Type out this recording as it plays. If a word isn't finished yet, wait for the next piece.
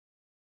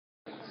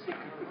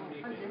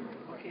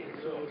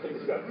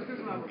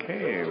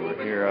Okay,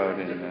 we're here out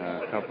in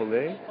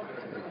Kapolei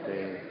with a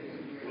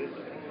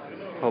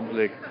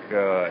public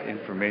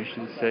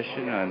information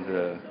session on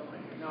the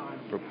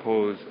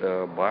proposed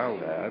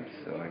Biolab.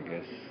 So I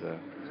guess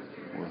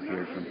we'll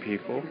hear from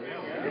people.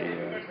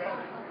 The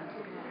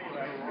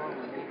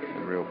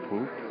real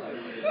poop.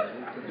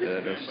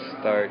 That'll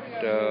start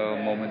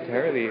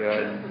momentarily.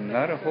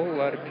 Not a whole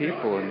lot of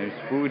people, and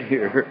there's food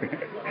here.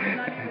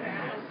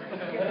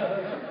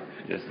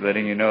 Just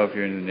letting you know, if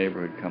you're in the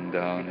neighborhood, come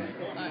down.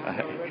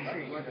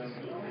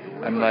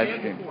 I'm live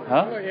streaming.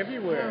 Huh? You are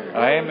everywhere.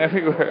 I am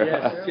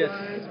everywhere. Yes.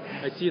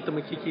 I see you at the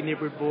Makiki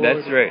neighborhood board.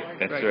 That's right.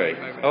 Right.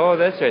 Oh,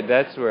 that's right.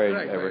 That's where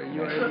I work.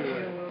 You are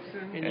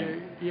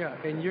everywhere.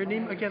 And your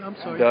name again? I'm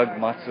sorry. Doug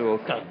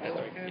Matsuoka. Doug, that's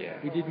right. Yeah.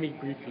 We did meet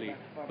briefly.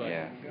 But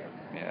Yeah.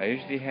 I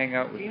usually hang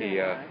out with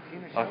the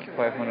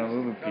Occupy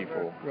Honolulu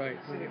people. Right.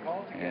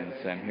 And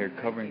so I'm here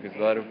covering because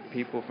a lot of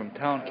people from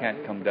town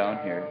can't come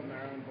down here.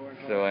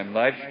 So I'm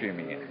live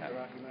streaming it now.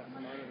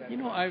 You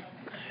know, I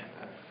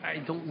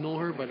don't know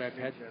her, but I've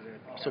had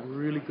some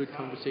really good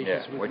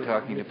conversations with her. We're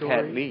talking to Midori.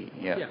 Pat Lee.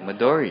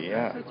 Midori,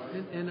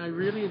 And I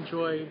really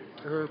enjoy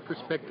her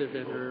perspective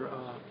and her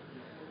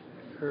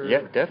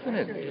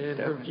definitely. And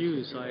her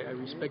views. I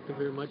respect them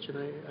very much, and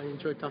I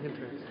enjoy talking to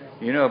her.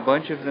 You know, a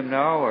bunch of them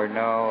now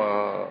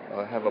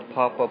have a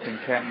pop-up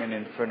encampment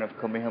in front of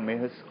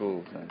Kamehameha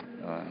schools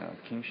on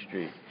King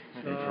Street,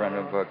 in front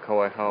of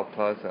Kauai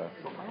Plaza.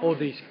 Oh,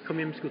 these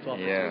Kamehameha schools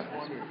offices. Yeah,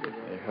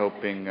 they're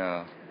helping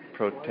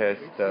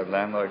protest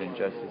landlord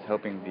injustice,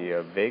 helping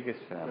the Vegas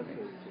family,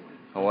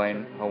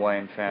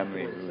 Hawaiian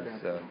family who's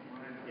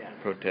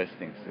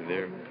protesting. So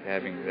they're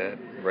having that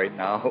right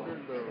now.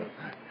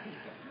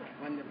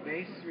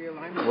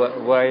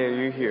 Why are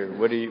you here?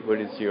 What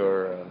is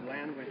your?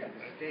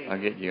 I'll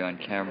get you on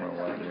camera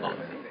while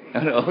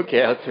you're.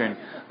 Okay,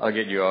 I'll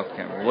get you off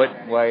camera.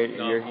 Why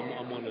you're?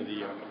 I'm one of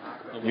the.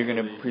 You're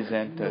going to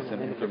present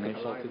some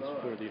information.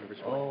 For the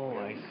university. Oh,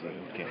 I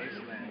see. Okay.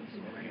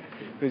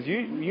 Because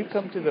you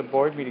come to the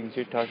board meetings,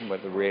 you're talking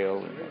about the rail.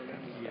 And that kind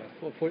of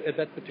stuff. For at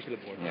that particular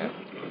board. Yeah.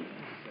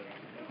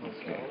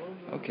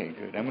 Okay,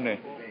 good. I'm going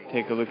to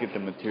take a look at the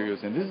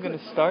materials, and this is going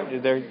to start. Are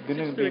there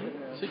going to be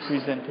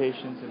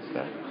presentations and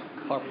stuff?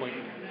 PowerPoint.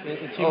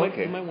 And so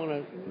okay. You might want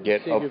to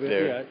get up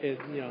there.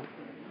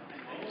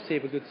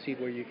 Save a good seat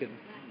where you can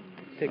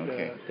take a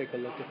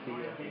look at the.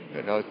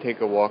 Good. I'll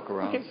take a walk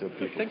around so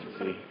people can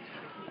see.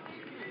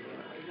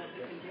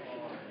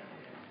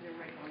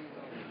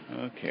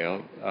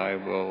 Okay, I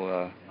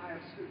will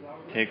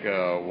take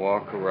a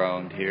walk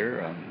around here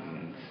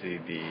and see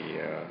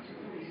the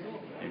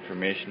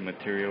information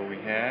material we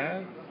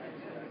have.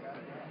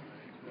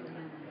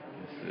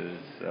 This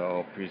is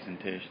all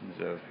presentations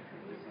of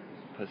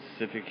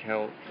Pacific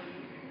Health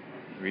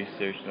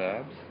Research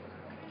Labs.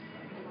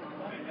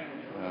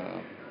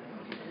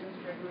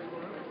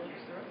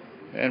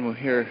 And we'll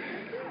hear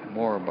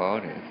more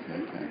about it.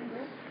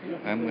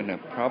 I'm going to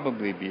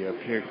probably be up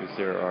here because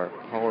there are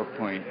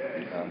PowerPoint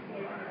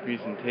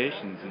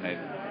presentations, and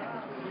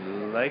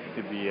I'd like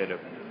to be at a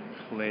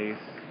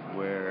place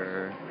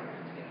where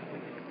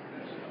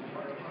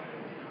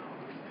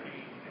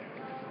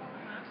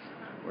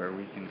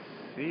we can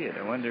see it.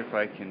 I wonder if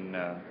I can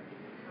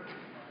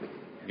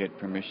get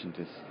permission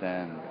to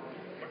stand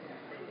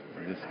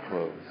this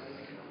close.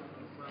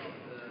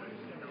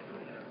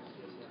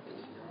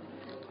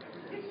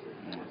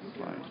 That's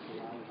fine.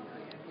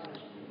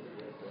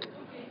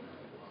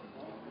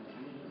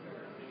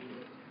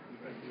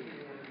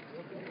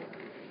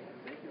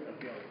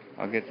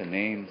 I'll get the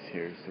names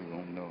here so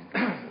we'll know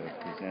who's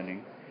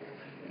presenting.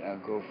 And I'll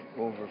go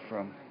over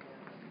from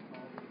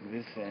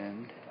this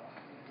end.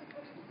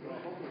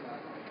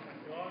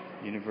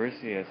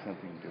 University has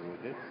something to do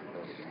with it, so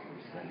that's what we're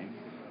presenting.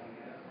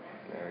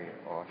 Gary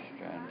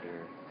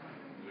Ostrander,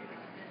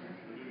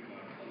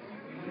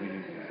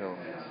 Community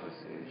Development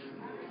Association.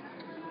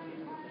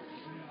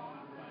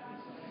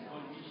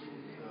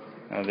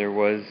 Now there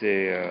was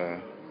a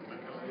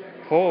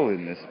poll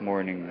in this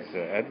morning's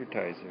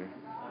advertiser.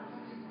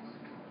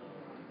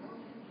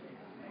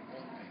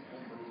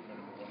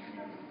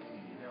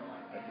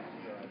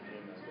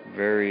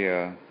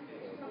 Very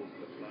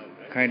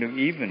kind of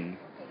even,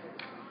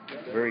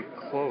 very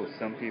close.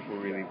 Some people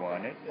really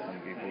want it, some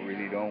people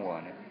really don't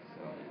want it.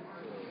 So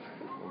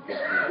we'll get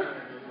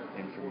the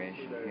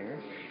information here.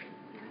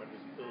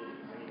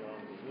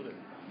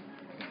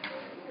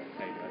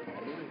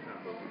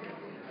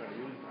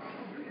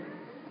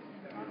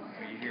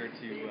 Are you here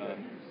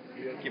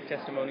to give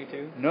testimony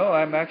too? No,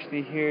 I'm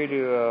actually here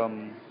to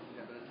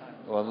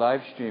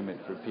live stream it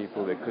for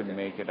people that couldn't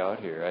make it out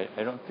here.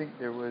 I don't think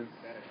there was.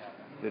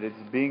 That it's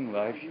being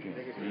live streamed.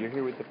 So you're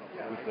here with the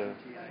KITV,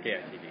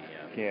 yeah.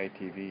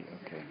 KITV,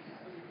 okay.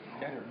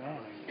 Yeah. Oh man,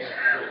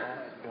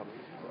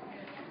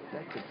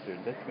 that's absurd.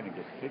 That's going to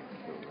get fixed,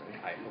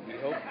 though, right? We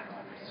hope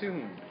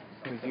soon.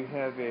 Because you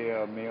have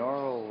a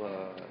mayoral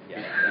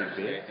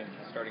debate.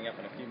 It's starting up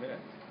in a few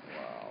minutes.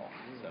 Wow.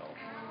 So,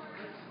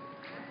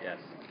 yes.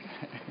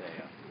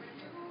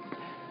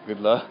 Good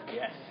luck.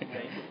 Yes. Thank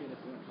you.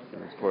 The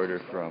reporter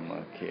from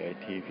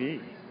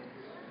KITV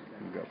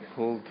who got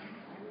pulled.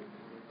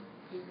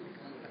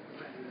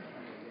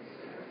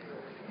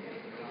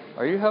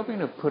 Are you helping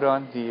to put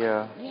on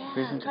the Yeah,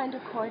 I'm trying to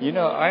coordinate. You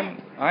know,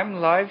 I'm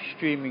live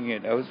streaming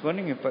it. I was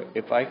wondering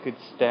if I could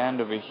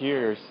stand over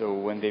here so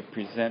when they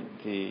present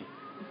the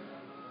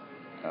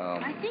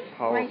I think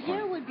PowerPoint. right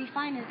here would be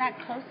fine. Is that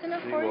close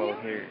enough for you?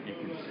 Here you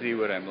can see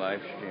what I'm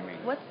live streaming.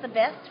 What's the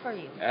best for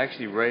you?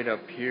 Actually, right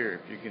up here,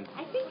 if you can.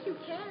 I think you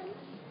can.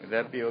 Would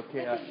that be okay?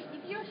 Because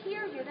if you're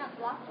here, you're not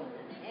blocking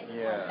anyone.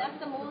 Yeah. That's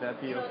the most. Would that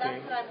be okay?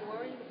 That's what I'm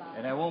worried about.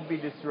 And I won't be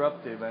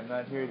disruptive. I'm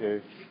not here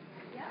to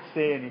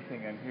say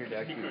anything. I'm here to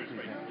actually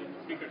present.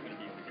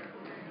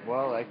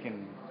 Well, I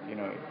can,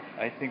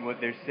 I think what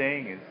they're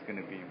saying is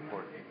going to be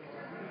important.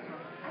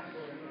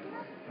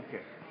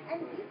 Okay.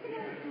 And you can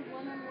always do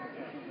one-on-one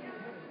interviews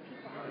with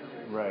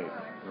people. Right.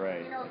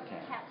 To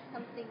catch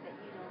something that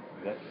you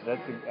don't.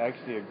 That's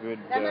actually a good.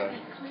 That might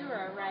be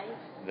clearer, right?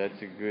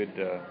 That's a good.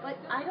 But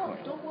I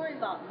don't worry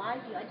about my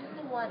view. I just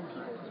don't want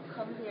people to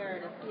come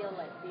here to feel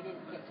like they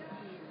didn't get to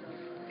see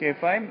it. Okay,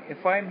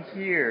 if I'm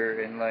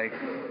here and like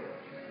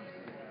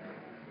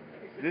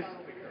this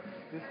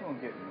won't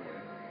get in the way.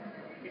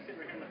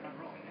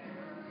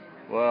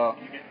 Well,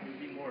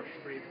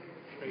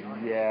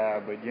 yeah,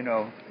 but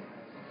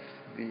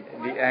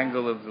the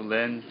angle of the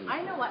lens.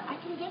 I know what. I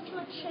can get you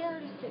a chair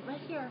to sit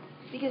right here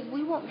because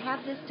we won't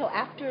have this till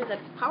after the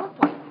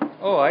PowerPoint.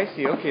 Oh, I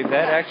see. Okay,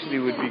 that actually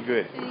would be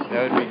good.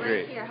 That would be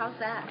great. Right here. How's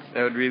that?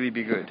 That would really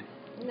be good.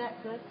 Isn't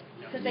that good?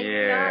 Because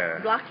you're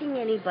not blocking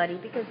anybody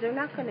because they're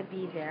not going to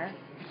be there.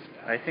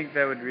 I think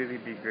that would really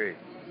be great.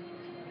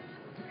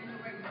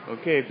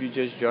 Okay, if you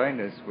just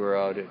joined us, we're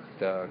out at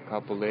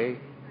Kapolei,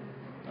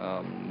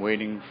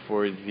 waiting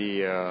for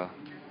the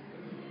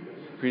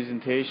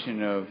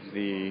presentation of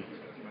the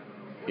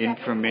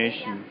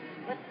information.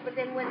 But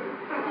then when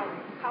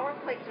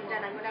PowerPoints are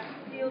done, I'm going to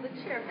have to steal the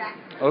chair back.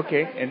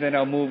 Okay, and then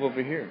I'll move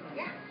over here.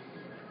 Yeah.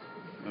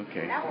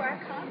 Okay. That'll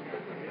work, huh?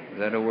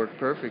 That'll work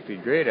perfectly.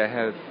 Great. I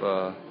have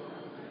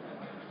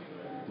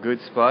good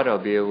spot. I'll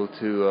be able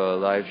to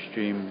live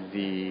stream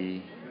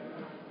the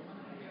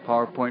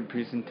PowerPoint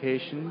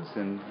presentations,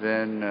 and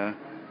then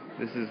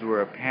this is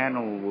where a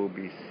panel will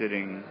be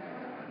sitting,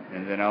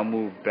 and then I'll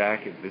move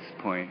back at this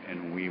point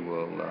and we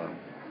will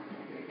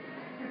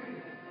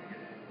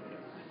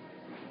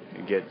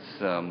get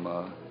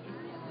some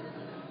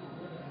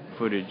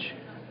footage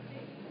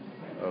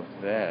of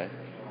that.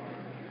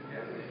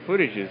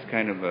 Footage is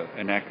kind of an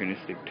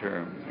anachronistic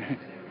term. It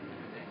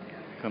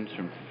comes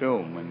from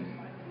film, and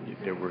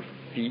there were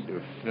feet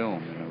of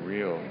film in a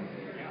reel.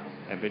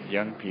 I bet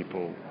young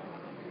people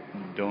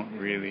don't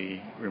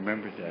really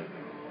remember that.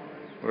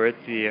 We're at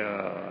the,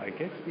 I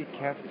guess the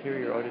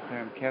cafeteria of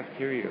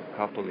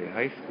Kapolei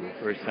High School.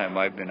 First time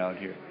I've been out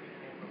here.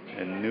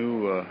 A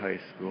new high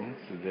school.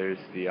 So there's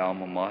the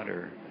alma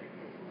mater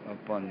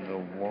up on the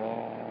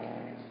wall.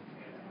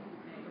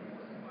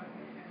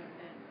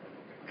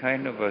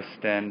 Kind of a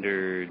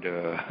standard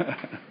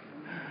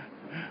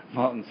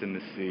mountains in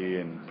the sea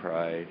and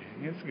pride.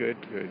 It's good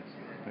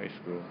high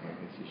school. I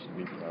guess you should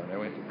be proud. I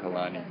went to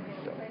Kalani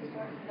myself.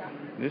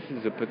 This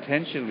is a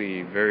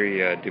potentially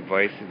very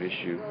divisive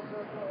issue.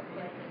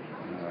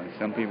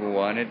 Some people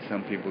want it,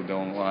 some people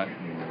don't want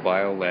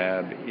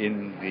Biolab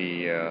in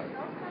the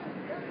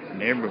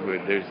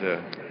neighborhood. There's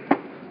a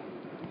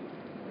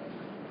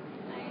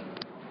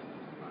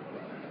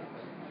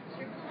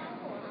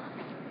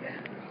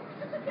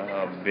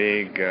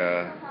big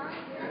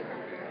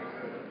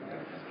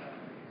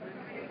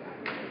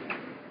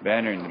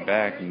banner in the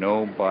back,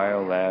 no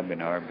biolab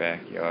in our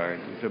backyard.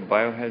 There's a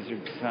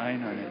biohazard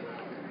sign on it,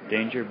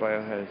 danger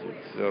biohazard.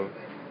 So,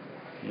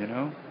 it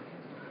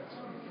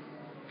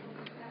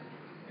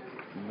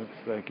looks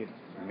like it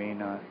may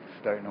not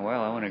start in a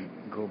while. I want to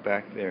go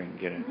back there and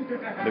get a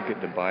look at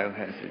the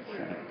biohazard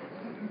sign.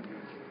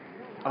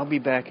 I'll be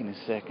back in a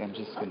sec. I'm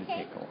just going to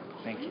take over.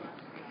 Thank you.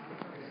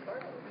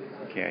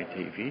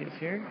 KITV is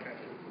here.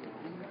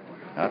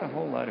 Not a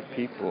whole lot of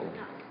people.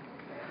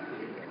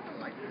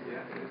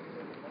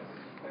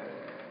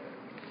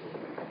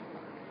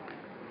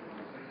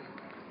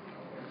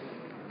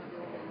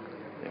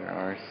 There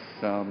are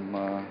some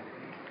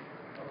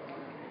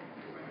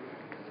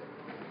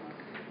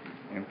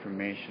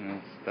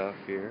informational stuff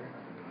here.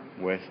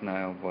 West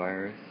Nile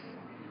virus.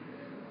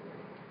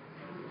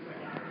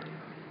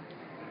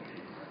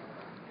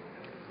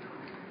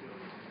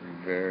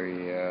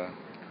 Very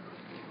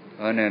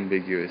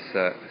unambiguous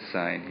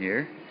sign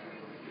here.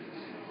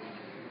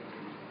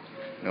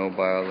 No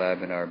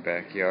biolab in our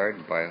backyard.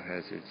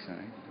 Biohazard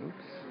sign.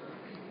 Oops.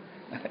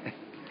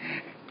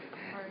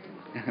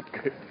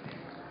 Good.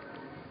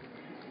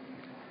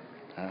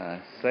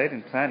 Site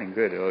and planning.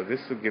 Good. Oh, this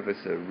will give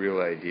us a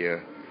real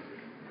idea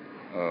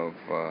of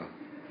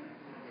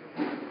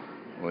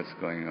what's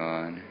going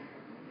on.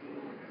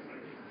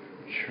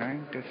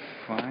 Trying to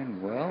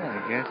find,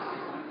 I guess.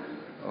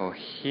 Oh,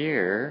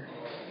 here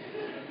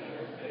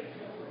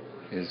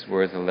is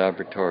where the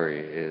laboratory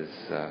is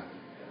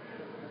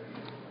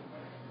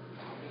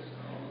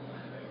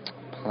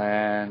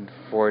planned.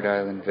 Ford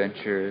Island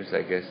Ventures,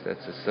 I guess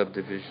that's a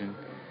subdivision.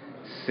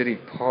 City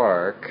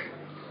Park,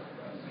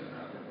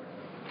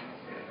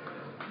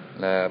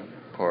 Lab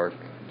Park,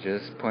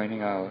 just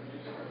pointing out.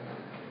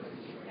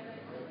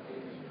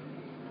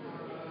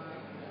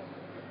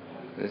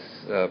 This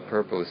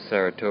purple is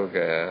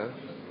Saratoga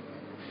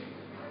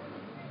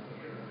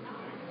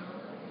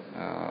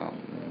Ave.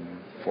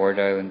 Ford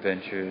Island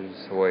Ventures,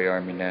 Hawaii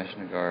Army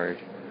National Guard,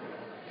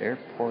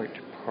 Airport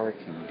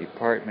Parking,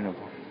 Department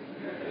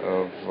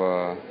of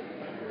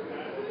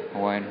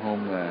Hawaiian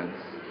Homelands.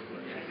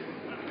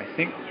 I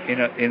think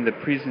in the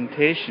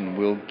presentation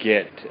we'll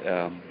get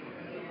a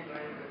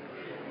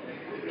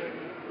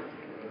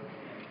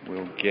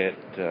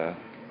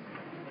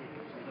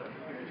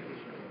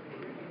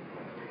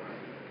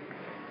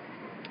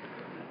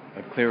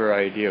clearer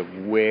idea of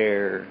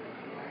where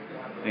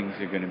things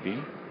are going to be.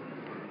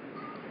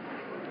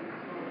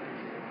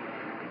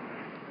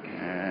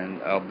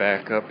 And I'll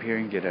back up here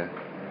and get a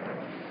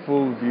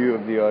full view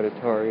of the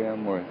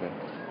auditorium, or the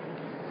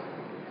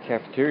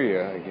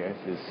cafeteria, I guess,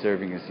 is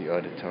serving as the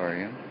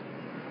auditorium.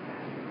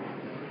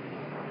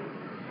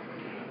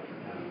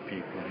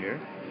 People here.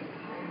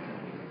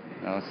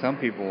 Now, some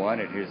people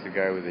want it. Here's the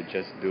guy with a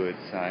 "Just Do It"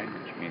 sign,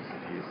 which means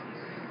that he's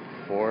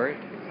for it.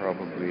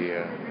 Probably,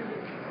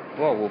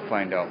 well, we'll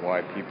find out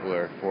why people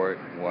are for it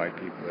and why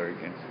people are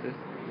against it.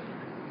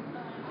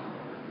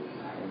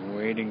 I'm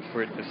waiting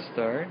for it to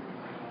start.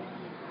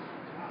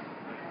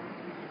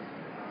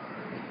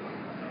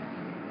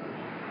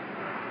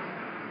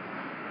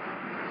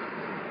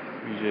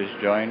 You just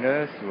joined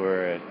us.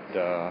 We're at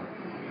the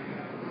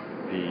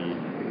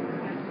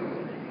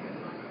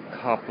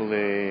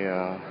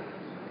Kapolei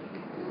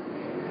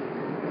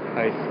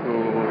High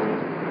School.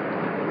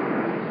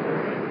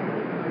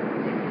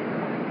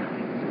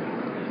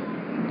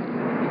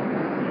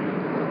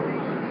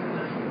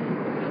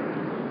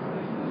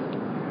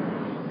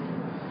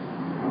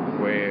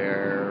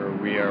 Where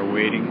we are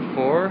waiting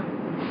for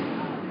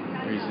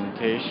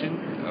presentation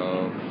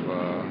of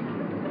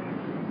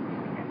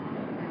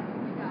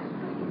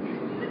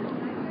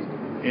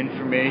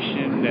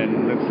information,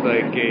 and looks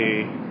like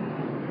a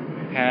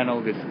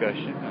panel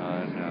discussion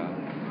on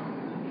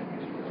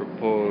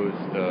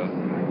proposed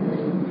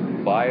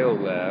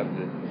Biolab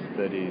that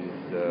studies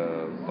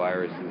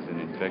viruses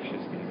and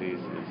infectious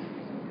diseases.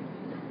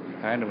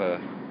 Kind of a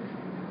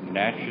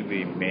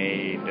naturally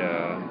made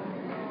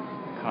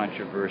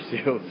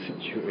controversial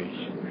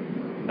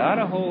situation. Not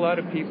a whole lot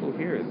of people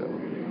here, though.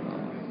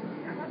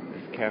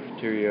 This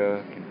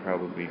cafeteria can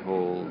probably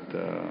hold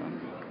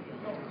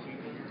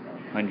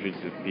hundreds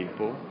of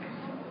people.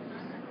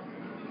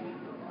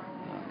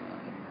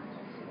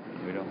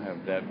 We don't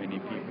have that many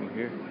people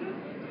here.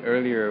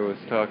 Earlier I was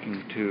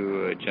talking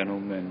to a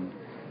gentleman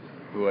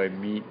who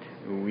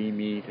we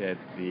meet at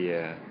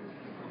the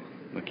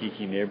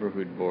Makiki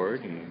Neighborhood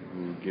Board, and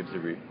who gives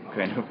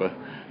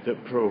the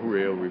pro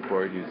rail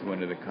report. He's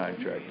one of the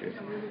contractors.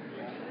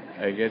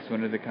 I guess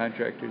one of the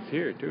contractors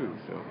here too,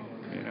 so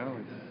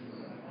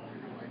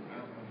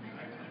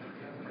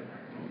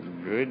it's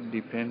good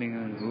depending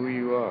on who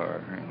you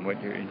are and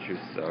what your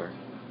interests are.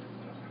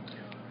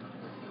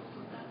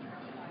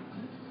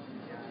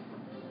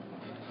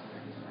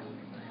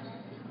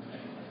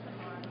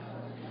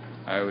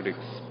 I would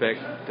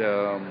expect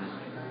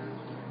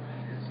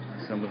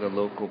some of the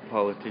local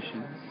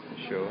politicians to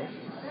show up.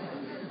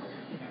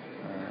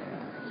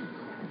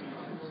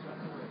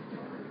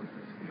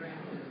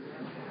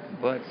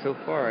 But so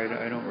far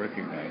I don't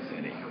recognize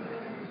any.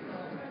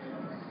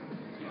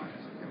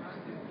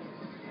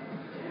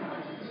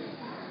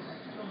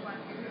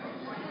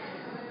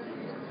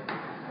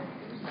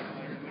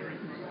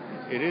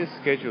 It is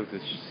scheduled to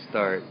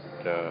start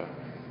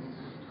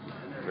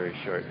very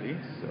shortly,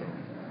 so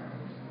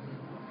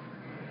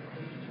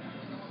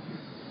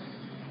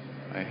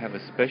I have a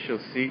special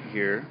seat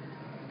here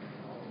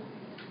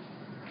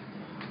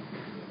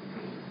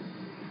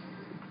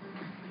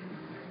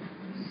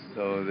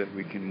so that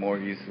we can more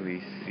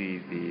easily see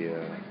the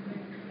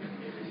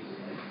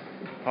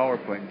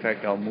PowerPoint. In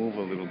fact, I'll move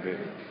a little bit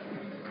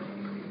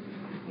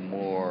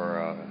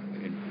more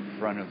in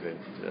front of it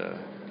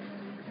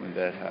when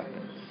that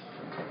happens.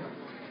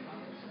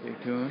 Stay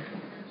tuned.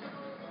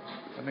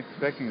 I'm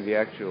expecting the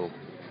actual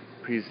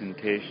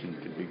presentation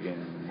to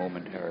begin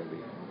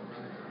momentarily.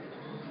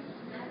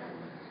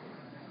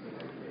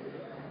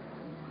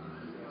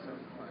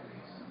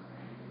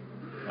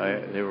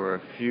 There were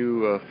a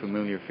few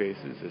familiar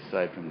faces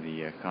aside from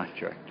the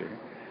contractor.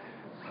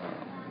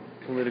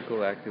 Political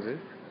activists,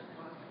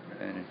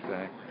 and in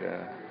fact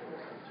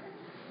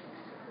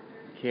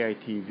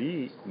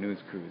KITV news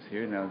crew is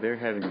here. Now they're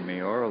having a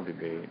mayoral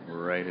debate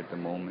right at the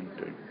moment,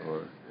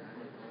 or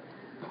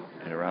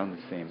at around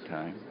the same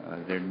time.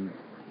 They're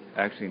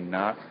actually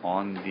not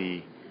on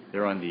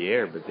they're on the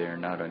air, but they're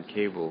not on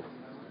cable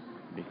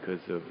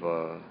because of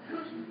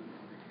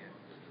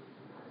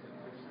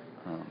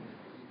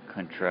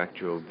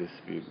contractual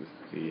dispute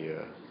with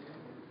the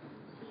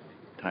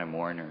Time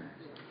Warner,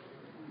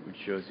 which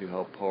shows you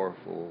how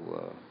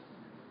powerful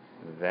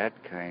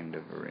that kind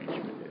of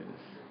arrangement is.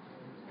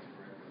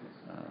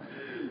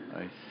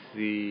 I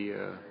see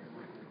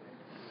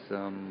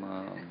some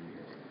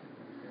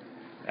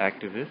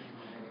activists.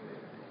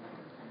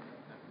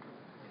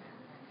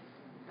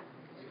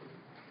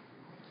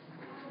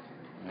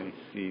 I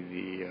see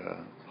the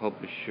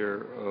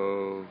publisher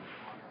of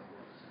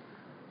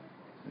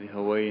the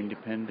Hawaii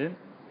Independent,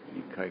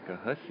 Ikaika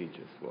Hussey,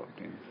 just walked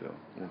in, so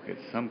we'll get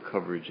some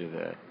coverage of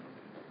that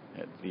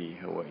at the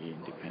Hawaii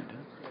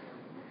Independent.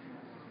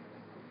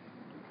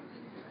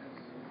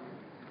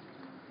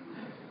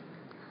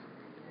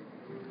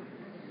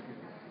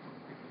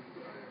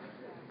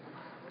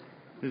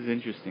 This is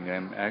interesting.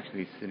 I'm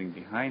actually sitting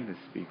behind the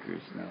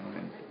speakers now,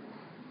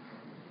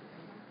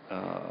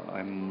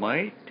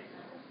 and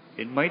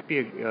it might be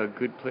a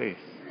good place.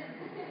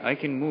 I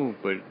can move,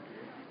 but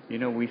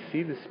we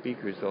see the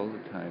speakers all the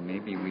time.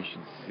 Maybe we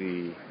should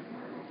see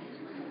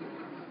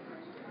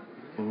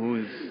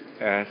who's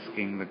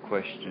asking the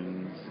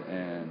questions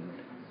and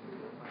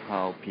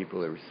how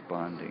people are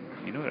responding.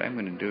 You know what I'm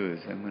going to do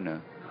is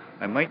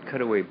I might cut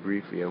away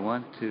briefly. I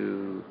want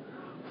to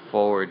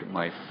forward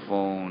my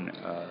phone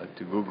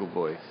to Google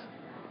Voice.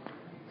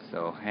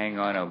 So hang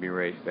on, I'll be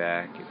right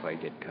back if I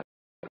get cut.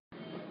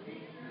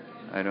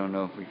 I don't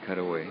know if we cut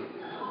away.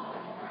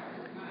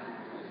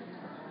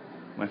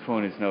 My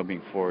phone is now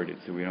being forwarded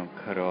so we don't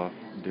cut off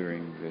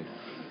during this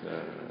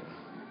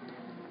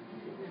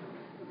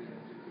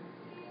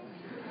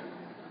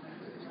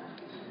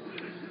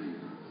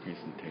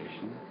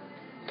presentation.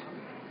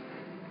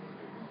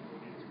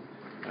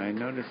 I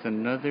noticed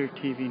another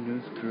TV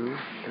news crew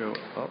show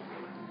up.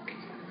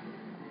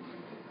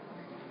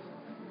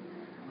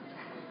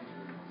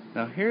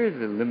 Now here are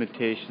the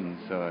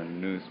limitations on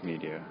news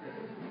media.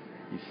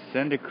 You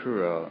send a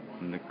crew out,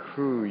 and the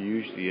crew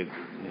usually is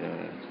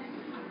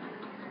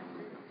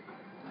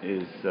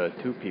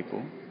two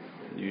people.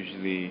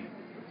 Usually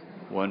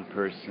one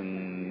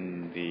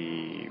person,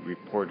 the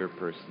reporter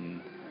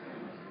person,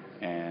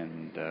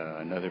 and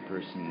another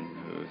person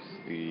who's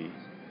the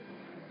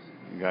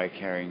guy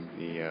carrying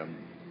the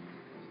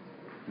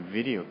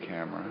video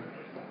camera.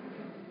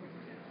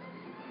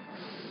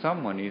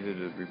 Someone, either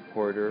the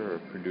reporter or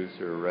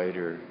producer or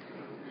writer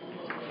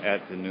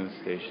at the news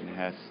station,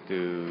 has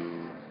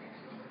to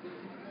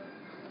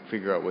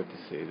figure out what to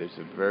say. There's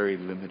a very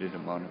limited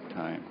amount of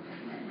time.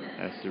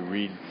 Has to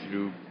read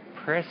through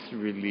press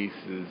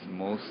releases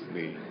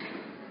mostly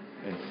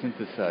and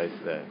synthesize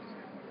that.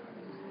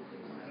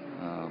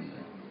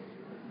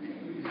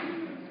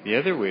 The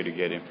other way to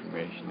get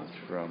information is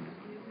from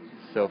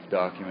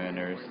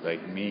self-documenters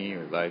like me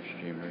or live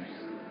streamers,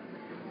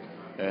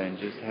 and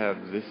just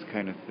have this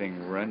kind of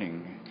thing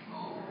running,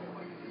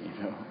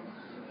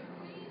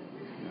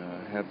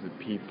 have the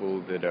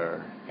people that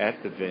are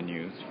at the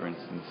venues, for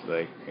instance,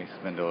 like I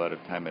spend a lot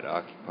of time at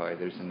Occupy.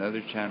 There's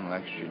another channel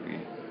actually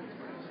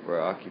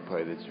for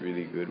Occupy that's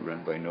really good,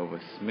 run by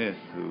Nova Smith,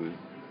 who's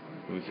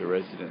a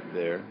resident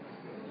there.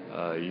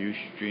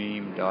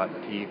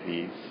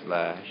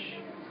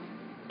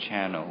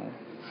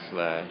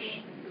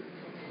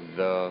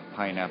 Ustream.tv/channel/The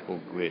Pineapple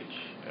Glitch.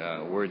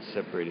 Words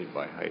separated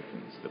by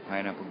hyphens. The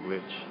Pineapple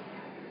Glitch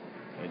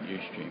at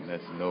Ustream.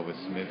 That's Nova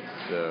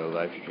Smith's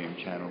live stream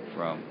channel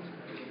from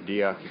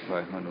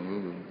Deoccupy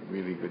Honolulu.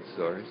 Really good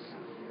source.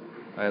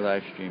 I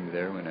live stream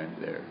there when I'm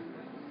there.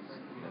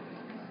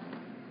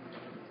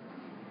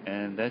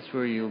 And that's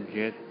where you'll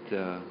get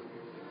a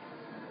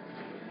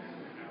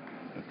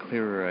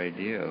clearer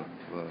idea of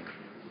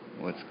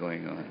what's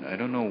going on. I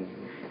don't know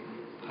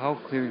how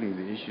clearly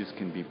the issues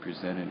can be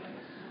presented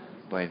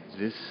by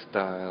this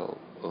style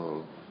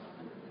of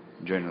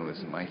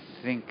journalism. I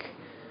think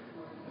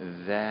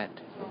that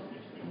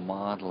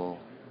model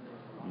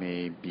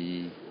may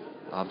be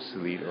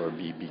obsolete or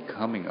be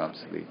becoming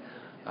obsolete.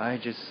 I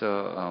just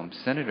saw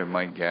Senator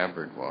Mike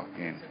Gabbard walk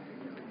in.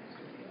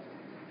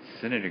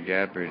 Senator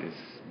Gabbard has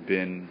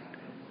been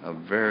a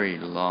very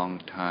long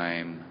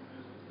time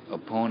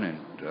opponent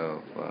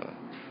of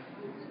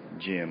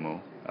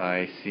GMO.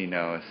 I see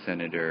now a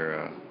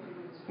Senator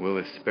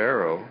Willis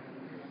Sparrow,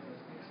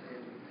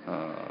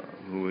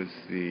 who was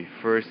the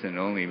first and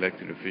only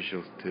elected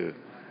official to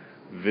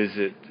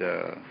visit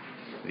the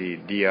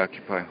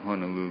Deoccupy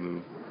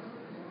Honolulu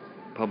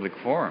public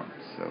forum.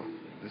 So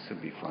this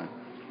would be fun.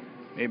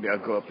 Maybe I'll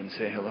go up and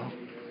say hello.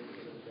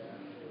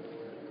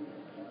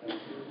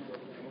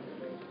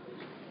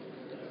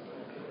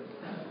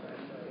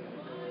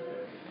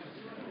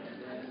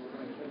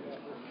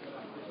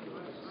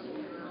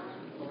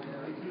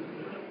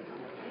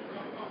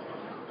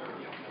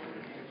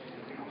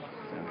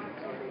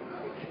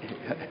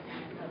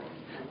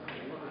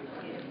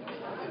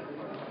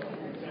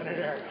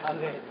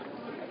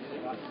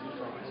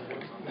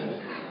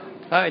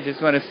 I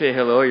just want to say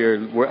hello.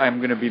 I'm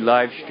going to be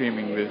live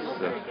streaming this.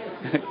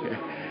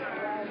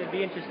 Should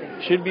be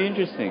interesting. Should be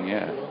interesting,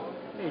 yeah.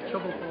 Hey,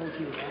 trouble calls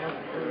you.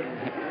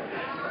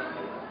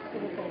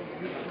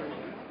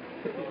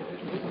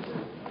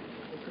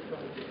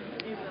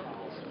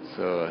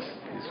 So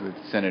it's with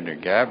Senator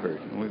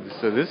Gabbard.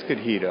 So this could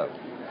heat up.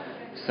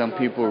 some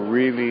people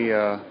really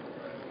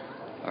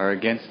are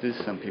against this.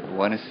 Some people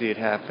want to see it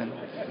happen.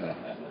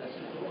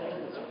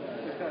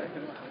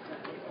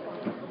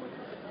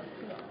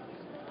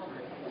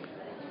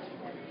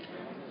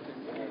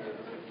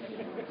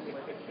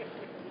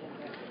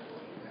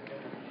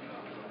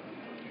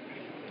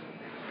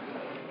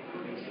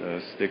 So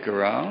stick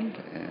around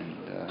and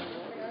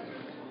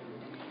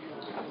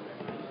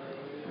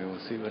we will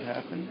see what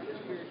happens.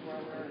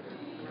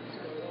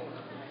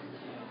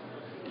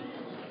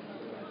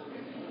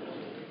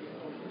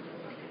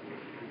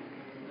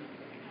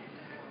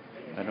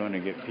 I don't want to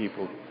get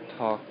people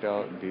talked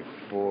out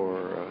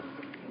before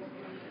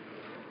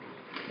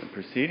the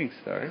proceedings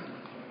start.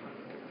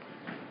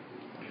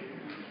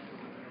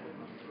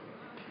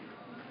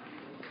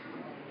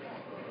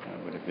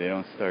 But if they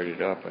don't start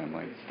it up, I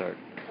might start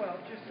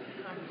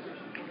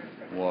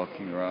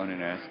walking around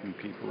and asking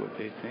people what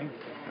they think.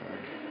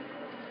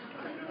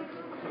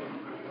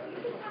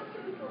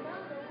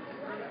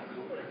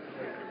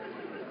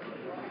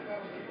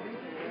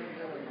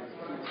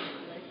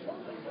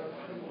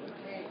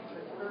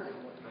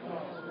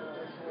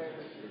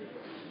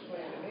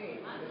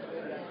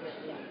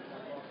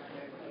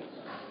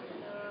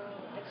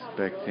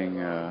 Expecting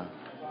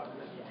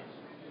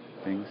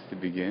things to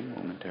begin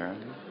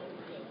momentarily.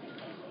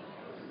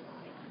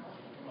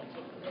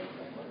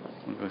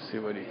 We'll go see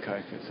what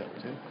Ikaika's up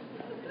to.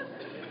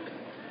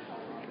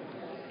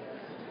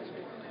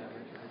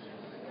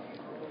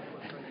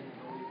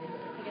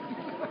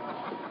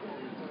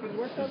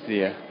 This is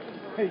the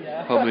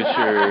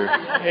publisher.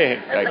 Hey,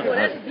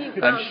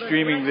 Ikaika. I'm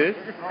streaming this.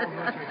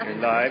 You're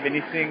live.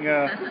 Anything?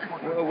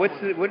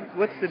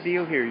 What's the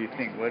deal here? You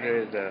think? What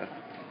is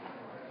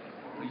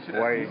You should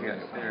why are you ask here?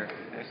 these guys.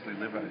 They actually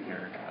live out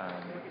here.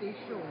 It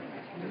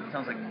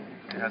sounds like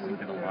it hasn't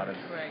been a lot of.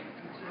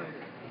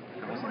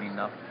 There wasn't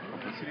enough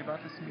publicity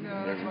about this meeting,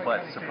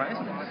 but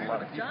surprisingly, there's a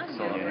lot of people.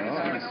 So it's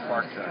really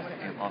sparked a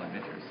lot of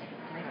interest.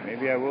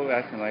 Maybe I will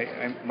ask them.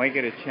 I might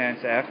get a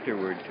chance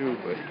afterward too,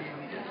 but. I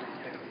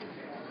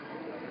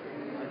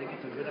think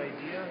it's a good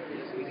idea.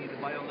 We need the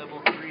bio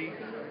level 3.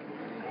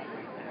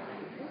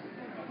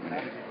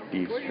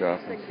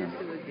 Eavesdrop and some.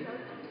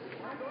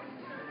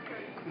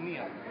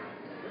 Kunia.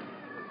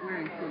 Where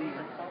in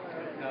Kunia?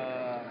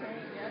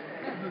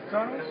 The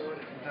tunnels?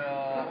 The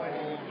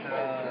old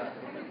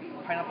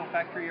pineapple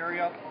factory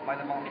area by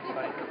the mountain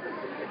site.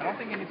 I don't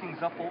think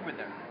anything's up over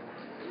there.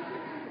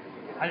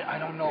 I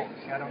don't know.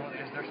 See, I don't know.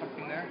 Is there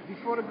something there?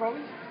 Before the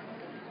gully?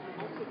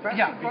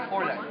 Yeah,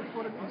 before that.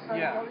 Before the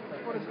Yeah.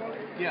 Before the gully?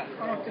 Yeah.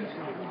 I don't think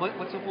so.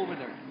 What's up over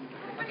there?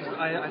 Because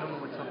I don't know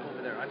what's up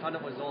over there. I thought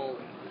it was all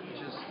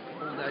just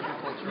old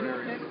agriculture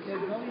area. The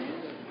gully?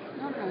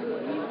 No,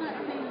 he's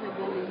not saying the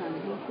gully, honey.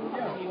 He's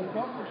Yeah, saying the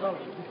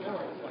gully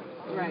before.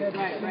 right.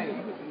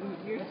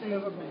 You're saying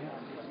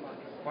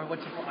Or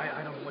what's up?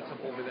 I don't know what's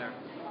up over there.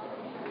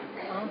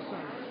 I'm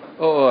sorry.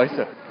 Oh, I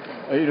saw.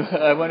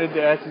 I wanted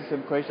to ask you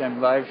some questions.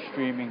 I'm live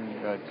streaming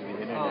to the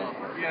internet.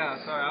 Oh, yeah,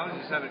 sorry. I was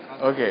just having a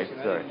conversation. Okay,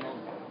 I sorry. didn't know.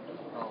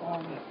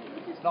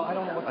 No, I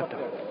don't know what's up there.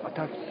 I'll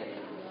talk.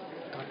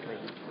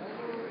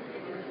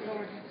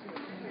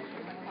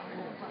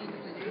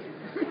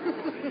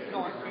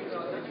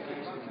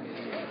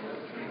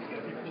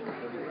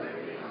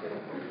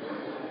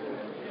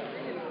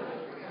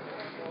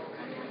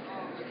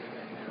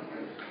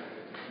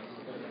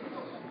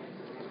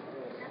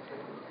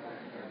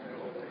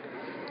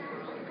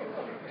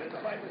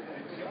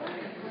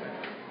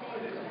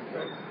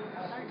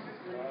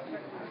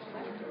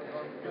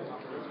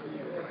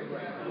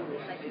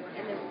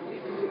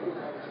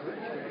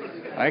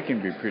 I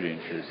can be pretty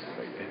intrusive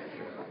like this.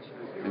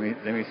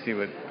 Let me see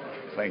if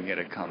I can get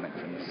a comment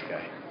from this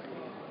guy.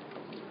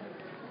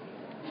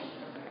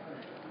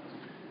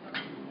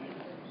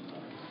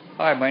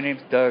 Hi, my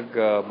name's Doug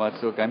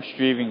Matsuoka. I'm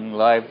streaming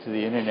live to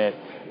the internet.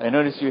 I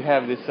noticed you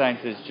have this sign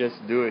that says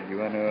 "Just Do It." You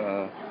want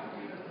to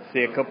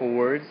say a couple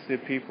words to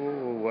people?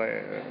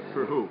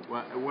 For who?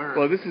 Where?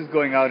 Well, this is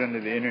going out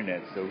onto the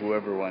internet, so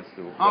whoever wants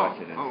to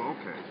watch it. Oh,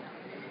 okay.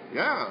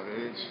 Yeah,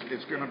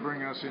 it's going to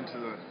bring us into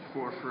the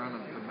forefront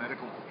of the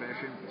medical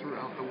profession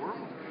throughout the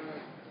world.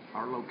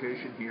 Our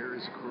location here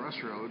is a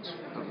crossroads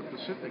of the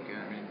Pacific.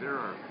 I mean, there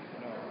are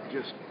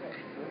just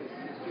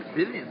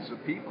billions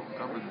of people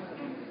coming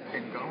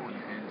and going,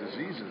 and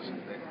diseases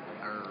that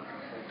are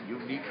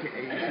unique to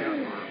Asia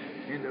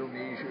or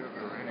Indonesia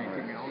or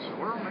anything else,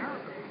 or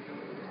America,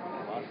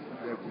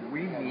 that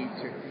we need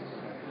to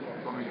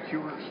find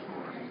cures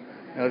for.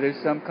 Now,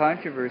 there's some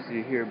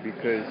controversy here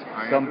because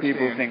some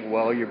people think,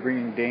 well, you're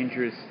bringing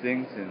dangerous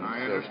things in.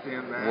 I so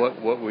understand that.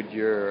 What would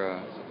your...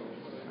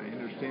 I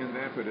understand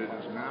that, but it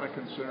is not a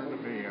concern to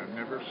me. I've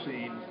never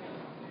seen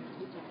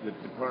the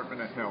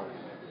Department of Health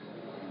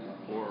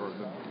or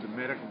the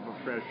medical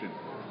profession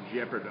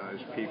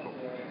jeopardize people.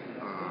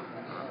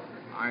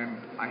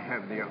 I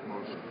have the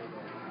utmost.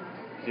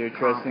 So you're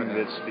trusting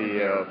that confidence in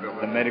their the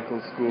ability medical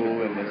school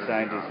to and do the their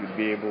scientists job. would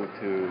be able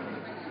to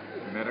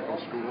medical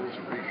schools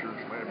and research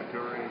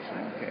laboratories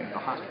and Okay. the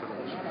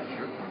hospitals.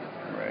 Sure.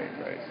 Right.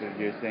 So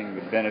you're saying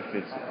the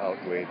benefits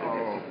outweigh the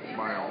Oh, risks.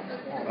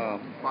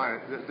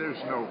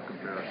 there's no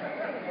comparison.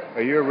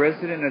 Are you a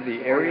resident of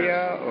the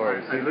area, Oh, or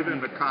yes. I live in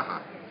the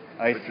Caja,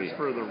 I which see. is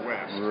further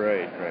west.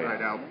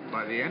 Right out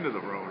by the end of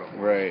the road. Almost.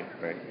 Right.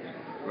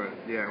 But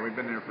yeah, we've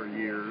been there for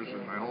years,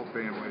 and my whole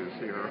family is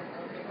here.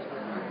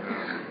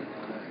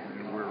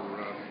 And we're.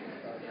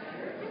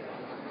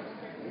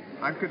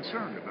 I'm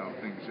concerned about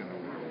things in the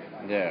world.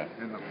 Yeah.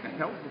 And the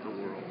health of the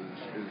world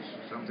is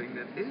something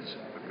that is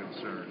a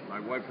concern. My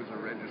wife was a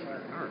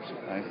registered nurse.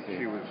 I see.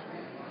 She was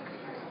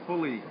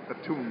fully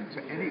attuned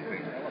to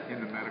anything in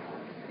the medical.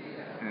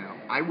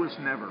 I was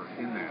never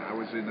in that. I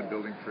was in the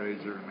building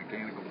trades or the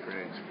mechanical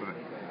trades, but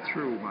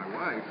through my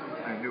wife,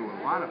 I knew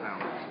a lot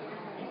about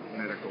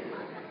medical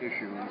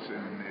issues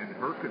and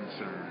her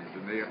concerns,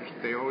 and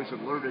they always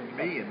alerted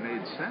me and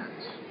made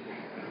sense.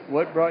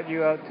 What brought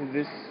you out to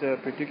this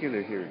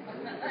particular hearing?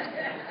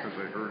 Because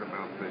I heard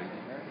about the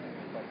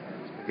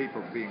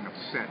people being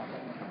upset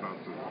about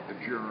the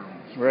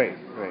germs. Right.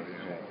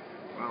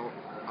 Well,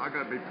 I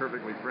got to be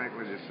perfectly frank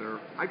with you, sir.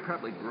 I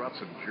probably brought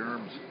some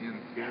germs in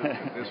here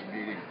to this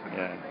meeting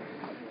tonight.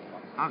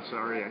 Yeah. I'm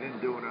sorry, I didn't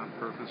do it on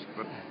purpose,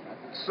 but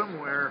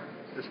somewhere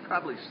there's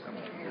probably some.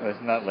 Well,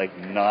 it's not like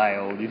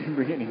Nile. You didn't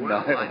bring any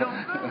Nile. I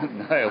don't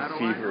know. Nile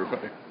fever.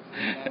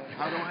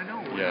 How do I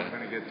know when I'm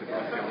going to get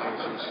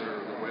tuberculosis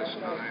or the West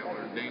Nile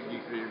or dengue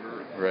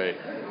fever? Right.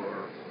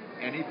 Or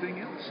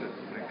anything else that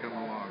may come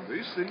along.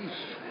 These things,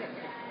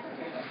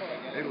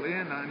 they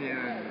land on you,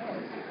 and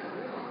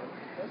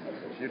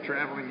you're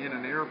traveling in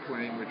an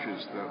airplane, which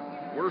is the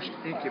worst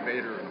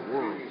incubator in the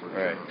world for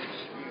germs.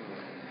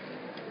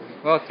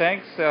 Well,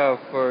 thanks for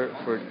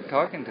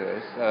talking to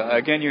us.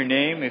 Again, your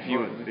name, if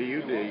you...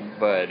 B-U-D.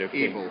 Bud, okay.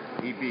 Evil.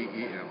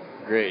 E-B-E-L.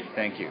 Great,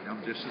 thank you.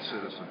 I'm just a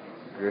citizen.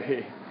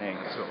 Great,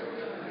 thanks. That's all.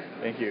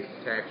 Thank you.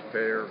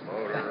 Taxpayer,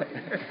 voter.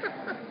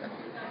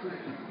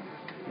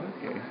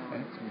 Okay,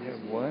 thanks. We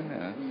have one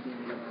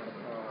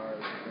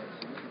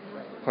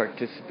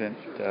participant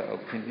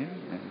opinion,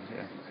 and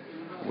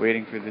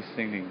waiting for this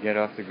thing to get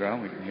off the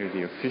ground. We can hear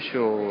the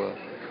official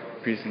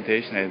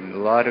presentation. I have a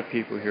lot of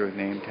people here with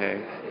name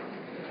tags.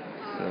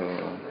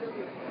 So...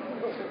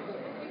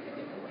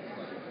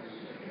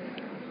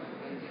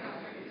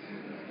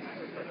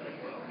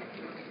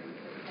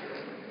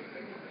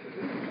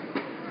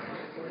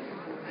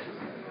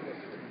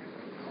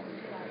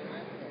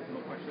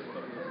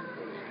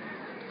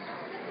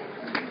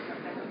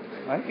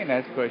 I can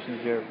ask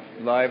questions. You're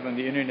live on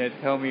the internet.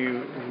 Tell me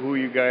who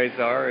you guys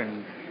are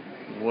and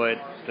why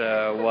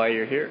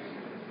you're here.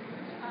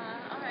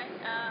 All right.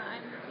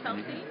 I'm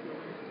Kelsey,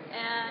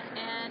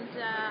 and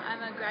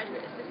I'm a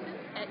graduate assistant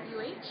at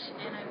UH,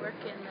 and I work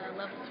in the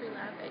Level 3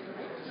 lab at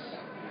UH.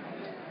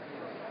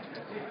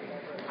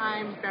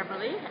 I'm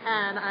Beverly,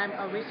 and I'm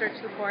a research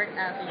support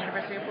at the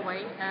University of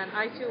Hawaii, and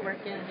I too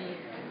work in the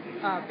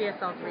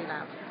BSL-3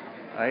 lab.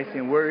 I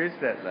see. Where is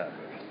that lab?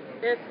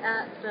 It's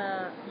at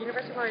the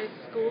University of Hawaii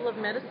School of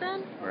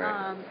Medicine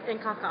in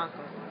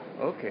Kaka'ako.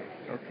 Okay,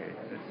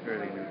 that's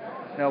fairly new.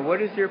 Now,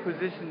 what is your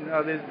position?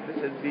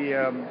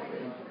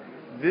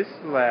 This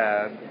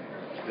lab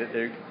that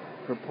they're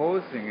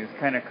proposing is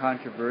kind of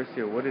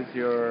controversial. What is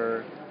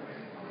your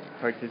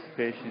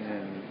participation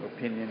and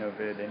opinion of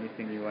it?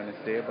 Anything you want to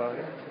say about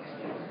it?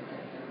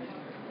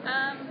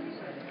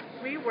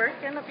 We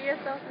work in the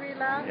BSL-3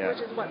 lab,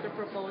 which is what they're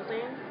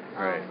proposing.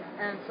 Right.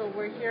 And so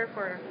we're here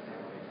for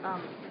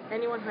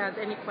anyone who has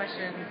any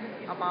questions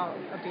about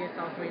a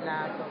BSL-3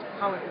 lab,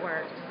 how it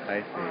works.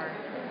 I see.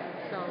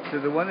 So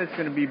the one that's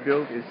going to be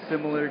built is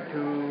similar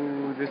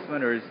to this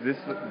one, or is this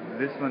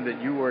one that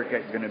you work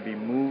at going to be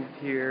moved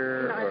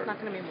here? No, it's not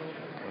going to be moved.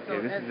 Okay,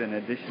 so this is an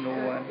additional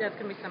one? Yeah, it's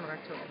going to be similar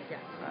to it,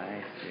 yes.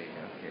 I see,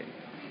 okay.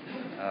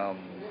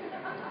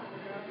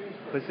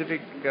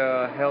 Pacific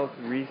Health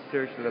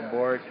Research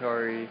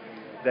Laboratory,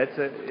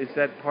 is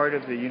that part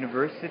of the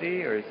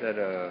university, or is that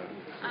a...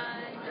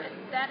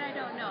 That I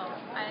don't know.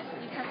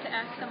 You have to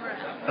ask somewhere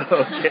else.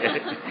 Okay.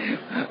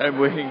 I'm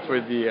waiting for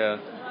the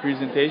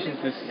presentation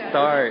to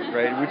start,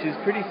 right? Which is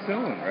pretty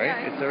soon,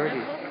 right? It's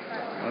already...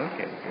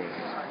 Okay, good.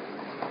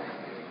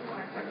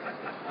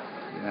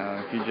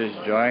 Now, if you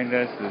just joined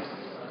us, this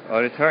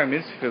auditorium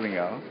is filling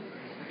out.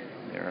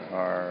 There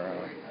are...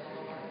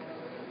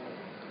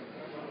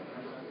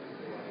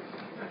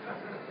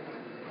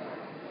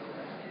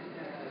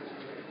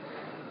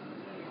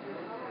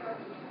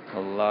 a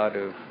lot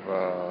of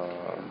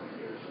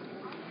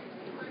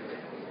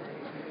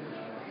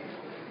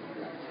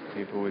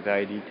people with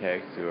ID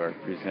tags who are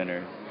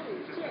presenters.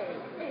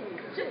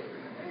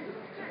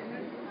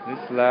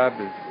 This lab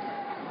is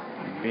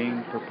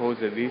being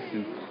proposed at least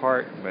in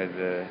part by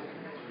the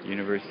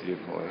University of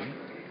Hawaii.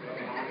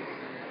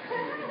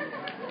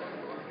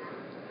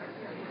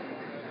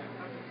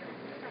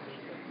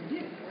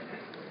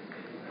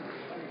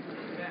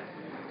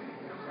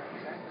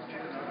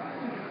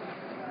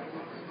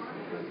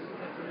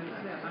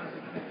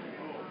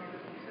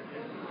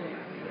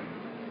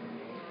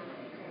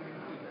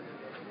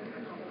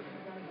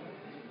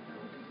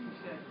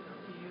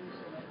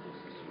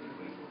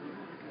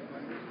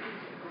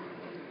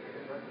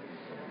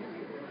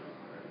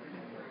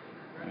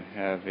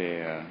 have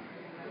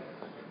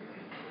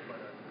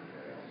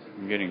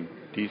I'm getting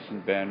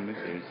decent bandwidth.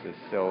 There's a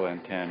cell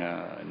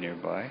antenna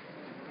nearby.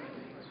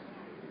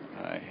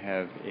 I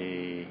have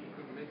a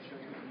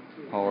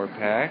power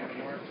pack.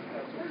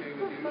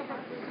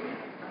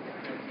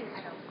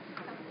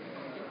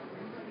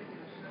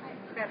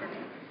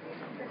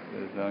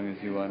 As long as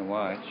you want to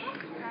watch,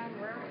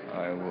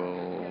 I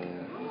will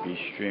be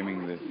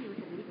streaming this.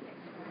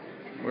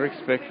 We're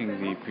expecting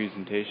the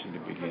presentation to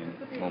begin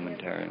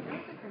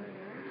momentarily.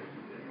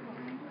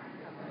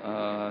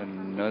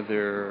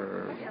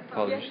 Another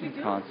politician,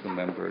 council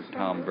member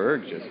Tom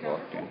Berg, just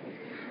walked in.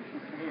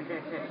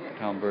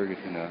 Tom Berg is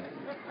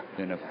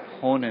an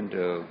opponent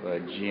of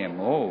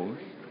GMOs,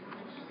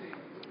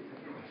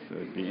 so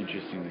it'd be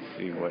interesting to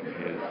see what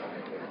his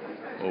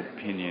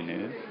opinion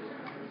is.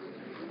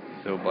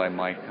 So by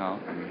my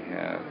count, we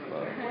have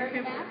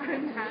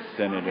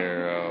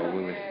Senator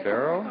Willis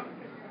Farrell,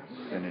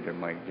 Senator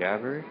Mike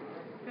Gabbard,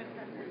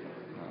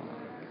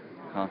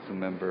 Council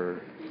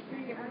Member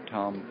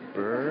Tom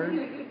Berg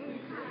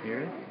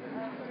here.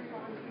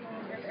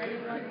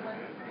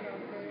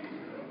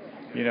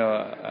 You know,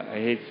 I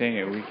hate saying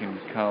it, we can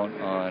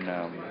count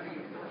on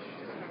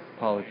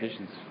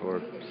politicians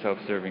for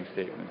self-serving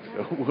statements.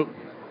 So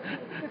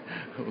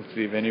we'll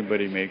see if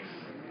anybody makes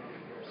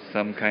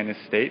some kind of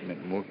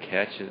statement. We'll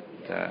catch it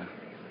as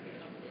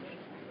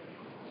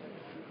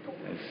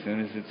soon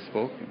as it's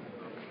spoken.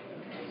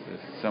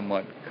 It's a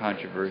somewhat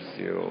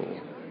controversial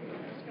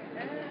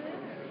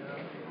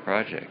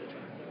project.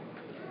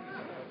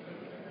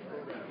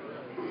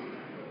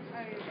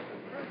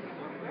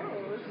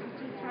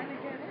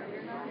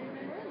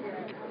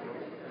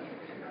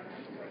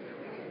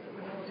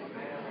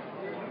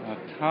 Now,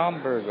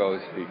 Tom Berg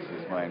always speaks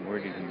his mind. Where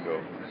did he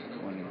go?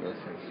 I want to go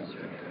say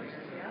something.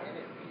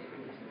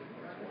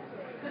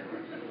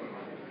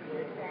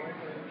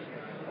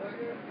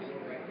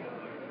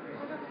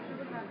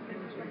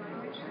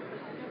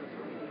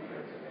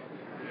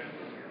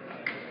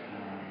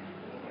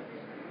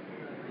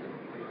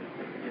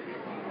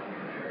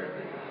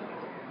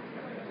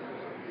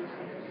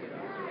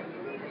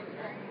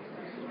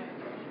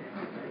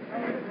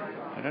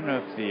 I don't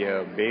know if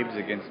the Babes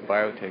Against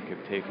Biotech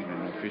have taken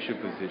an official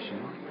position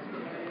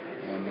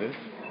on this.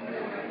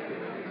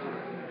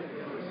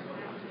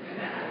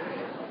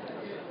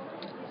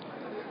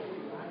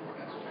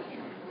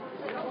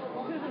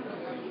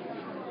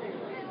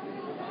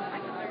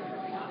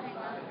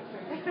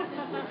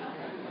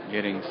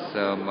 Getting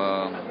some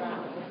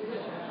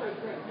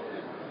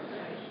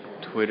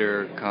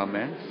Twitter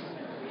comments.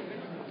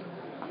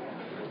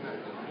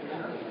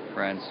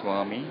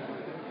 Franswami.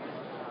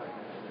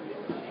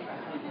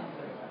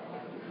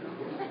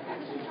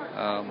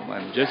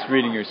 I'm just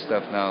reading your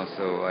stuff now,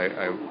 so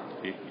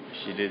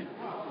you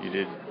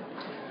did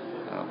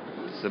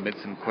submit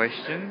some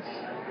questions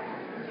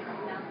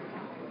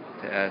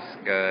to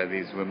ask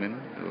these women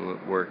who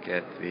work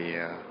at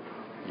the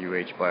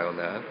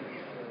Biolab.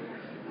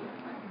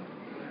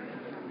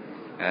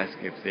 Ask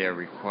if they are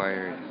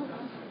required.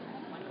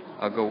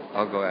 I'll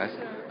go ask.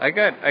 I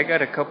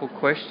got a couple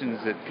questions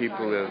that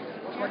people have,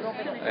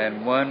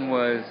 and one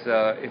was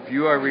if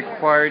you are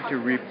required to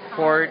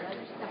report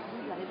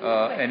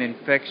an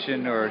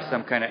infection or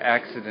some kind of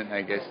accident,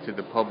 I guess, to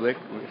the public,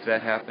 if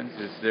that happens,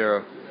 is there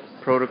a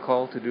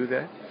protocol to do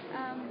that?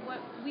 What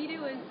we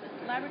do as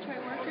laboratory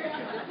workers is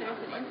if there's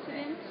an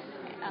incident,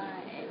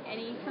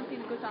 something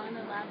that goes on in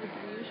the lab is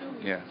unusual,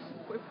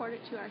 we report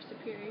it to our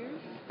superiors.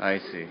 I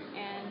see.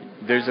 And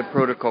there's a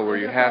protocol where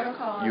you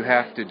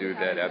have to do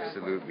that,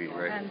 absolutely,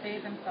 right? And they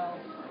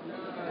themselves.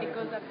 It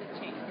goes up the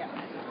chain.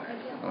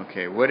 Yeah.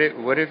 Okay. What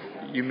if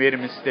you made a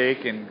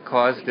mistake and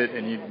caused it,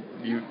 and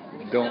you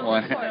don't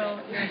want to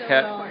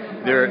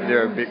have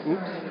they're a big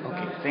oops.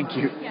 Okay. Thank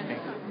you.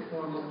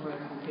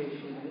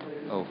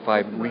 Oh,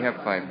 we have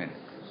 5 minutes.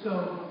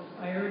 So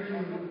I urge you,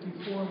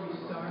 before we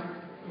start,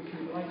 if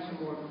you'd like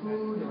some more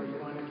food or you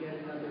want to get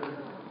another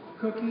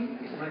cookie,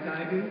 like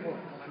I do,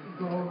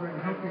 go over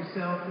and help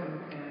yourself and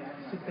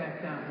sit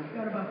back down. We've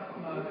got about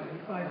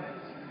 5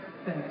 minutes.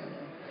 Thanks.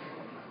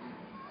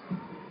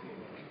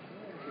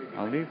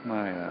 I'll leave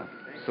my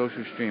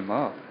social stream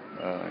up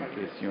in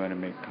case you want to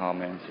make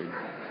comments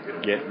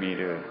or get me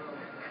to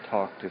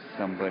talk to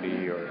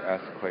somebody or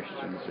ask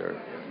questions, or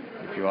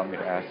if you want me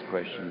to ask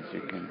questions,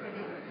 you can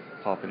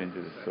pop it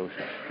into the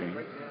social stream.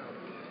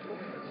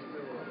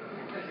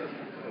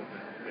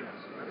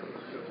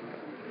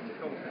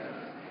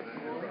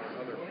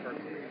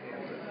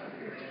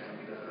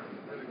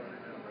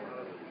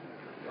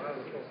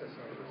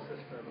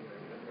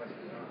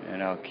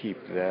 And I'll keep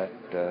that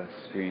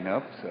screen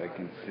up so I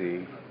can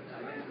see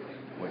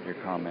what your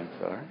comments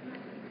are.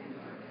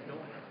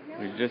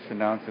 We just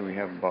announced that we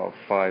have about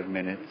 5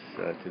 minutes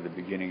to the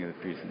beginning of the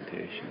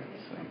presentation.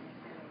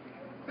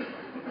 So.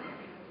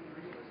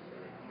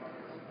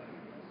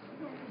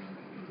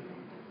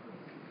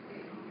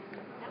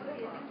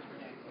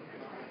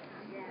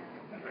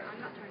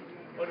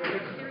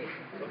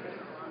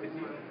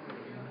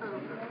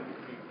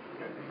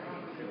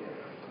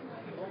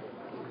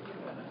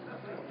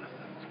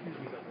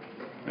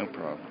 No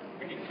problem.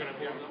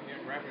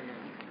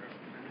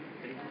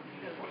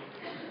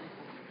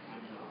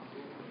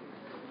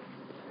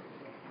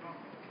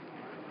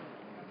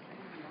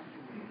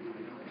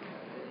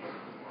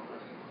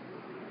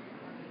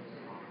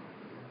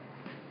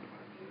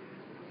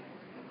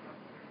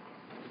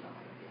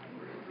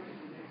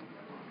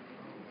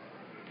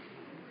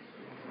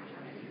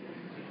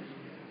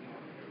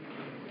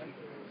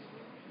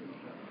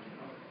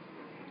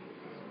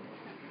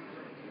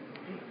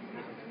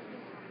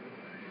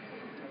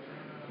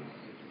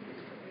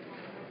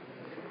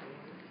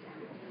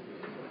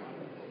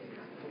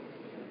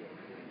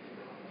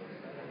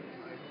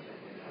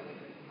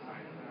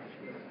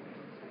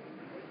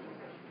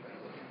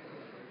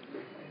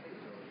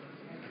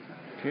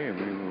 Okay,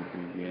 we will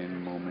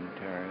begin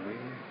momentarily.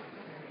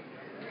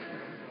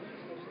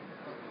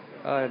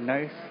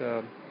 Nice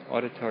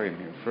auditorium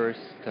here. First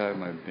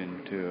time I've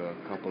been to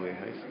Kapolei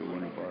High School,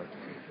 one of our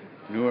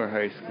newer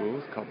high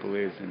schools.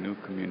 Kapolei is a new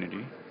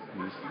community.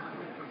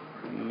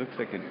 It looks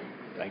like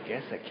I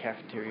guess a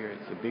cafeteria.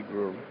 It's a big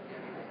room,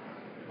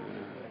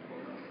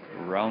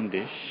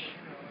 roundish,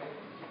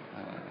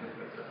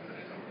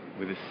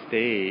 with a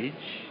stage.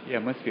 Yeah,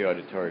 it must be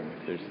auditorium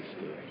if there's a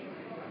stage.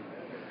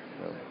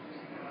 So,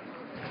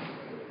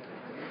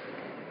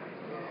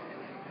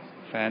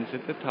 fans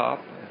at the top.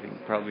 I think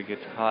it probably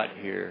gets hot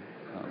here.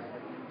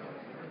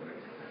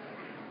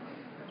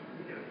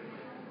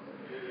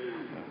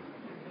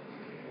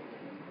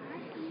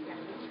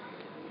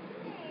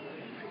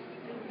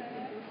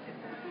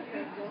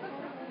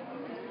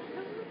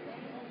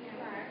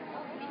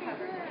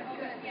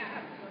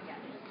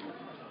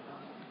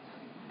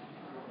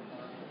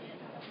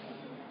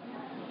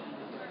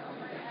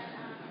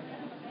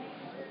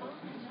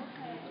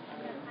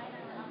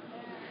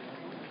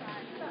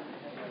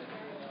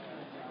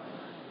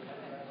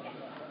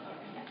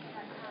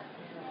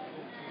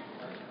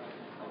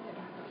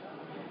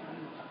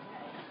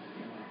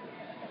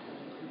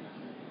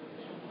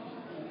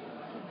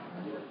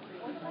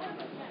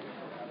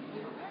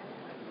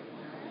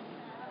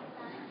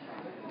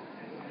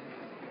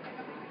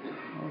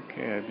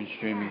 Okay, I've been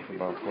streaming for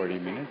about 40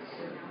 minutes.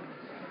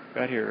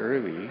 Got here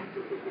early.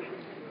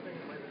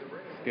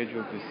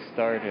 Scheduled to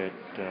start at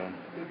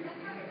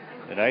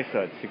I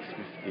saw at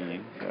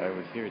 6:15, so I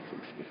was here at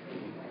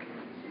 6:15.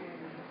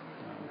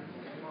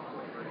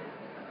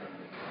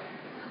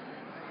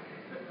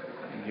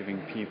 Giving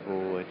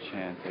people a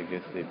chance. I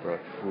guess they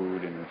brought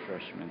food and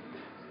refreshments.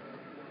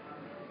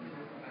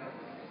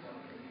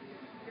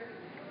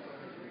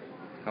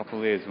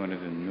 Kapolei is one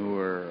of the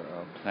newer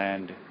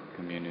planned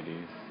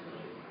communities.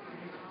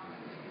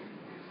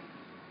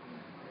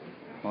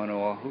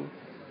 Oahu,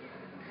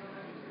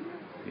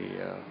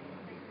 the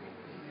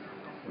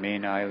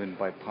main island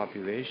by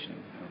population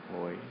of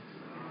Hawaii.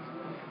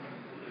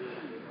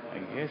 I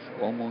guess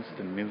almost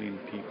 1 million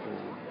people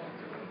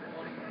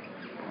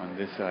on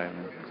this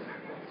island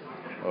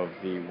of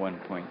the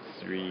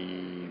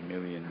 1.3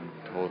 million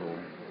total.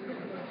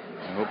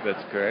 I hope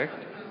that's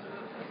correct.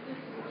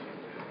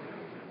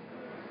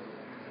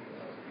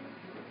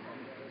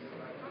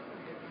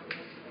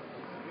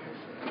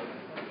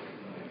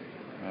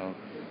 I'll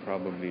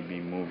probably be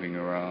moving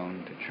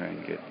around to try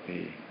and get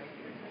the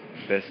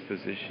best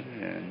position,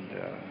 and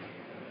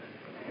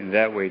in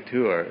that way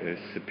too is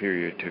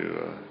superior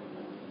to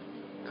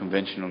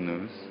conventional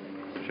news,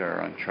 which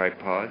are on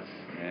tripods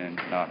and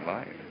not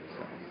live.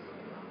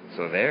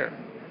 So there.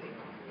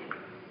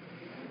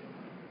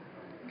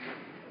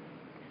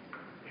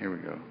 Here we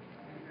go.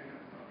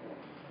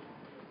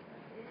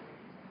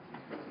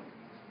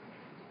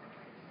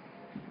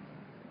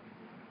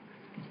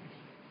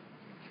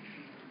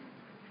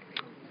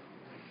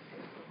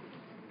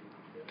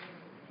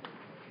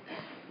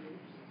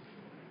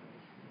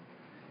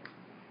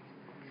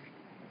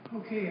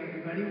 Okay,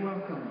 everybody,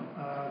 welcome.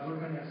 We're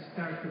going to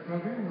start the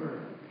program. We're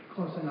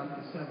close enough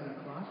to 7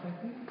 o'clock, I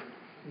think,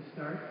 to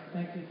start.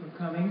 Thank you for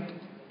coming.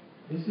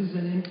 This is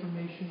an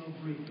informational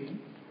briefing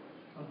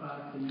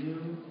about the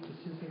new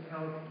Pacific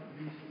Health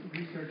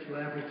Research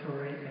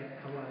Laboratory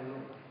at Kauai.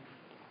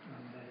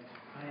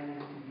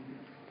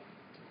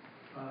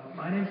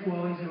 My name's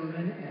Wally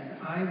Zimmerman,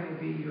 and I will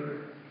be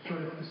your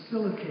sort of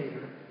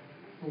facilitator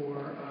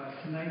for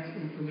tonight's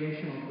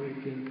informational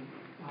briefing.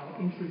 I'll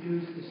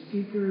introduce the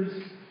speakers,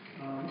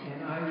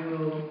 and I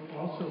will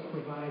also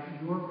provide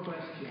your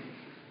questions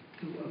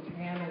to a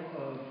panel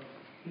of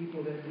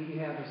people that we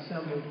have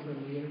assembled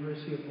from the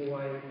University of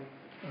Hawaii,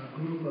 a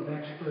group of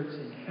experts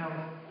in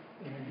health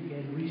and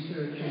in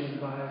research and in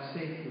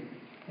biosafety.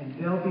 And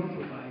they'll be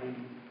providing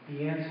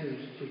the answers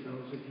to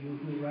those of you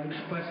who write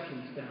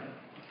questions down.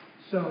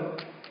 So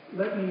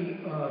let me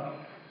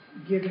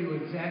give you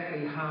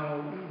exactly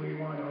how we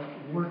want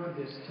to work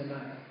this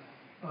tonight.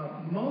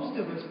 Most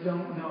of us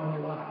don't know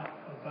a lot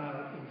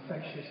about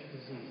infectious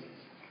diseases.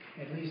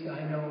 At least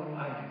I know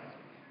I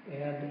do.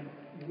 And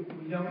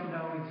we don't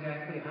know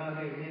exactly how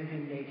they live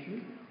in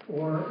nature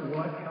or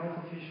what health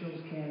officials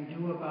can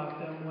do about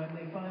them when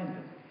they find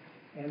them.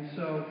 And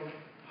so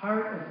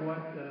part of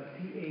what the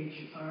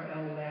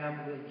PHRL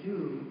lab will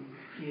do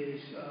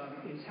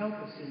please help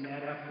us in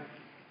that effort.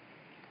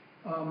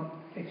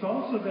 It's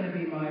also going to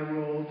be my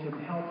role to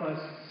help us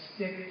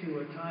stick to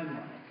a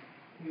timeline.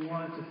 We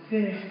want to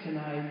finish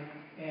tonight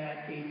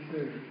at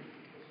 8:30.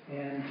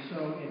 And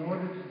so in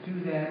order to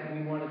do that,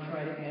 we want to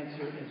try to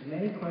answer as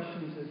many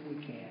questions as we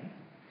can.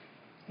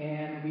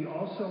 And we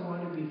also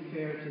want to be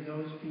fair to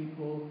those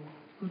people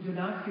who do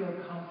not feel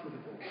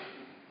comfortable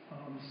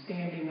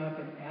standing up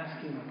and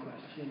asking a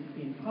question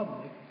in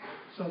public.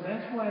 So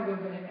that's why we're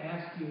going to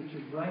ask you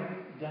to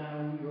write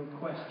down your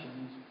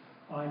questions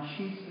on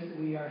sheets that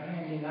we are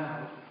handing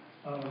out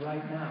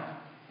right now.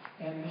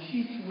 And the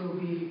sheets will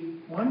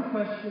be one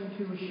question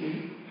to a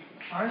sheet.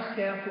 Our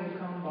staff will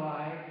come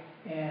by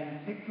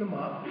and pick them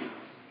up.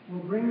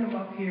 We'll bring them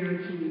up here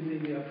to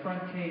the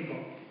front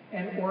table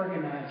and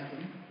organize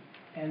them,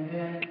 and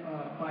then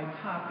by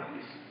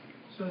topics,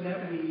 so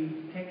that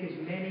we take as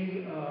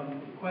many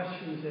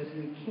questions as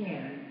we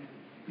can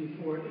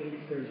before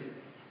 8:30.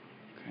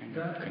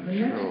 The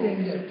next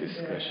thing that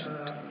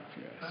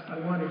I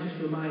want to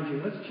just remind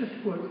you, let's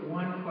just put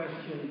one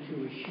question to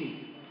a sheet.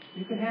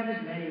 You can have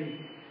as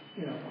many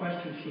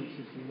question sheets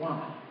as you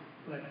want,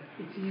 but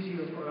it's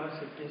easier for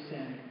us at this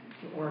end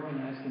to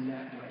organize them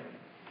that way.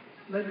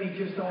 Let me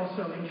just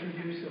also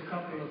introduce a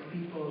couple of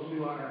people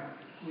who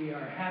we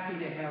are happy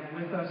to have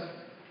with us.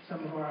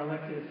 Some of our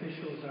elected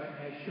officials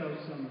have shown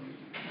some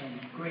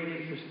great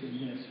interest in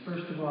this.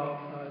 First of all,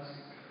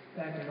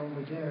 back and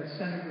over there,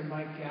 Senator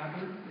Mike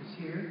Gabbard is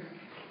here.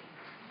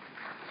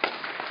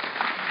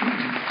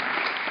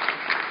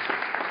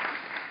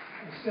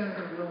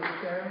 Senator Willis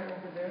Farrell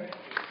over there.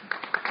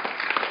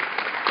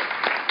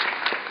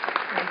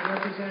 And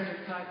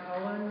Representative Ty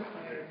Cullen.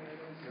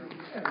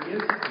 There he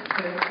is. And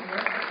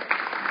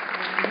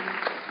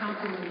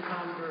Councilman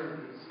Tom Byrd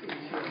is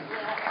here.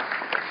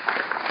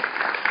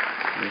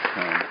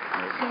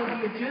 So the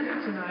agenda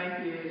tonight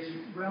is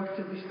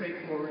relatively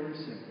straightforward and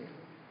simple.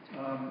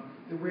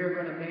 We're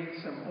going to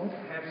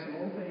have some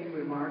opening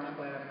remarks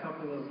by a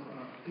couple of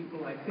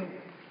people I think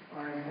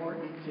are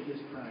important to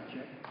this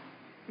project.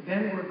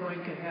 Then we're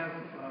going to have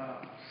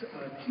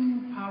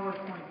two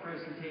PowerPoint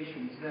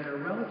presentations that are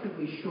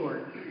relatively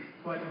short,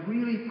 but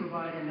really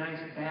provide a nice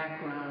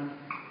background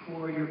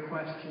for your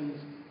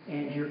questions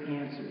and your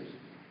answers.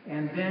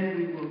 And then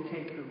we will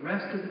take the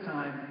rest of the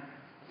time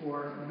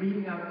for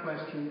reading out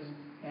questions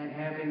and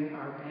having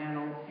our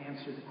panel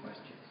answer the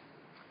questions.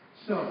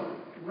 So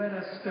let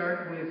us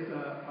start with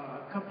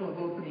a couple of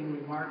opening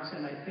remarks,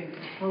 and I think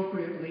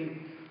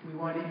appropriately we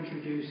want to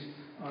introduce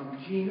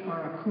Gene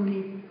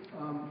Arakuni.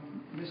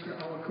 Mr.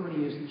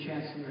 Arakuni is the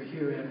chancellor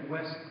here at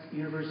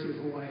University of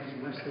Hawaii's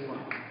West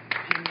Oahu.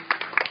 Gene?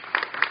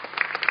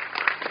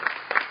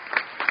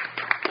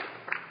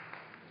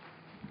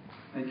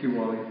 Thank you,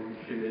 Wally.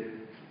 Appreciate it.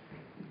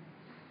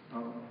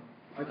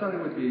 I thought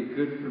it would be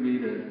good for me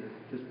to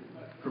just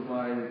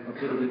provide a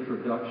bit of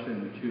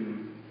introduction to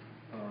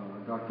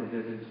Dr.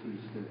 Hedges,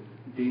 who's the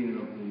Dean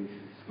of the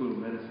School of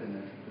Medicine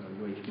at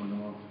UH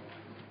Manoa.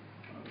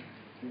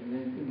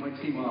 It might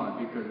seem odd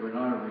because we're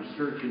not a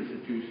research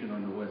institution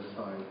on the west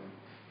side.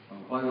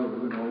 By the way,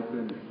 we're going to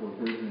open for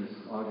business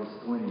August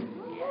 20th.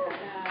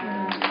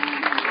 And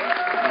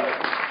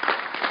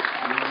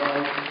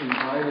we're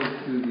invited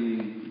to the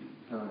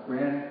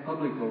grand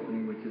public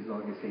opening, which is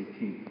August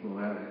 18th. We'll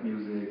have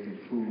music and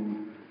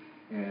food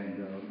and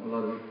a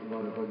lot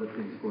of other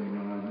things going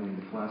on in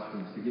the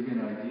classrooms to give you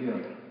an idea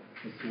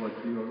as to what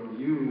you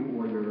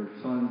or your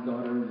sons,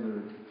 daughters,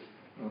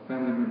 or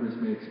family members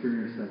may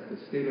experience at the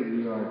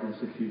state-of-the-art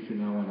institution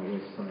now on the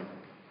west side.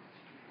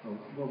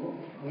 Well,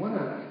 I want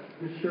to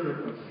just share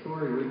a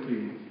story with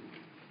you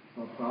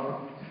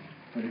about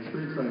an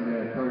experience I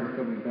had prior to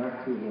coming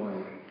back to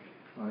Hawaii.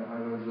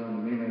 I was on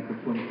the mainland for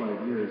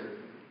 25 years,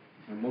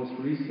 and most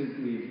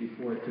recently,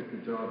 before I took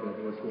the job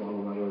at West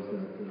Oahu, I was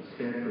at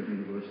Stanford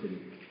University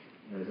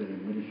as an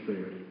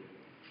administrator.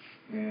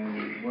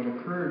 And what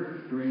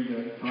occurred during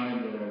that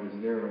time that I was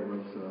there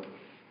was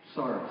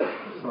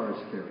SARS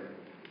scare.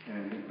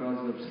 And because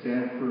of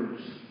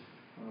Stanford's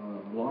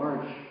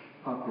large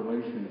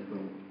population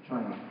from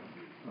China,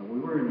 we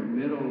were in the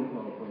middle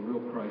of a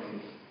real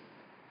crisis.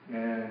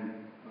 And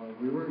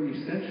we were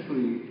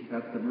essentially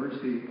at the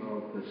mercy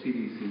of the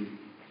CDC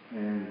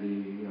and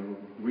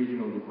the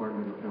Regional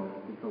Department of Health,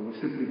 because we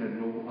simply had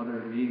no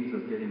other means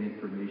of getting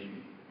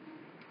information.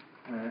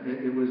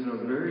 It was a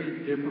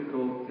very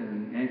difficult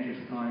and anxious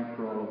time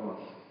for all of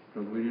us,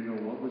 because we didn't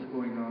know what was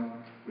going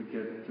on. We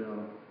get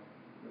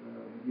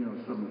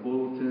some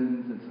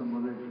bulletins and some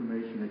other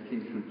information that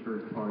came through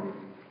third parties,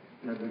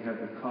 that we had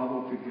to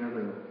cobble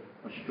together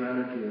a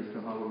strategy as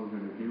to how we were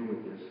going to deal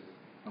with this.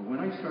 When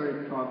I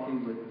started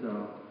talking with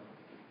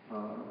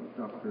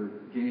Dr.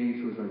 Gaines,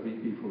 who was our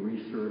VP for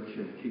Research,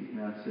 and Keith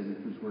Matson,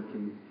 who's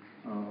working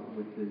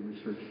with the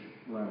research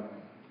lab,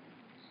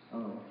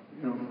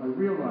 I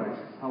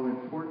realized how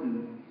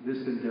important this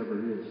endeavor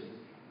is,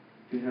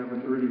 to have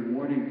an early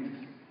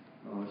warning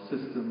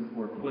system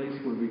or place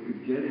where we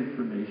could get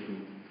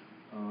information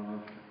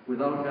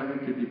without having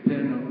to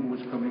depend on what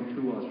was coming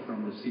to us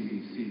from the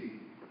CDC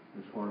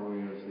as far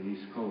away as the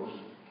East Coast.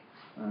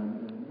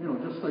 And you know,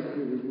 just like,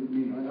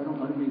 I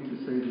don't mean to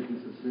say that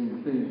it's the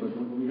same thing, but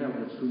when we have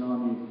the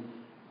tsunami,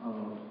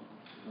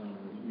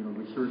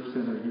 research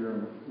center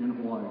here in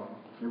Hawaii,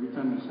 every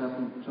time there's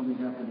something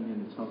happening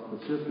in the South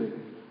Pacific,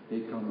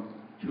 they come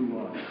to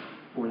us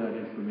for that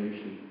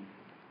information.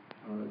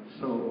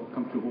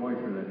 Come to Hawaii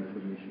for that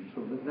information.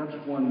 So that's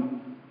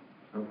one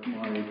of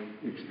my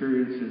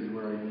experiences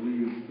where I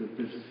believe that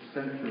this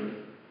center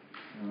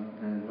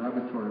and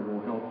laboratory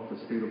will help the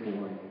state of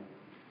Hawaii.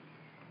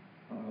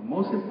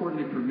 Most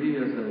importantly for me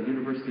as a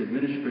university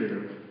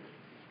administrator,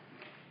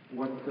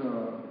 what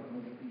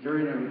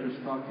Jerry and I were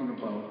just talking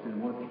about,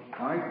 and what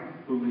I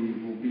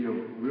believe will be a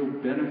real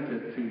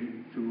benefit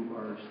to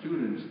our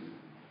students,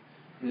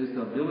 is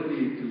the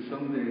ability to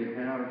someday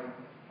have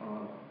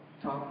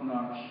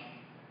top-notch,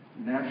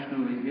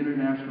 nationally,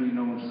 internationally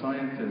known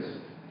scientists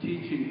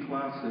teaching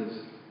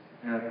classes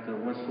at the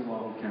West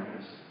Oahu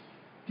campus.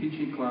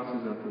 Teaching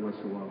classes at the West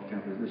Oahu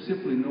campus. There's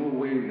simply no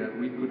way that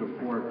we could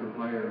afford to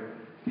hire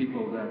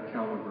people of that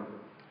caliber.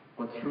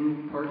 But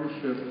through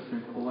partnerships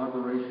and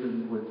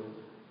collaboration with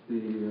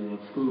the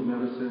School of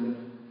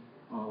Medicine,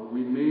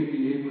 we may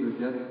be able to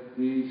get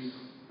these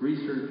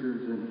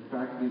researchers and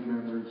faculty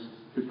members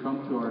to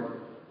come to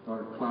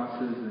our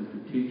classes and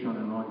to teach on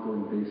an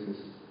ongoing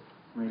basis.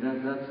 I mean,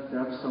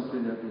 that's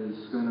something that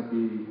is going to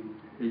be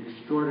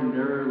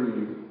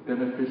extraordinarily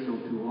beneficial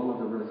to all of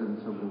the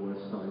residents of the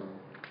West Side.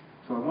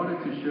 So I wanted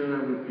to share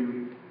that with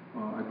you.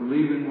 I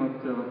believe in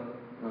what the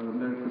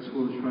medical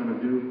school is trying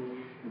to do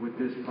with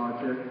this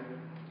project.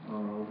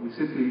 We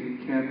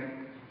simply can't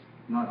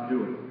not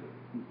do it.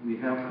 We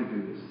have to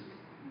do this.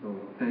 So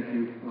thank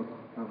you.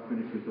 I'll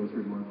finish with those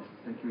remarks.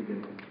 Thank you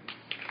again.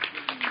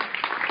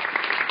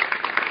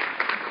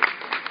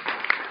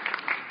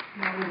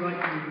 Now we'd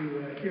like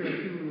to hear a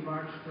few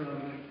remarks from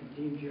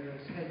Dean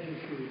Jarvis Hedges,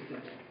 who is the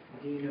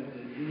Dean of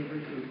the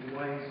University of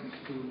Hawaii's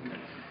School of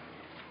Medicine.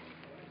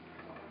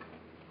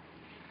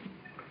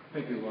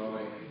 Thank you,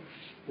 Wally.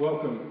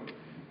 Welcome.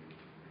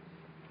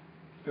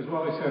 As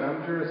Wally said,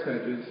 I'm Jarvis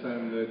Hedges.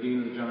 I'm the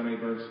Dean of the John A.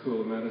 Burns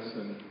School of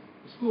Medicine.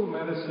 The School of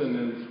Medicine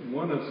is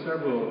one of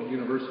several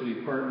university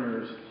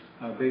partners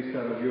based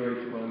out of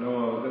UH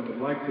Manoa that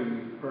would like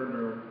to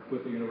partner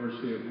with the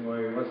University of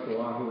Hawaii, West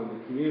Oahu,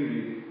 and the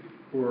community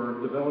for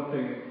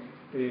developing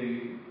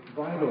a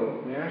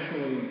vital,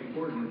 nationally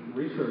important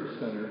research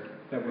center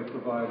that would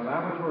provide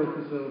laboratory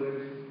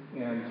facilities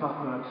and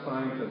top-notch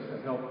scientists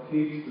that help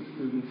teach the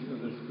students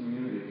of this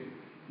community.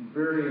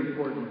 Very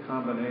important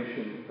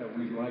combination that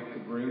we'd like to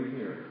bring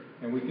here,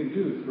 and we can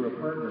do through a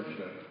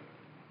partnership.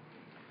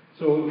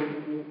 So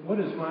what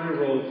is my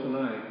role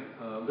tonight?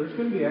 There's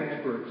going to be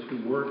experts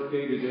who work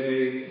day to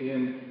day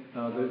in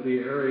the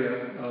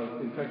area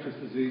of infectious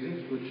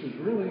diseases, which is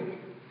really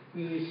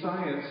the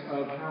science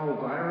of how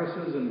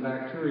viruses and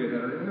bacteria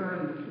that are in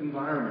our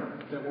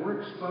environment, that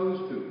we're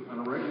exposed to on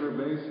a regular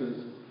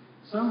basis,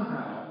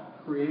 somehow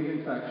create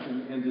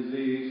infection and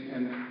disease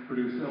and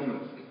produce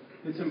illness.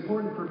 It's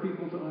important for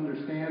people to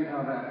understand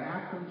how that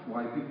happens,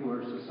 why people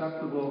are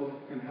susceptible,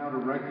 and how to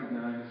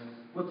recognize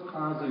what's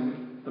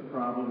causing the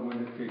problem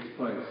when it takes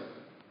place.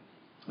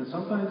 And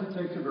sometimes it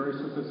takes a very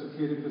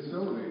sophisticated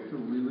facility to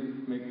really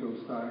make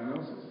those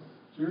diagnoses.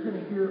 So you're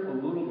going to hear a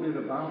little bit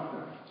about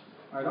that.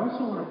 I'd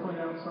also want to point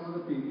out some of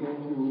the people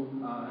who,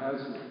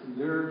 as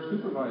their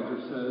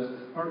supervisor says,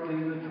 are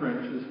in the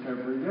trenches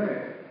every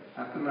day.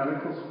 At the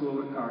medical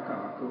school at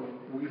Kaka'ako,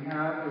 we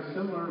have a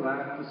similar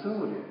lab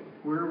facility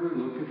where we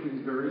look at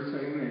these very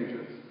same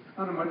agents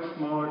on a much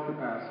smaller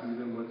capacity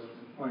than what's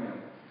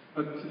planned.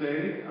 But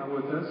today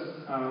with us,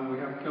 we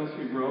have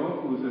Kelsey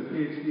Rowe, who's a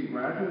PhD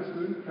graduate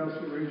student.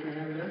 Kelsey, raise your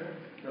hand there.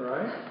 All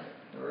right.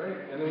 All right.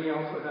 And then we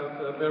also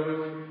have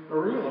Beverly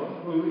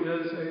Arillo, who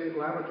is a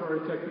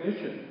laboratory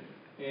technician.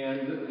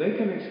 And they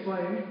can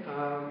explain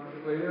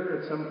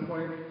later at some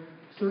point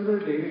sort of their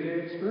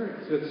day-to-day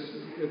experience.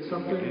 It's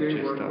something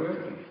they work with.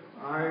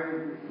 I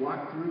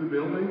walk through the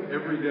building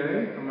every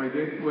day on my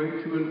way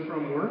to and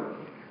from work.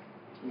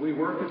 We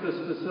work at this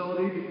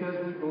facility because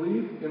we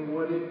believe in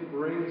what it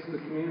brings the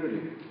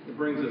community. It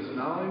brings us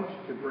knowledge,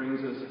 it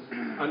brings us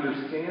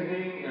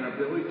understanding and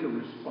ability to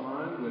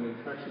respond when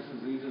infectious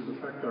diseases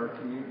affect our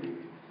community.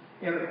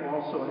 And it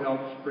also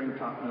helps bring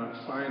top-notch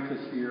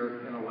scientists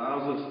here and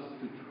allows us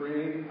to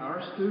train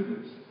our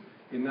students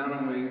in not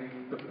only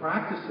the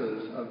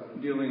practices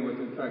of dealing with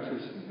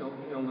infectious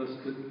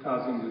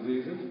illness-causing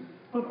diseases,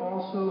 but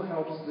also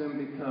helps them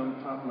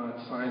become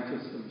top-notch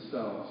scientists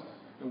themselves.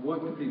 And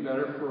what could be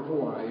better for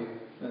Hawaii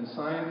than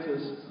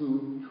scientists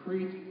who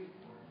treat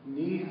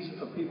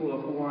needs of people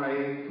of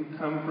Hawaii who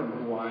come from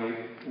Hawaii,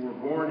 who were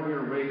born here,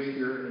 raised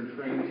here, and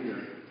trained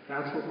here.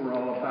 That's what we're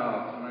all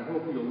about. And I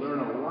hope you'll learn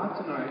a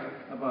lot tonight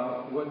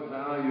about what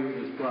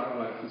value is brought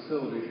by a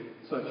facility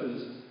such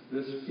as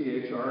this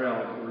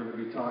PHRL that we're going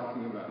to be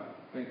talking about.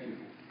 Thank you.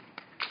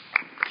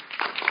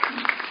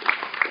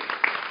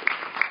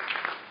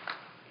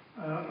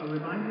 A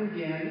reminder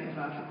again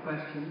about the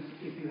questions.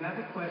 If you have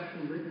a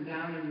question written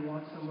down and you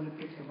want someone to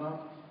pick them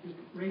up, just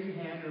raise your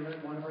hand or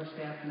let one of our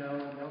staff know,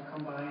 and they'll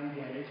come by and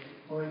get it.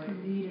 or if you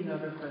need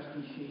another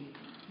question sheet,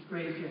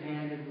 raise your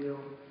hand and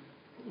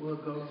we'll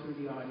go through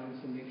the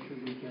audience and make sure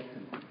we get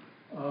them.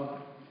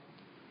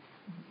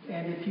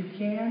 And if you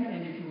can,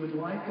 and if you would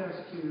like us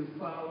to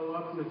follow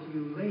up with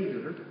you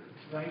later,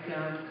 write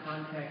down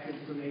contact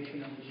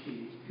information on the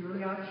sheet. It's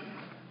purely optional,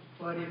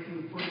 but if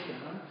you put it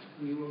down,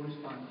 we will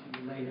respond to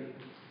you later.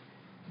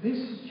 This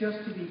is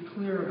just to be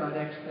clear about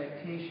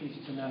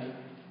expectations tonight.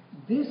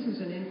 This is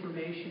an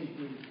information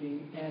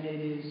briefing, and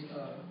it is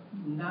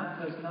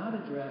does not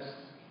address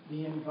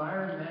the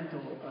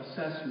environmental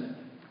assessment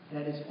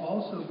that is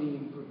also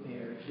being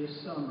prepared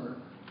this summer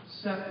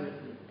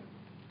separately.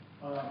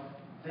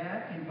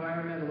 That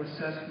environmental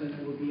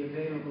assessment will be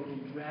available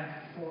in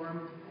draft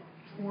form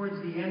towards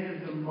the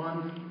end of the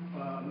month,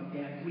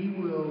 and we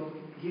will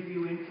give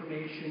you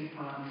information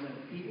on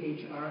the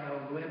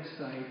PHRL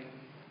website,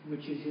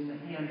 which is in the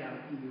handout,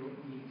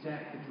 the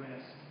exact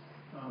address,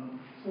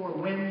 for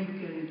when you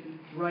can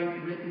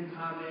write written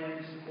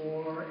comments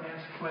or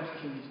ask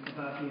questions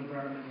about the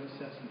environmental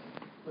assessment.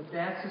 But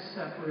that's a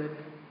separate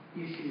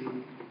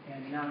issue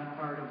and not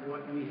part of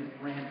what we have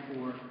planned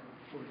for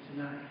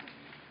tonight.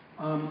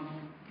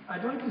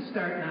 I'd like to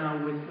start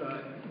now with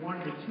one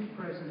of the two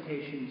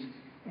presentations.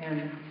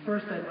 And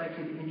first, I'd like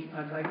to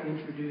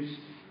introduce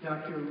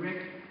Dr.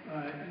 Rick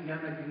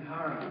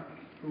Yamagihara,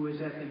 who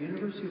is at the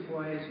University of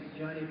Hawaii's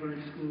Johnny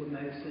Burns School of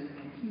Medicine,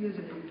 and he is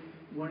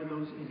one of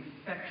those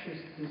infectious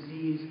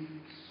disease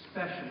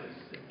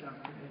specialists that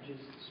Dr.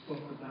 Hedges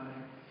spoke about.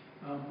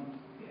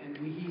 And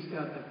he's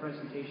got the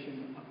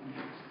presentation up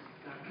next.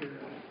 Dr.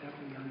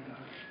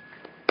 Yamagihara.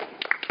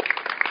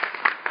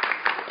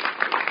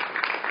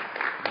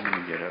 I'm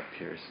going to get up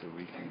here so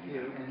we can... Thank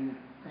you, and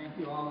thank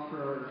you all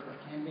for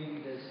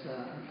attending this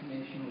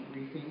informational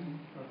briefing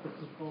of the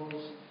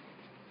proposed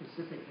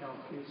Pacific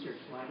Health Research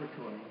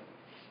Laboratory.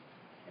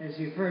 As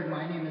you've heard,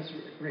 my name is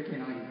Rick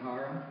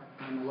Yamagihara.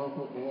 I'm a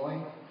local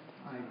boy.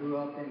 I grew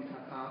up in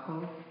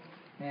Kakako,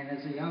 and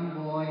as a young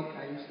boy,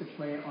 I used to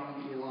play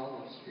on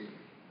Ilalo Street.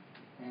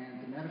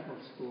 And the medical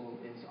school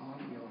is on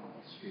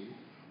Ilalo Street,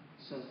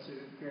 so it's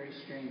a very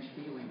strange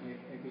feeling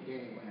every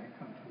day when I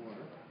come to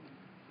work.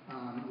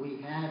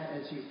 We have,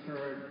 as you've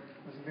heard,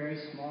 a very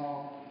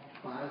small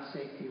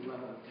biosafety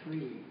level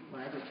 3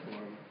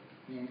 laboratory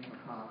in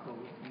Kakako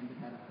in the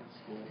medical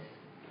school.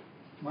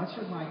 Much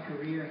of my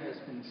career has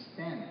been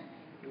spent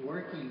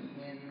working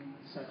in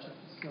such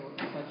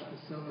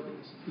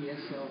facilities,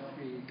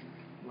 BSL-3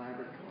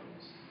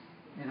 laboratories.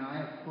 And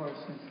I, of course,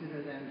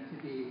 consider them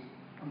to be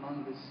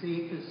among the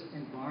safest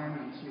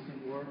environments you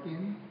can work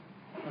in.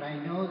 But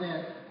I know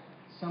that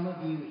some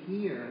of you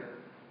here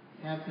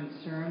have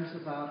concerns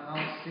about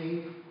how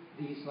safe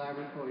these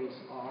laboratories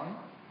are.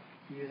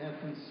 You have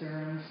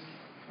concerns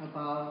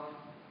about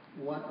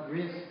what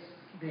risks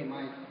they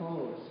might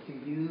pose to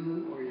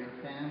you or your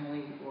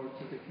family or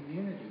to the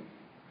community.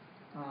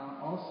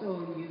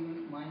 Also,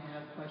 you might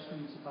have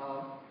questions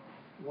about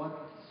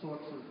what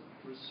sorts of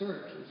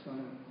research is going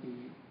to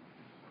be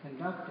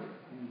conducted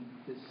in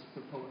this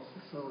proposed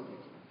facility.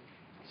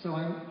 So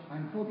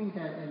I'm hoping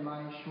that in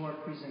my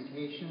short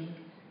presentation,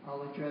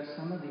 I'll address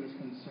some of these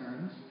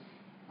concerns.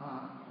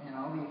 And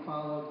I'll be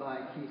followed by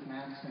Keith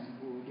Matson,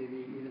 who will give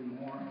you even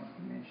more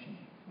information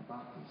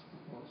about this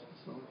proposed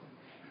facility.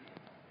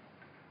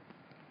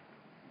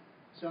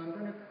 So I'm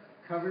going to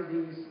cover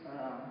these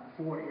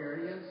 4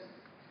 areas.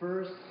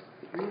 First,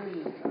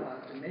 really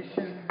the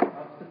mission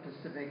of the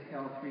Pacific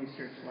Health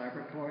Research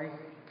Laboratory,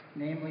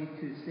 namely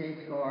to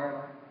safeguard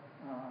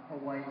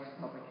Hawaii's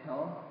public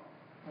health.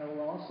 I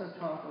will also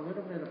talk a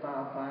little bit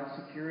about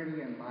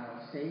biosecurity and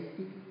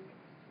biosafety,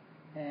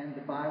 and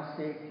the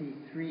Biosafety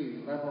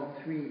 3, Level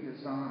 3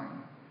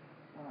 design.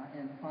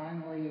 And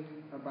finally,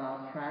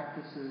 about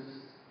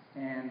practices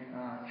and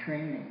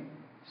training.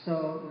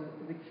 So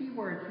the key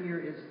word here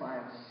is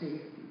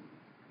biosafety.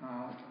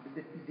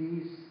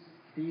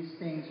 These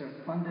things are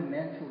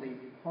fundamentally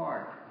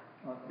part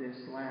of this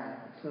lab.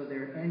 So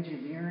they're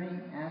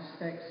engineering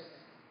aspects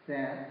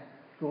that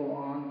go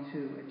on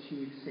to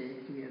achieve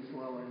safety as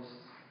well as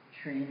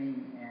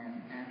training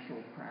and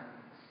actual practice.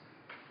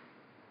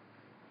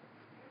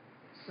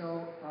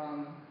 So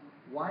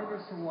why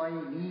does Hawaii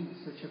need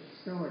such a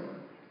facility?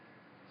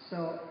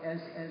 So as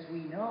we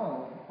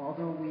know,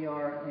 although we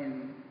are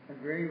in a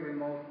very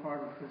remote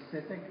part of the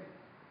Pacific,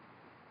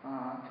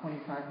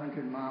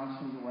 2,500 miles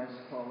from the West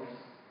Coast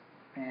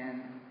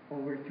and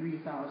over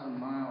 3,000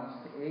 miles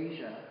to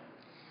Asia,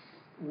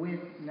 with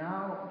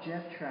now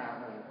jet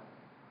travel,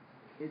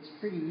 it's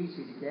pretty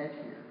easy to get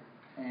here.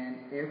 And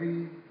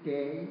every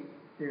day,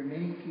 there are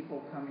many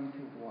people coming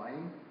to Hawaii.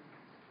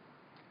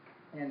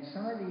 And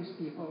some of these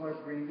people are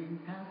bringing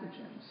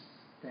pathogens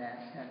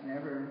that have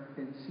never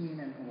been seen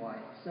in Hawaii.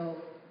 So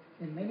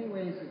in many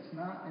ways, it's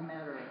not a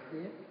matter of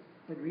if,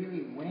 but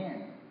really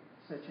when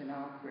such an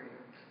outbreak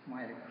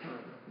might occur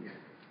here.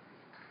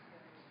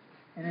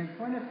 And in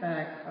point of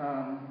fact,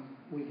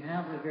 we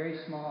have a very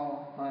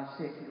small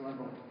safety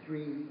level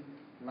 3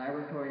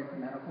 laboratory at the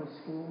medical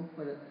school,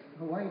 but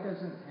Hawaii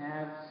doesn't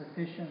have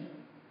sufficient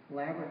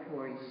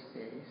laboratory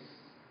space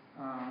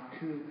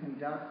to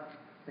conduct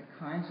the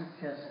kinds of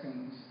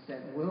testings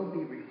that will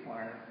be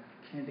required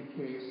in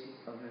the case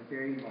of a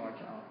very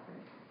large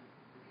outbreak.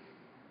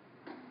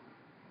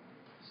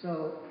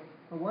 So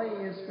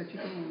Hawaii is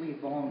particularly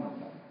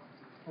vulnerable.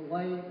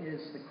 Hawaii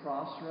is the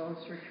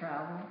crossroads for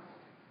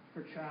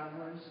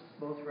travelers,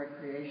 both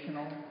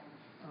recreational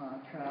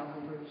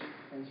travelers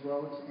as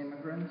well as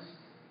immigrants.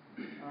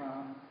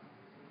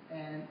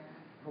 And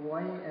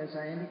Hawaii, as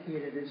I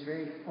indicated, is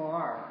very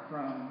far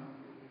from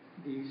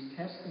these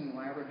testing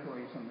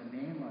laboratories on the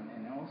mainland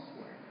and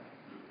elsewhere.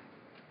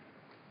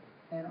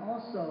 And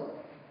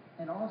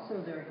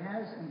also there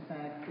has in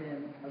fact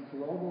been a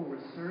global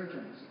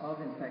resurgence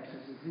of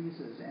infectious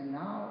diseases, and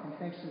now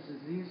infectious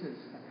diseases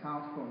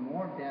account for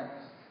more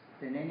deaths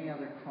than any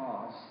other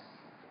cause.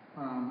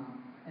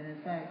 And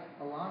in fact,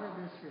 a lot of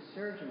this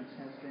resurgence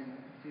has been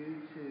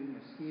due to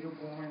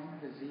mosquito-borne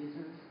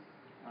diseases,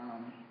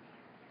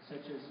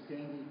 such as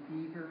dengue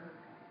fever,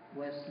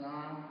 West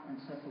Nile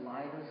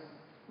encephalitis.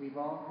 We've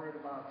all heard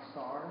about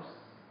SARS,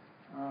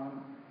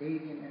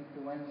 avian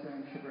influenza,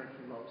 and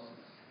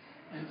tuberculosis.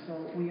 And so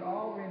we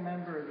all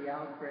remember the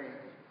outbreak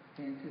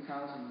in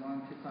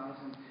 2001,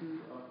 2002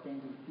 of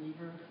dengue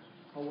fever.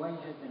 Hawaii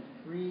had been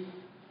free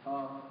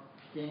of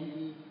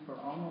dengue for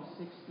almost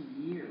 60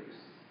 years.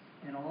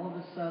 And all of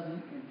a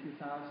sudden, in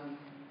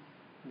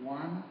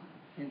 2001,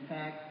 in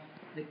fact,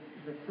 the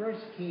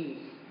first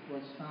case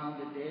was found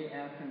the day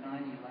after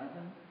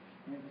 9/11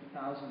 in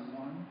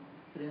 2001.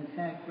 But in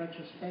fact,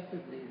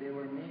 retrospectively, there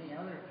were many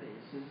other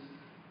cases.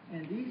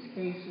 And these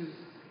cases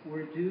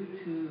were due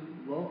to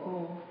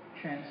local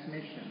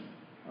transmission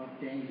of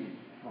dengue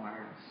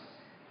virus.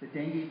 The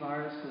dengue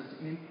virus was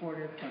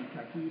imported from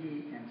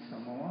Tahiti and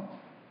Samoa,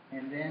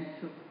 and then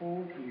took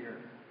hold here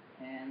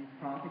and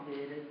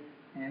propagated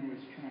and was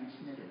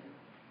transmitted.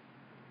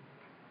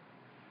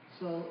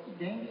 So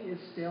dengue is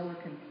still a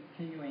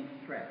continuing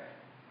threat.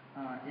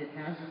 It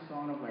hasn't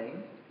gone away.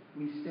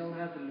 We still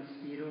have the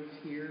mosquitoes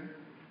here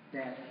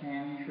that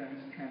can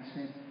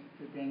transmit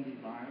the dengue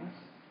virus.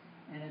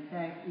 And in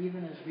fact,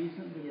 even as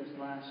recently as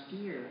last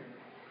year,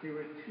 there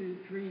were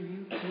 3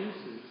 new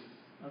cases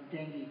of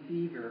dengue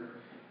fever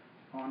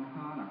on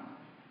Hana.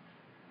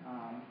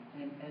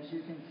 And as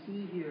you can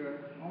see here,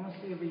 almost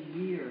every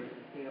year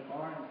there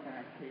are in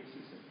fact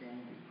cases of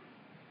dengue.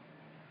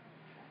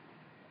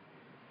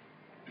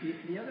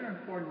 The other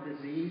important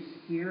disease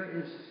here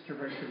is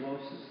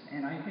tuberculosis.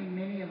 And I think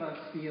many of us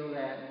feel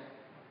that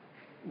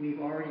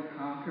we've already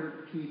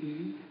conquered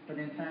TB, but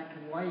in fact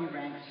Hawaii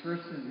ranks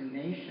first in the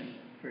nation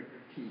for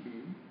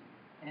TB.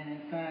 And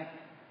in fact,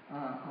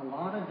 a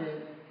lot of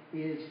it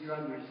is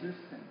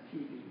drug-resistant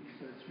TB,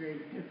 so it's very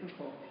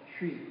difficult to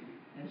treat.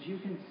 As you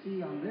can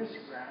see on this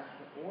graph,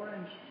 the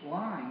orange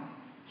line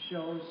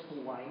shows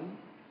Hawaii,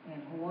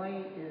 and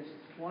Hawaii is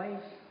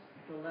twice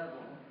the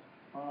level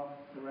of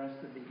the rest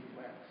of the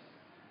U.S.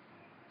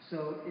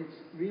 So it's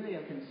really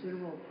a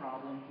considerable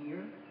problem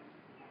here.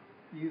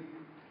 You've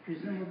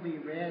presumably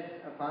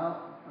read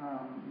about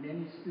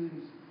many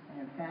students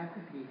and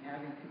faculty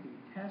having to be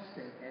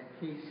tested at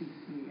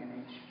KCC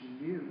and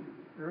HBU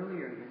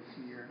earlier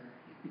this year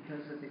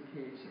because of the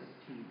case of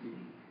TB.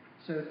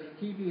 So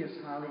TB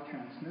is highly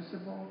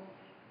transmissible,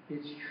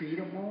 it's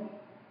treatable,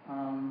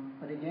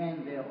 but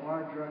again, there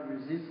are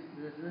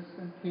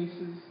drug-resistant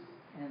cases,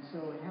 and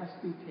so it has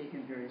to be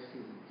taken very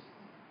seriously.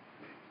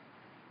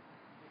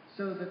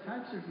 So the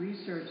types of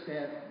research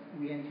that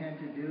we intend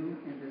to do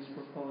in this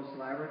proposed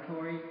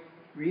laboratory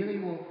really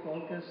will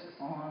focus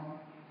on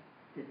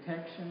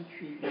detection,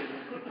 treatment,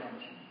 and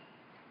prevention.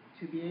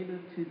 To be able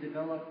to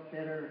develop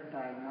better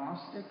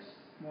diagnostics,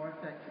 more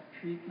effective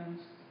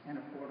treatments, and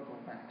affordable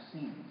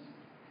vaccines.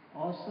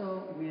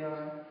 Also, we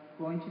are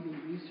going to be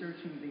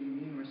researching the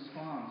immune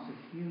response of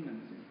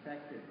humans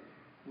infected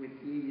with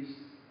these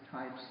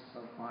types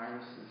of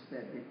viruses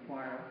that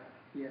require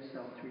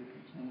BSL-3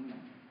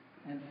 containment.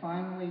 And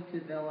finally,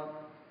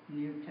 develop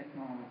new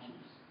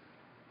technologies.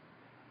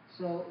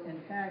 So, in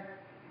fact,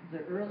 the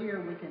earlier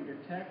we can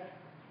detect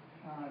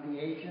the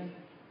agent,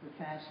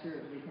 the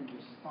faster we can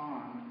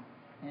respond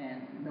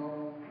and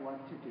know what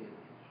to do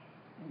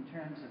in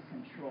terms of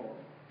control.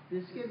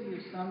 This gives you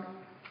some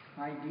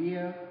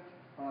idea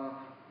of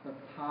the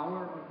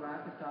power of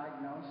rapid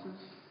diagnosis.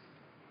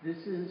 This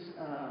is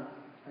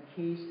a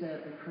case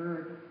that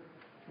occurred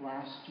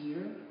last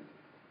year.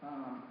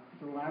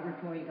 The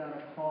laboratory got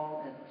a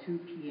call at 2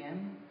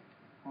 p.m.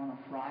 on a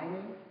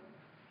Friday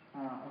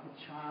of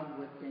a child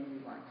with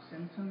dengue-like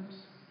symptoms.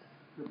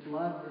 The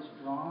blood was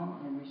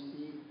drawn and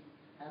received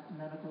at the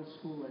medical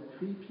school at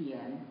 3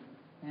 p.m.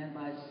 And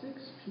by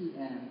 6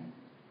 p.m.,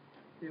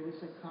 there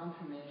was a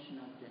confirmation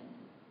of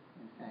dengue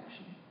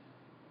infection.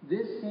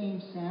 This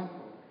same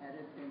sample, had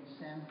it been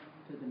sent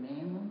to the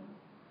mainland,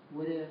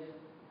 would have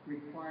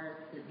required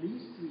at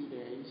least 3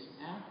 days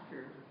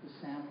after the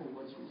sample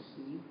was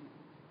received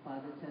by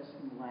the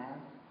testing lab,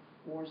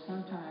 or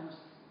sometimes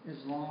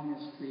as long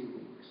as 3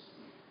 weeks.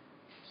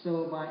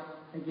 So by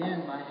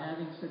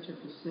having such a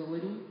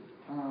facility,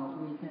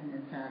 we can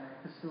in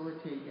fact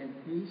facilitate and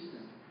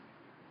hasten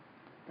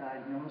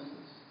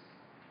diagnosis.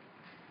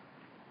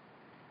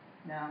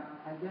 Now,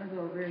 I'm going to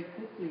go very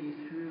quickly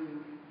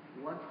through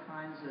what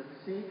kinds of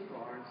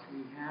safeguards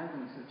we have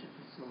in such a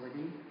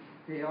facility.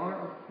 They are,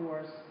 of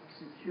course,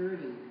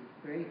 security,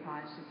 very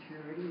high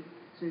security.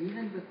 So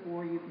even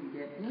before you can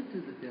get into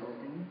the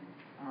building,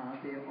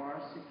 there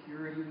are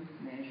security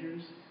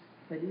measures.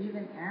 But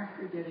even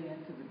after getting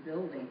into the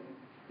building,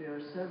 there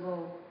are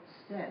several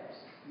steps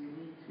you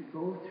need to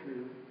go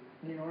through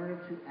in order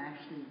to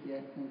actually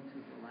get into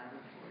the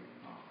laboratory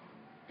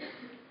proper.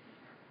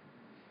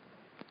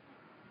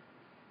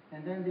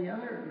 And then the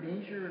other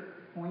major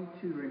point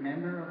to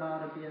remember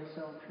about a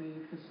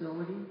BSL-3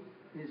 facility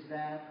is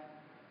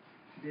that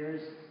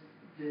there's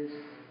this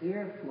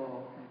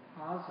airflow from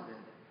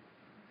positive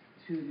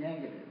to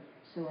negative.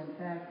 So in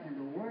fact, in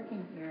the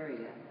working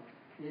area,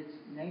 it's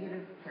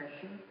negative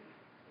pressure,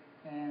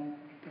 and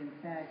in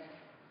fact,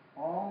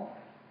 all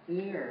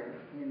air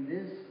in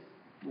this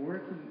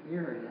working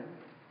area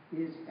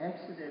is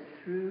exited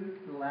through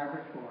the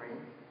laboratory,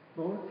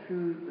 both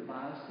through the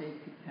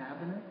biosafety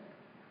cabinet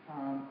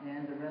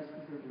and the rest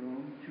of the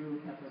room through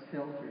HEPA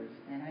filters.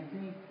 And I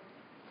think,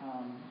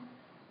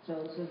 so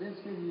this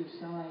gives you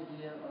some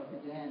idea of,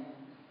 again,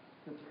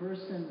 the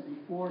person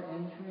before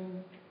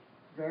entering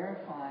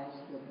verifies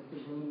that the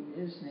room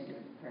is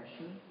negative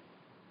pressure.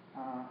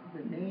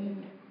 The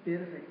main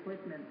bit of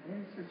equipment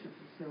in such a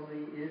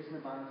facility is the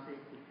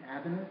biosafety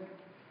cabinet.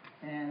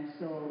 And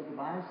so the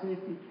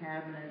biosafety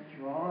cabinet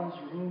draws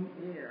room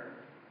air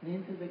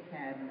into the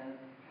cabinet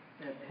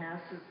that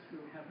passes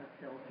through HEPA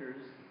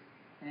filters,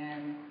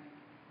 and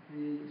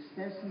the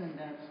specimen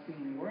that's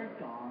being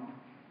worked on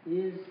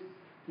is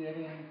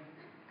getting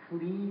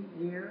clean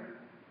air.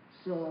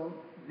 So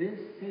this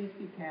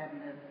safety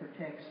cabinet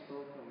protects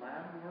both the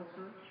lab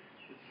worker,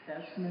 the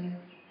specimen,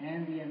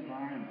 and the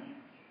environment.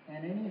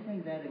 And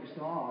anything that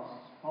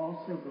exhausts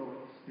also goes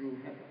through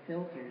HEPA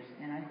filters.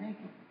 And I think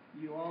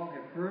you all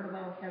have heard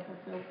about HEPA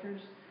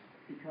filters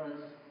because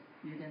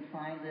you can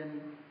find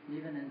them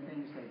even in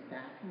things like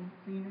bathroom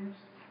cleaners.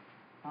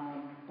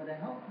 But a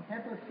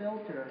HEPA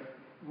filter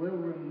will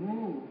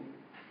remove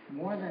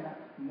more than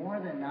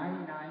 99.97%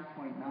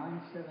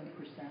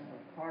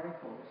 of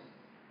particles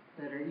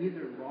that are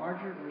either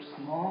larger or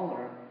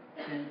smaller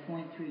than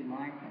 0.3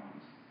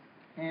 microns.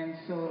 And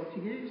so to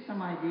give you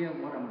some idea of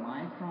what a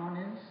micron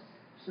is,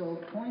 so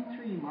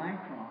 0.3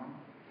 micron,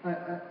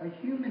 a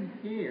human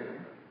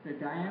hair, the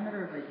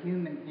diameter of a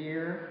human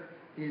hair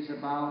is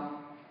about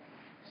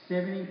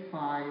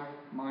 75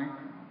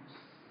 microns.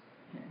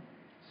 Okay.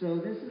 So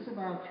this is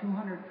about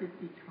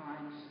 250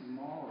 times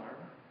smaller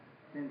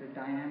than the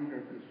diameter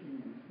of the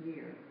human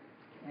hair.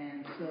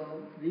 And so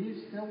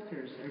these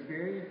filters are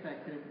very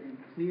effective in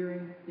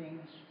clearing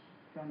things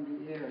from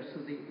the air. So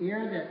the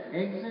air that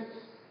exits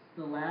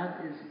the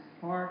lab is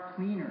far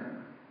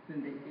cleaner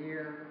than the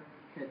air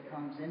that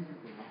comes into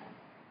the lab.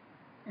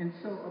 And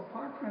so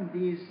apart from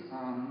these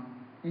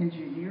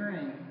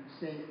engineering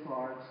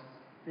safeguards,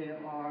 there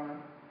are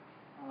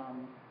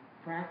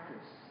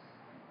practice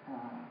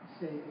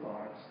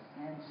safeguards.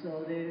 And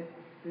so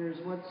there's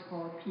what's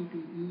called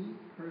PPE,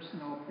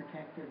 personal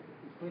protective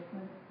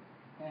equipment.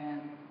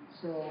 And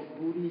so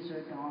booties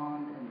are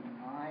donned and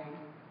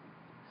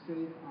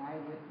safe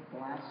eyewitness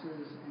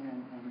glasses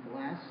and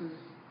glasses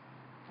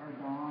are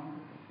donned.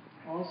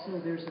 Also,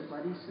 there's a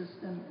buddy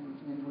system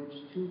in which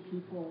two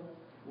people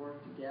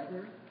work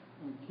together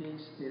in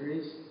case there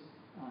is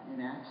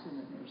an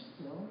accident or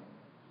spill.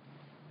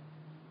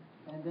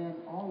 And then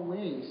all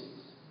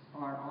wastes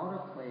are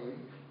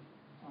autoclaved,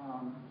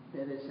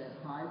 that is at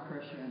high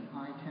pressure and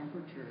high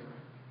temperature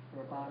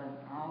for about an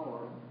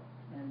hour,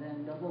 and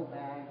then double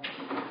bagged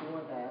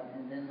before that,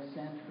 and then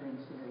sent for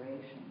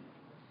incineration.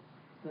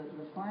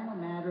 The final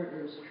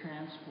matter is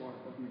transport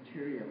of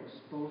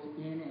materials, both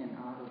in and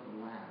out of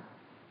the lab.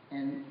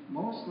 And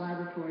most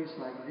laboratories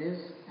like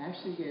this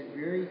actually get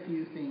very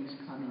few things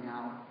coming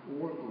out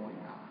or going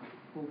out.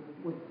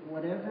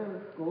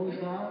 Whatever goes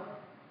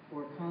out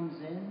or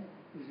comes in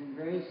is in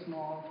very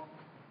small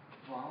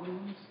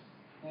volumes,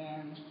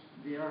 and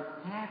they are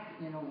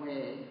packed in a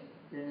way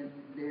that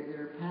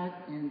they're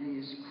packed in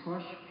these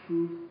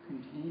crush-proof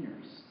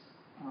containers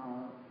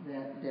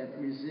that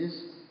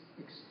resist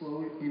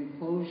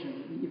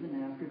implosion even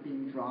after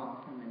being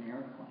dropped from an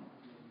airplane.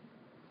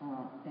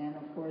 And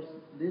of course,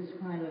 this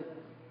kind of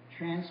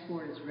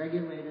transport is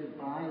regulated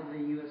by the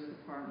U.S.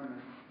 Department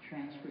of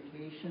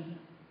Transportation,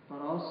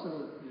 but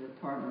also the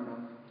Department of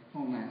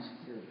Homeland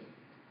Security.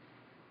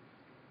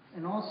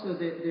 And also,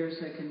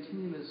 there's a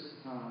continuous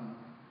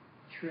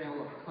trail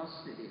of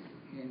custody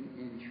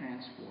in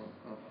transport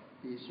of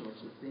these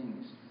sorts of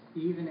things,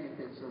 even if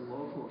it's a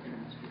local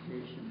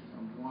transportation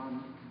from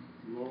one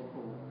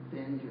local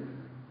vendor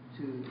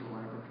to the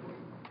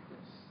laboratory like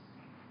this.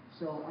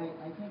 So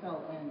I think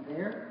I'll end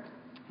there,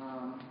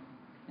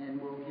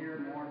 and we'll hear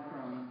more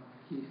from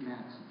Keith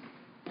Matson.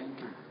 Thank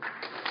you.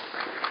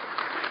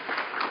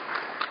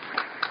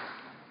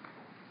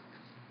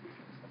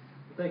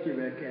 Thank you,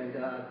 Rick, and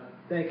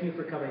thank you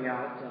for coming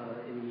out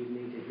in the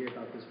evening to hear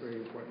about this very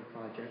important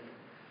project.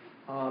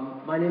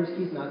 My name is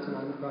Keith Matson.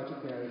 I'm the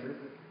project manager,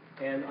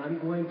 And I'm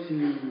going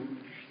to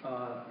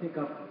pick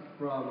up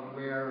from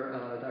where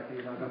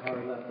Dr.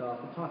 Nagahara left off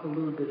and talk a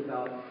little bit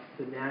about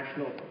the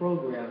national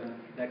program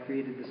that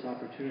created this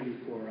opportunity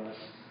for us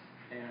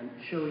and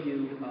show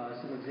you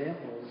some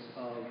examples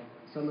of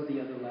some of the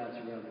other labs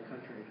around the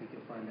country. I think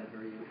you'll find that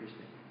very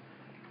interesting.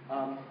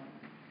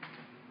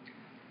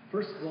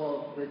 First of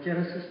all, the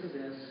genesis for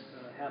this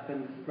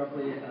happened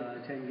roughly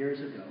 10 years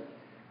ago.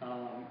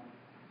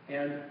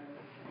 And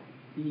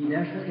the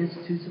National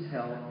Institutes of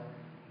Health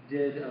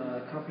did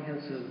a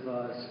comprehensive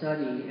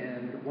study,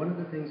 and one of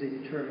the things they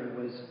determined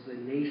was the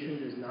nation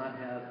does not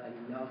have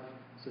enough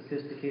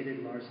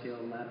sophisticated large-scale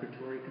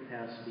laboratory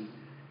capacity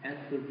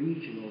at the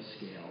regional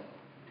scale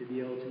to be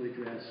able to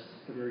address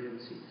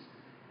emergencies.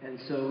 And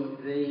so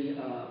they,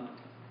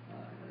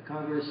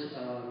 Congress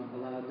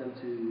allowed them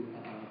to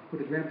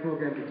put a grant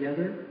program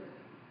together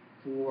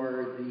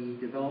for the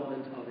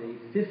development of a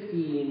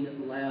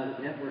 15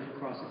 lab network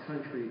across the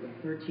country, but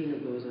 13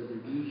 of those are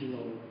the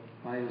regional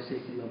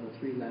biosafety level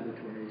 3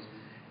 laboratories.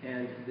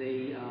 And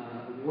they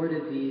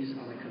awarded these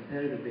on a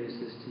competitive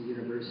basis to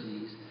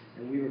universities,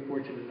 and we were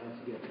fortunate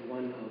enough to get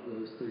one of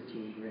those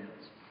 13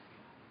 grants.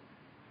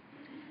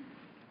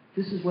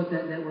 This is what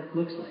that network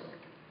looks like.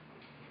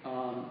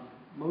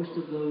 Most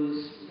of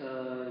those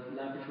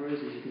laboratories,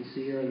 as you can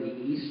see, are in the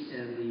east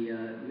and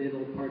the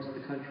middle parts of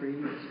the country,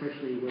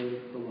 especially where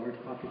the large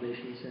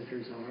population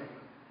centers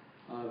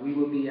are. We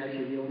will be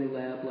actually the only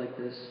lab like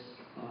this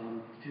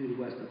to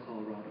the west of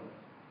Colorado.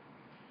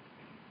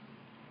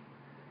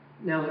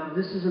 Now,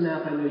 this is a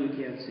map I know you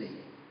can't see,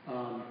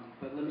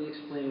 but let me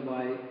explain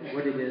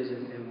what it is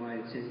and why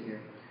it's in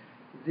here.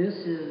 This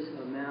is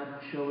a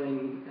map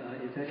showing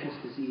infectious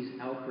disease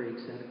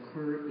outbreaks that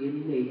occur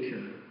in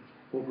nature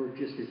over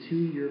just a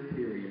 2-year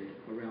period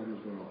around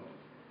the world.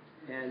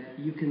 And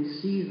you can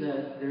see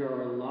that there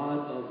are a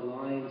lot of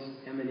lines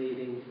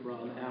emanating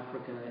from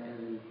Africa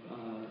and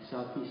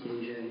Southeast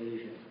Asia and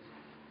Asia.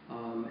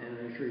 And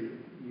I'm sure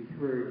you've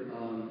heard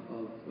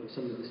of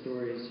some of the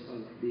stories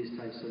of these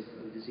types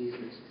of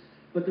diseases.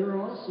 But there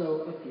are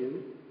also a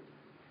few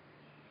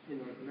in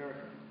North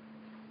America.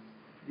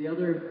 The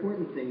other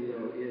important thing,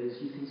 though,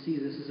 is you can see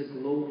this is a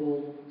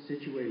global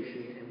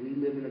situation, and we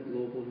live in a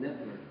global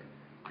network.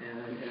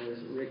 And as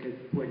Rick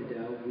had pointed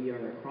out, we are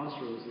at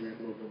crossroads in that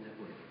global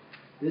network.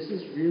 This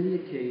is really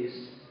a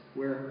case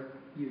where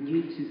you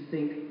need to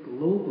think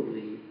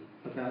globally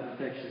about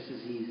infectious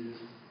diseases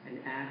and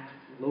act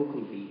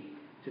locally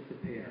to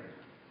prepare.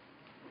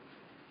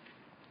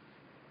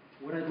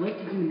 What I'd like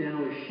to do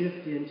now is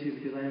shift into,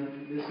 because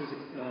this is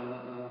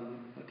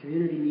a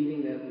community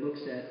meeting that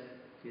looks at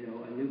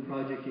a new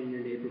project in your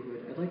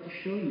neighborhood. I'd like to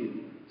show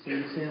you some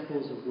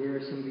examples of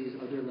where some of these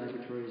other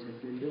laboratories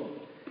have been built.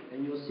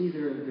 And you'll see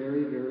they're in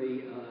very,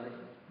 very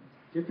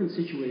different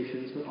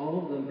situations, but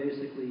all of them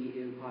basically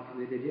in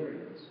populated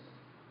areas.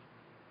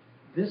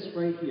 This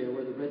right here,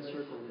 where the red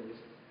circle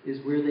is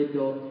where they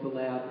built the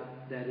lab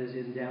that is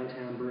in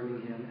downtown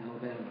Birmingham,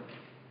 Alabama.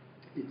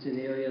 It's an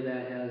area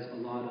that has a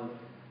lot of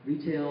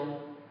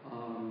retail,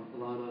 a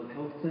lot of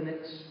health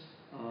clinics,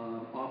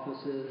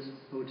 offices,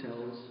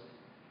 hotels,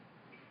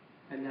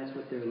 and that's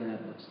what their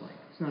lab looks like.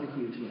 It's not a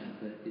huge lab,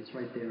 but it's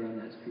right there on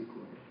that street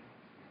corner.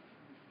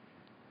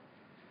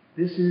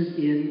 This is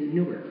in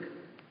Newark,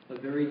 a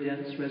very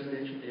dense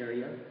residential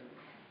area.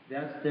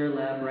 That's their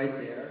lab right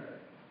there.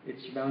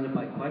 It's surrounded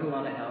by quite a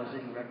lot of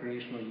housing,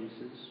 recreational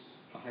uses,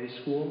 a high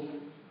school,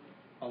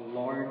 a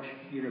large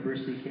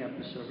university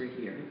campus over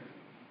here,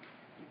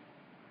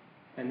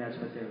 and that's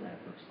what their lab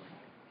looks like.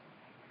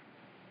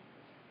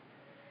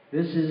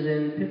 This is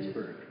in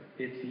Pittsburgh.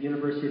 It's the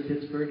University of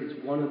Pittsburgh.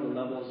 It's one of the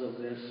levels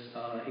of this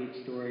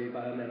 8-story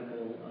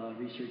biomedical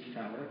research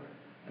tower.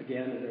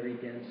 Again, a very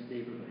dense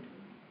neighborhood.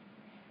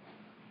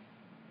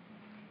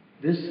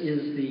 This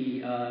is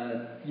the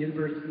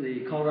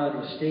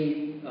Colorado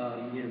State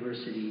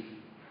University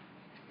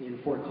in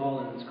Fort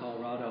Collins,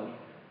 Colorado.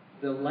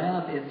 The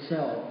lab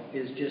itself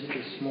is just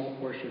a small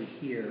portion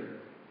here.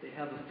 They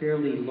have a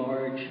fairly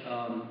large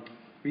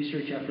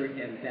research effort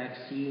and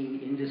vaccine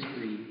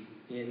industry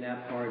in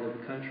that part of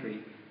the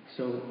country.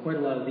 So quite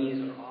a lot of these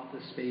are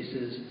office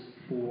spaces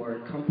for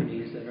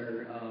companies that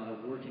are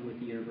working with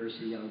the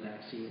university on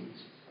vaccines.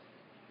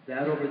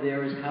 That over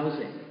there is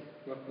housing,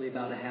 roughly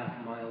about a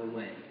half mile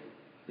away.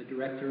 The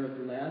director of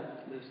the lab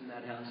lives in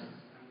that housing.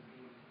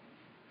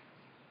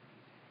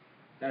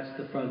 That's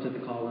the front of the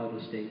Colorado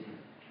State.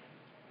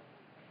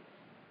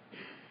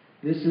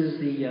 This is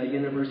the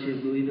University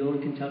of Louisville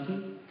in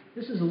Kentucky.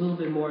 This is a little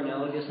bit more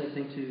analogous, I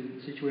think, to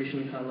the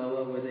situation in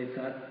Kailua, where they've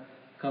got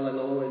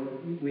Kailua,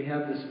 and we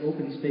have this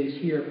open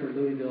space here for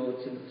Louisville.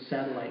 It's a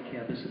satellite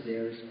campus of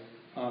theirs,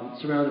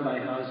 surrounded by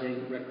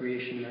housing,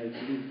 recreation, and I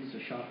believe it's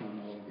a shopping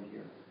mall over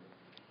here.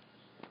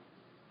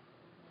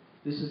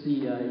 This is the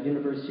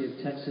University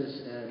of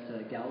Texas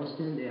at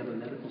Galveston. They have a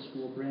medical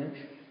school branch.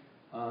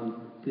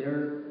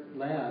 Their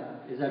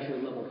lab is actually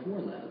a level 4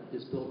 lab.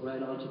 It's built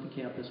right onto the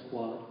campus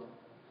quad.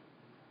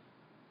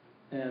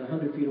 And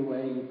 100 feet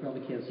away, you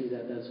probably can't see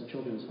that, that's a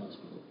children's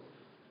hospital.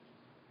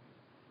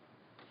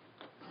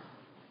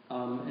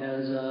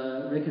 As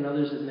Rick and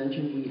others have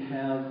mentioned, we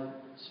have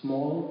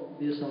small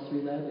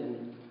BSL-3 lab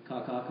in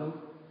Kakako,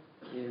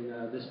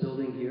 in this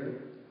building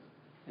here.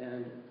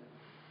 And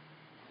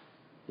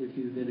if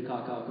you've been to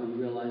Kakako, you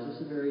realize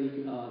it's a very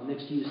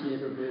mixed-use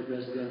neighborhood,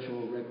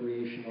 residential,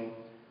 recreational,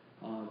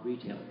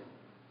 retail.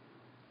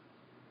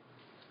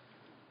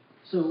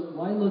 So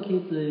why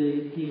locate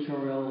the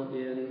PHRL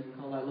in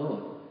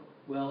Kalailoa?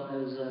 Well,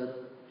 as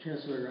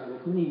Chancellor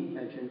Awakuni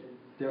mentioned,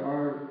 there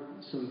are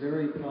some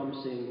very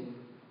promising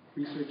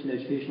research and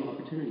educational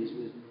opportunities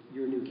with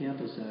your new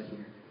campus out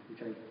here,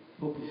 which I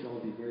hope you should all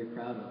be very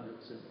proud of.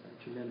 It's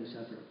a tremendous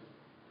effort.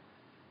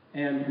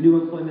 And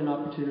new employment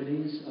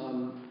opportunities.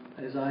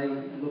 As I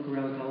look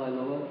around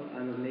Kalailoa,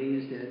 I'm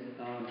amazed at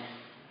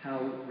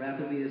how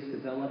rapidly it's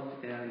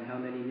developed and how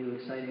many new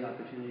exciting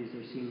opportunities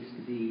there seems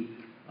to be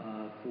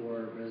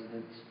for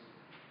residents.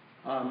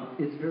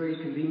 It's very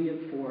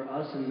convenient for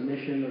us and the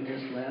mission of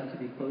this lab to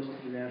be close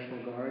to the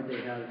National Guard.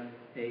 They have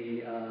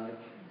a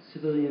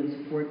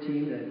civilian support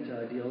team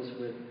that deals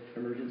with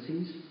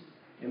emergencies,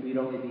 and we'd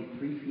only be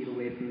 300 feet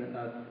away from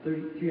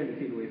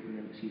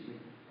them, excuse me.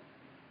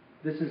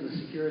 This is a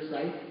secure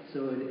site,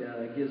 so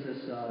it gives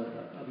us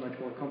a much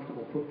more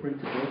comfortable footprint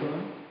to build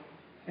on.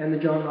 And the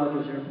John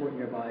Rogers Airport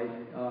nearby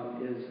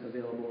is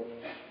available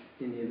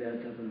in the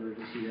event of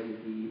emergency that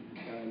would be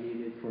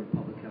needed for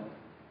public health.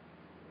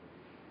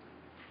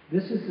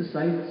 This is the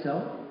site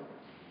itself,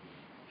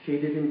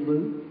 shaded in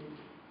blue.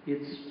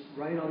 It's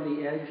right on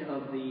the edge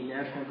of the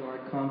National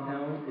Guard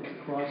compound. It's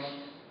across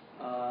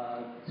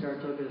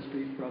Saratoga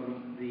Street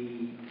from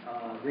the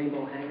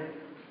Rainbow Hangar,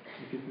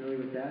 if you're familiar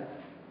with that,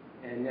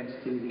 and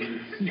next to the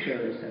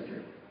Seafarer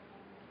Center.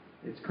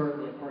 It's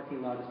currently a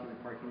parking lot. It's been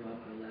a parking lot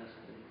for the last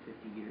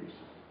 50 years.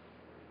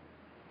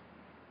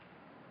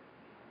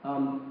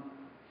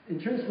 In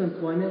terms of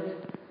employment,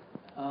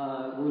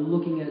 we're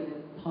looking at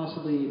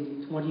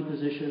possibly 20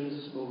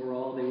 positions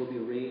overall. There will be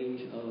a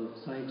range of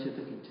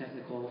scientific and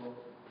technical,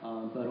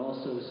 but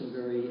also some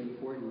very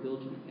important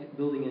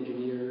building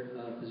engineer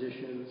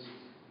positions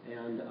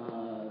and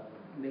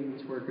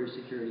maintenance workers,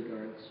 security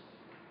guards.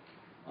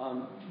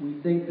 We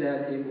think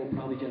that it will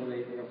probably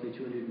generate roughly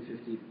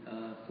 250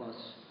 plus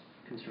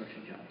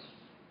construction jobs.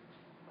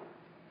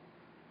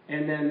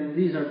 And then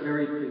these are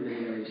very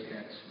preliminary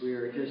specs. We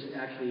are just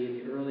actually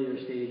in the earlier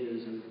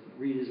stages of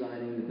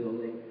redesigning the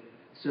building.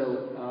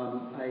 So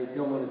I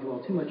don't want to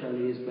dwell too much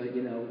on these, but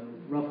you know,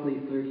 roughly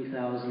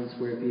 30,000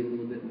 square feet, a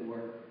little bit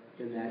more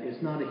than that.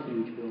 It's not a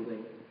huge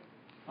building.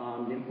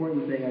 The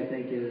important thing I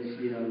think is,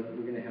 you know,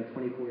 we're going to have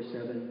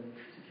 24/7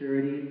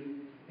 security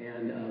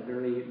and a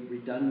very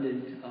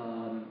redundant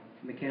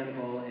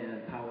mechanical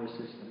and power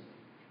system.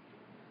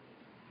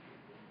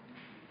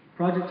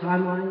 Project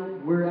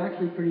timeline, we're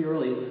actually pretty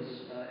early in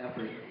this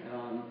effort,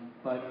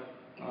 but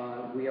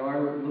we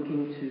are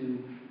looking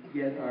to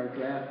get our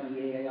draft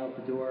EAA out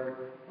the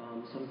door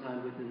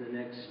sometime within the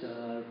next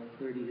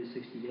 30 to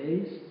 60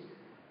 days,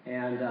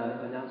 and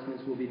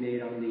announcements will be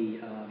made on the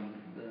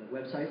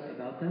website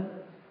about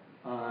that.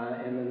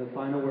 And then the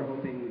final, we're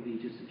hoping, would be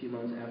just a few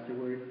months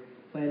afterward.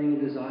 Planning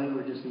and design,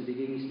 we're just in the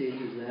beginning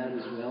stages of that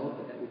as well,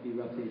 but that would be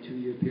roughly a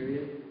 2-year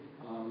period.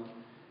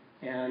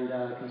 And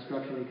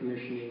construction and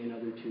commissioning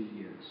another 2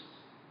 years.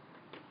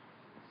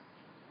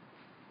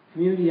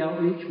 Community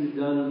outreach, we've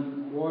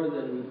done more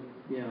than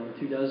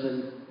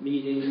 24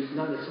 meetings,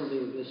 not necessarily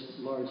of this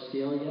large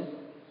scale yet.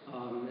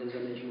 As I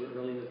mentioned, we're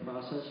early in the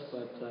process,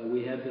 but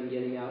we have been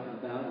getting out and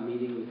about and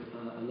meeting with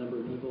a number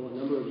of people. A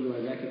number of you I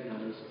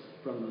recognize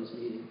from those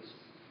meetings,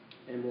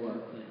 and more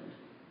are planned.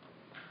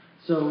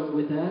 So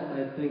with that,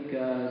 I think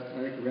I'd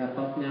like to wrap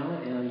up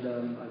now, and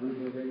I believe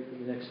we're ready for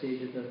the next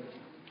stage of the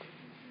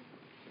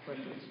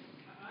questions.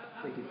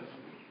 Thank you.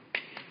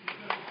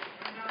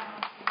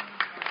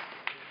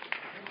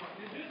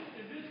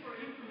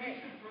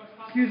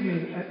 Excuse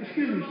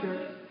me, sir.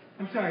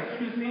 I'm sorry,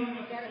 excuse me.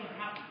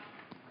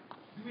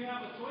 Do we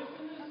have a choice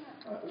in this?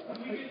 Do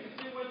we get to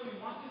say whether we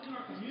want this in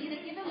our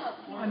community?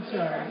 I'm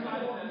sorry.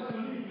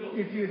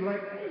 If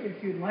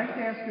you'd like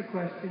to ask a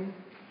question,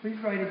 please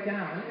write it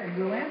down and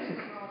we'll answer it.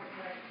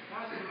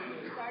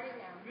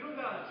 We don't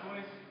got a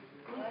choice.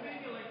 Don't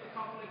think it like the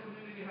Kapolei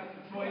community has a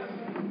choice.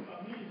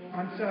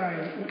 I'm sorry.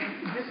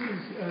 This is,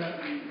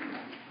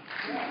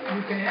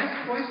 you can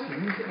ask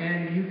questions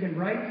and you can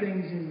write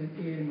things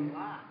in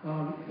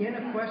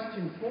a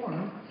question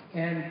form,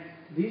 and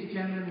these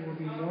gentlemen will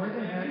be more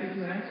than happy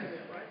to answer.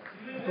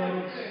 But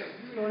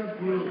it's sort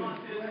of rude.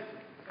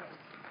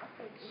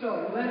 So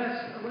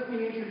let me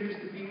introduce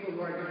the people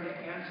who are going to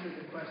answer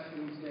the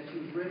questions that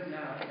you've written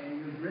out, and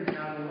you've written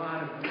out a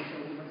lot of them, so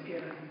let's get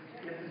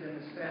to them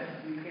as fast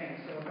as we can.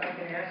 So if I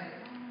can ask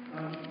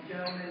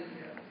gentlemen,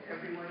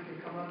 everyone can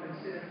come up and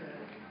sit at the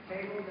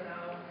tables,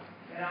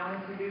 and I'll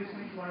introduce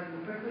each one of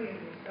them quickly, and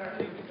we'll start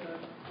with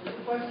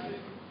the question.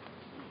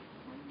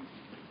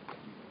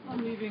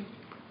 I'm leaving.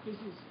 This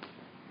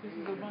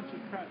is a bunch of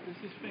crap. This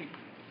is fake.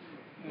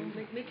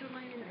 Make your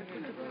mind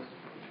applicable.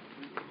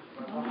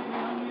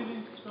 I'm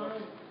leaving. Sorry.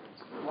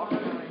 You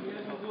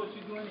guys don't do what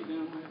you do any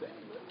damn way.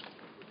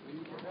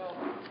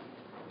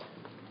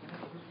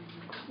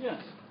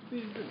 Yes,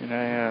 please do. Can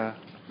I,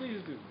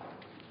 Please do.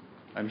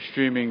 I'm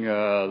streaming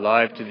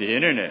live to the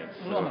internet,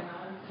 so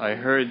I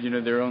heard,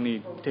 they're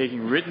only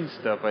taking written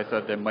stuff. I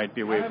thought that might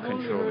be a way of I've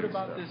only controlling heard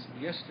about stuff. this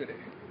yesterday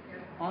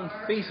on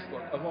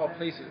Facebook, of all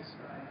places.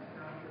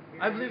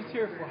 I've lived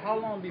here for how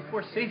long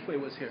before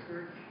Safeway was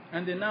here?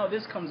 And then now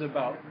this comes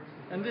about,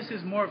 and this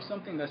is more of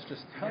something that's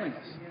just telling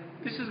us.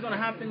 This is going to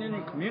happen in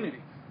your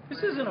community.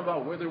 This isn't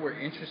about whether we're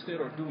interested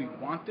or do we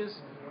want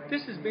this.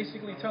 This is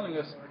basically telling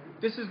us,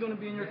 this is going to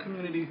be in your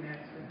community,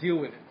 deal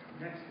with it.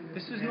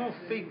 This is no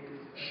fake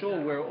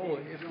show where,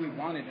 if we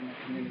want it in the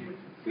community.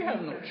 We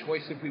have no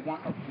choice if we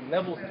want a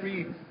level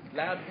 3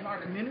 lab in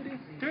our community.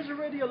 There's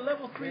already a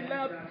level 3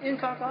 lab in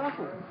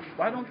Kaka'ako.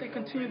 Why don't they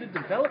continue to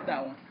develop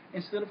that one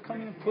instead of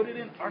coming and put it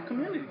in our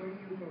community?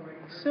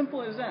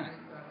 Simple as that.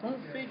 Don't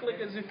fake like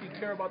as if you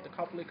care about the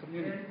Kapolei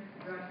community.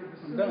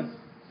 I'm done.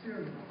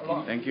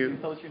 Thank you.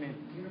 Tell us your name.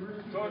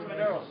 George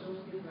Medeiros.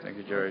 Thank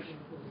you, George.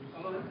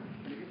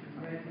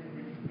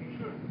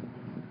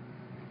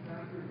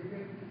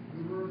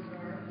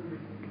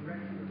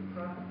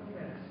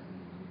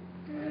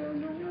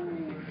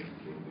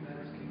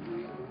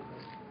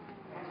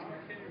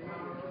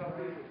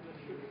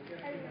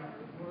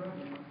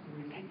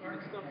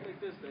 Art stuff like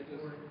this that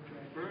just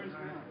burns me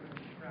out.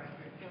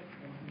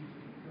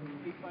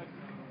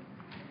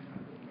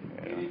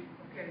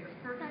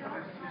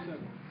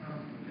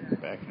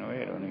 Backing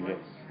away.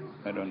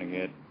 I don't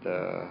get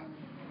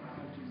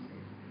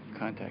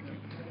contact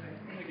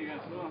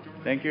info.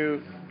 Thank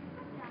you.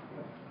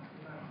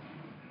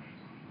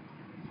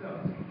 So,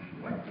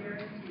 what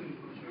guarantee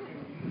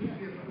can you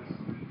give us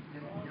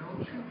that no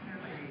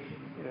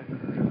contamination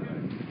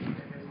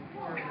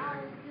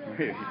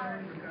Really?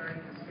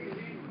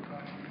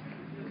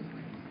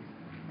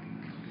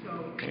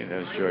 Hey, that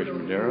was George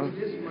Medeiros.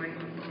 It's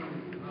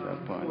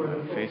up on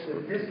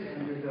Facebook. This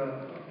end of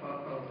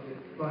it,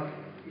 but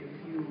if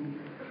you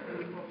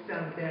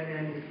down that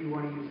end, if you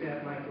want to use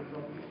that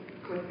microphone,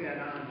 click that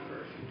on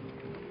first.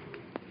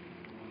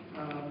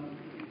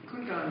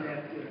 Click on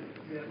that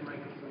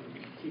microphone,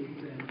 Keith,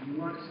 and you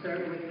want to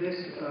start with this,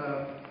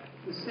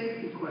 the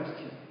safety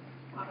question.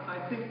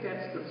 I think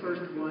that's the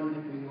first one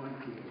that we want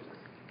to do.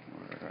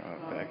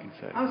 We're back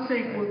inside. How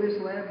safe will this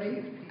lab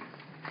be?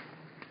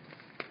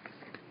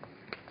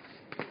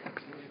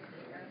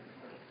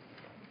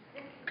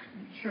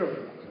 Sure.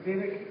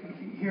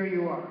 Vivek, here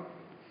you are.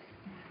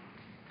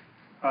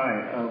 Hi.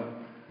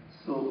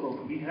 So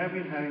we have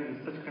been having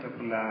such kind of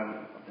a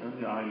lab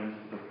on the islands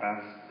for the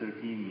past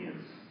 13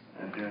 years,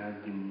 and there has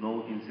been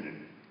no incident.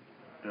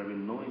 There have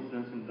been no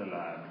incidents in the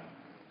lab.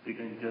 So you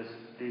can just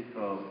take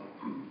a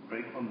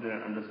break from there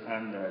and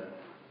understand that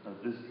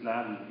this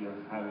lab that we are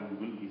having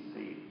will be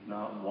safe.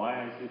 Now, why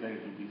I say that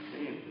it will be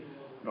safe,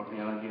 Dr.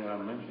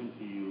 Yanagihara mentioned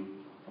to you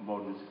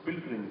about this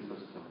filtering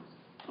systems.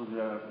 So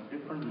there are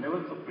different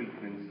levels of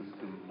filtering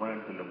system, one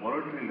at the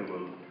laboratory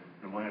level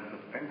and one at the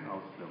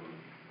penthouse level.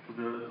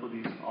 So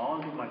these all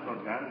the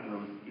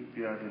microorganisms, if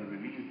they are to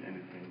release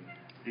anything,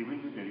 they will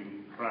be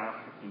getting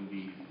trapped in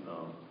these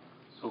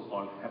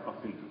so-called HEPA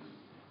filters.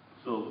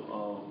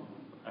 So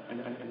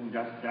and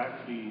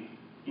that's the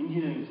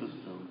engineering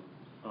system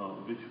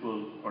which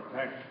will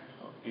protect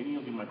any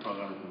of the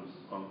microorganisms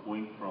from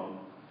going from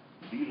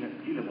the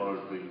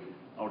laboratory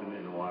out in the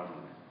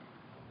environment.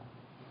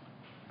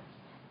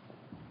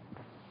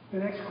 The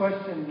next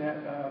question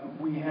that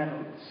we had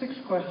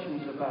 6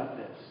 questions about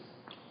this.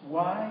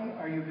 Why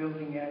are you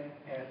building at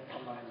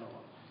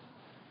Kalailoa?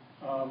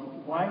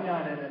 Why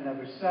not at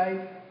another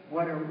site?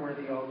 What were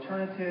the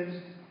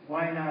alternatives?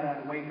 Why not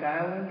on Wake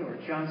Island or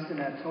Johnston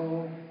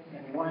Atoll?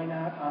 And why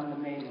not on the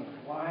mainland?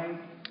 Why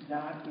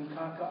not in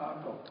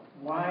Kaka'ako?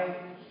 Why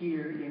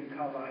here in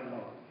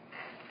Kalailoa?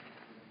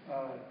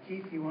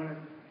 Keith, you want to?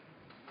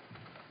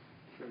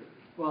 Sure.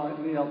 Well,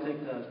 maybe I'll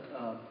take the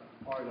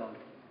part of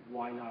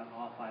why not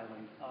off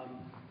island.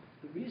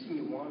 The reason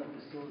you want a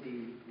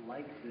facility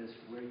like this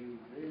where you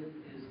live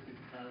is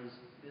because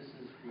this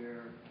is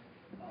where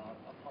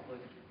a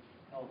public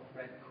health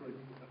threat could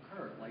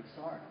occur, like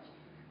SARS.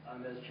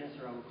 As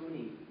Chancellor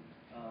Awakuni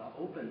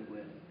opened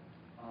with,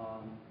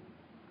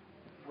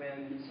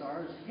 when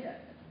SARS hit,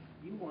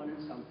 you wanted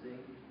something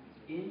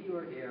in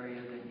your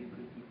area that you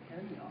could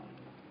depend on.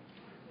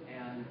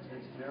 And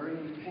it's very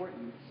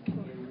important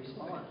in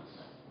response.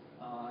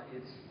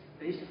 It's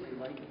basically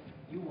like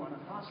you want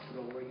a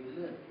hospital where you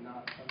live,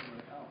 not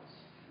somewhere else.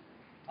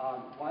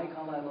 Why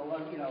Kalailoa?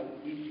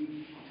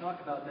 We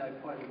talk about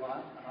that quite a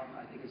lot.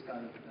 I think it's got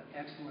an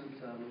excellent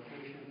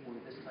location for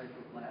this type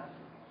of lab.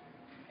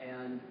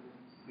 And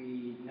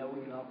we know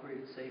we can operate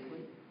it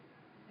safely.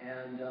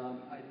 And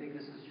I think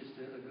this is just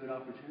a good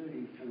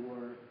opportunity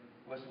for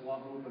West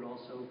Oahu, but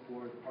also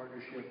for the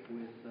partnership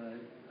with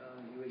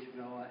UH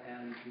Manoa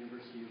and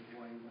University of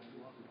Hawaii, West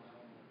Oahu.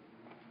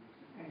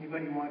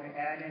 Anybody want to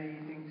add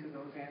anything to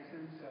those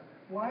answers?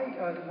 Why?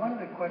 One of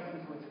the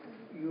questions was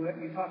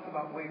you talked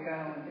about Wake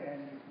Island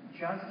and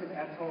Johnston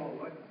Atoll.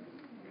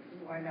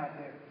 Why not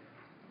there?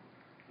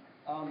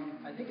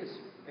 I think it's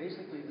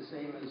basically the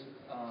same as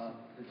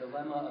the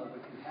dilemma of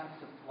if you have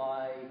to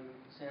fly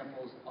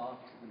samples off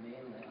to the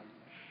mainland,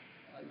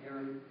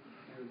 you're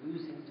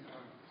losing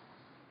time.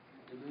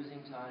 You're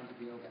losing time to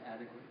be able to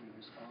adequately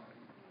respond.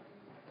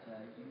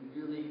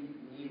 You really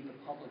need the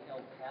public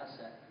health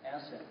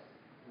asset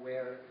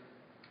where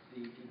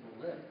the people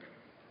live.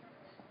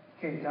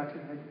 Okay, Dr.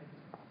 Hood.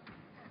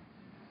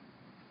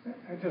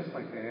 I'd just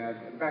like to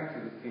add, back to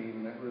the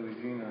theme that really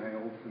Gina and I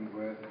opened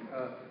with,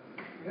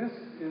 this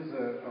is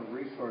a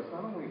resource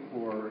not only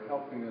for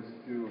helping us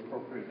do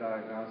appropriate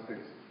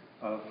diagnostics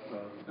of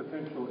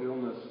potential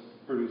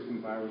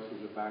illness-producing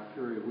viruses or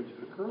bacteria, which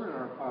occur in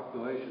our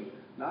population,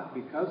 not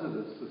because of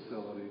this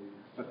facility,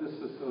 but this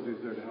facility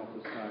is there to help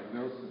us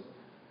diagnose them.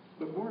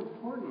 But more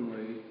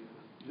importantly,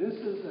 this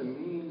is a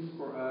means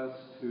for us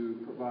to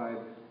provide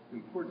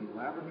important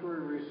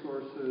laboratory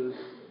resources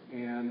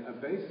and a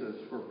basis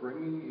for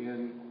bringing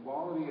in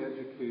quality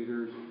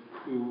educators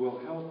who will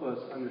help us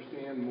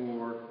understand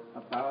more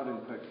about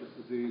infectious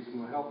disease and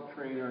will help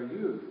train our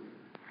youth.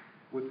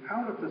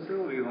 Without a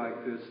facility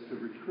like this to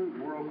recruit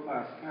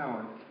world-class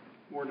talent,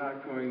 we're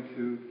not going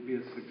to be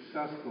as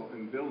successful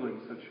in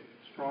building such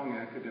strong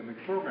academic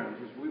programs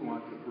as we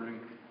want to bring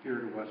here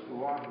to West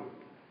Oahu.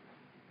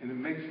 And it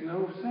makes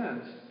no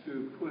sense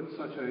to put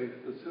such a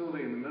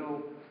facility in the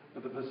middle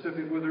of the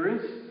Pacific where there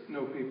is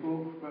no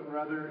people, but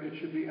rather it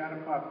should be at a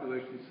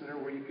population center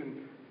where you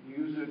can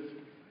use it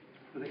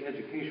for the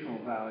educational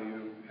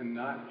value and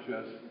not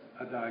just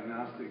a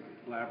diagnostic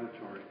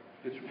laboratory.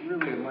 It's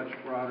really a much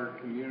broader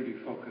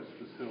community-focused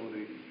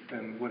facility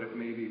than what it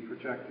may be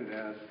projected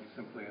as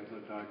simply as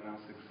a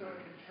diagnostic center. So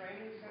it's a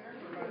training center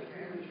for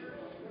managers?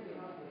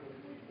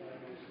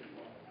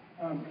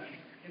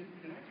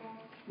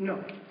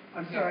 No,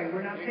 I'm sorry,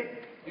 we're not.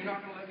 You're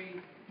not going to let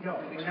me. No,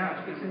 we're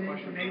not. It's an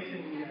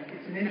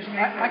information.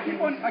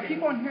 I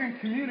keep on hearing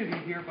community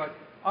here, but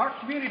our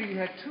community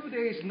had 2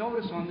 days'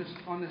 notice on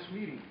this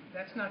meeting.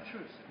 That's not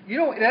true, sir. You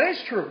know, that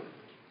is true.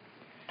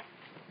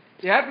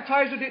 The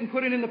advertiser didn't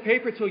put it in the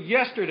paper till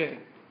yesterday.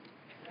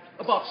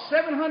 About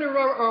 700 of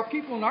our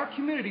people in our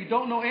community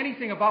don't know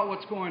anything about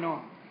what's going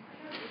on.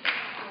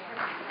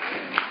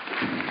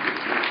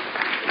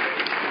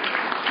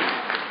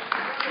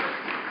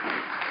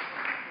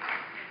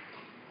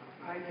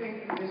 I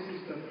think this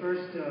is the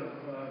first of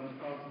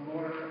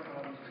more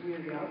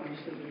community outreach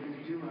that we're going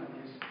to do on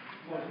this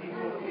for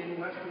people in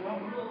West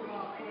Oahu.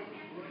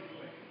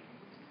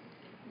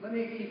 Let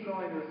me keep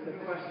going with the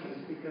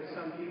questions because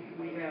some people,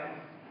 we have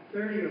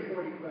 30 or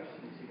 40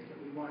 questions here that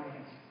we want to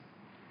answer.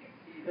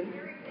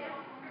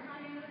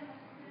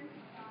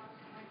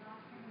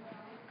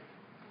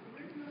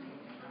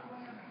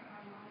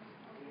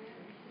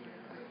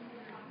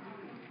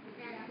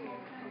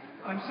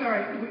 I'm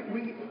sorry,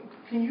 we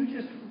can you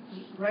just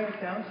write it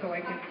down so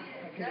I can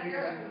read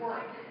it?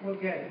 We'll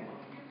get it.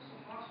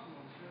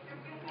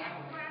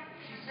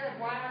 She said,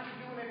 why aren't you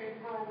doing it in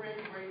Pearl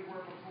River where you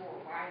were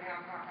before? Why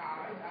not?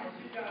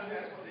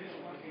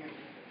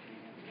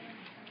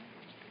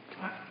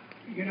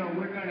 You know,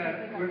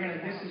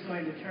 this is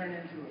going to turn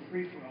into a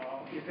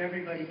free-for-all if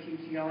everybody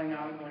keeps yelling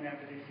out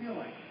whenever they feel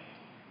like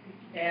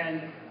it.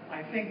 And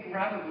I think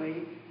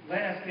probably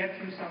let us get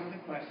through some of the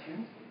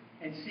questions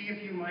and see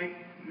if you might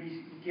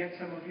get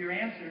some of your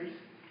answers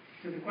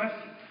to the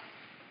questions.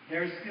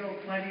 There's still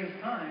plenty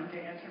of time to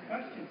answer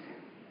questions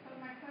here. So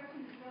my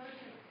question is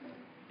relative to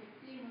the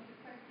theme of the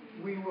question.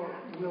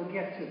 We'll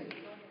get to it.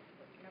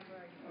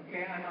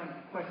 Okay, I'm on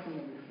question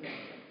number 3.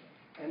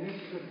 And this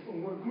is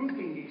we're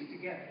grouping these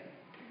together.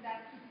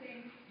 That's the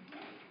same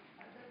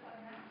as this one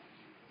now.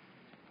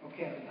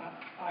 Okay,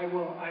 I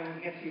will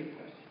get to your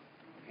question.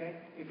 Okay?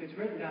 If it's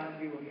written down,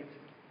 we will get to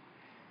it.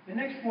 The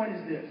next one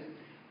is this.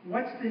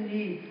 What's the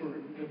need for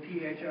the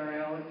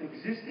PHRL if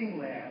existing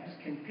labs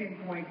can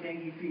pinpoint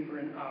dengue fever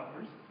in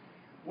hours?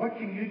 What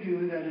can you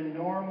do that a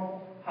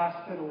normal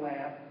hospital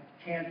lab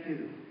can't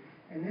do?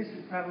 And this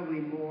is probably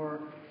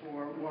more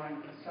for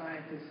one for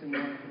scientists and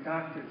one for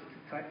doctors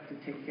to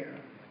take care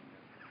of.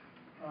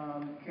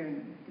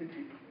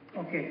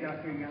 Okay,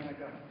 Dr.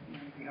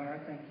 Yanagihara,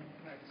 thank you.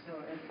 Right, so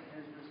as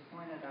was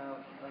pointed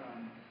out,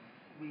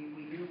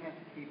 we do have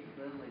the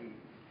capability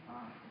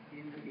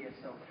in the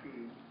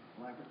BSL-3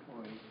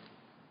 laboratory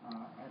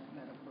at the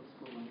medical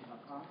school in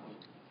Kakapo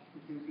to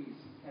do these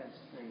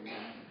tests very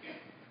rapidly.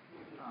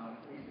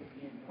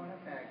 In point of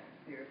fact,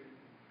 there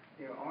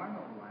are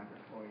no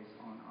laboratories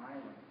on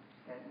island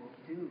that will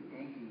do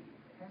dengue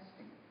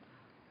testing,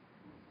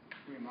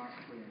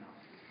 remarkably enough.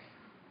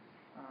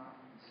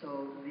 So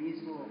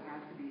these will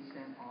have to be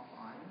sent off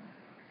island,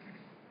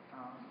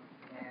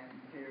 and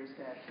there's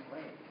that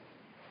delay.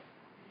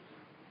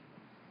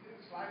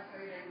 Slide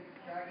say they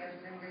diagnose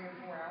dengue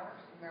in 4 hours?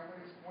 Isn't that what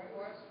his point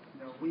was?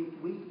 No,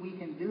 we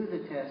can do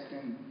the test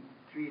in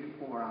 3 to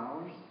 4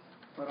 hours,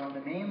 but on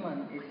the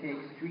mainland it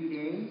takes 3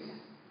 days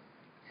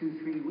to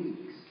 3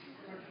 weeks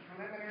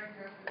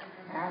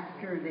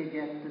after they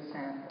get the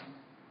sample.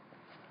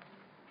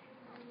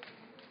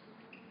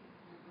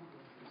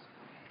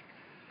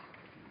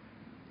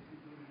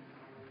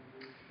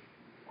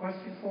 Question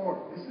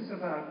before. This is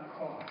about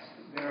cost.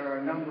 There are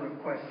a number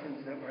of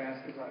questions that were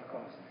asked about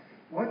cost.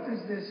 What does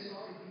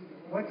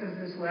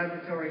this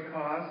laboratory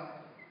cost?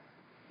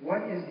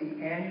 What is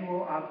the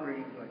annual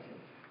operating budget?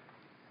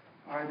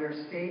 Are there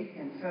state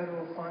and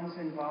federal funds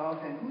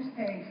involved, and who's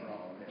paying for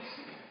all of this?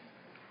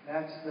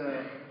 That's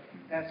the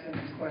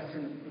next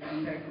question,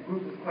 the next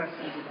group of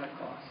questions about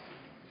cost.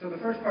 So the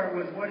first part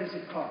was, what does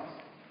it cost?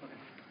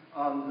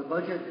 The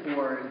budget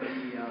for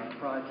the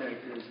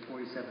project is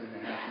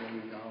 $47.5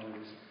 million.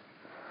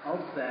 Of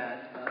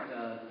that,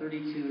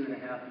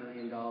 $32.5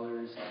 million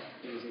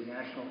is a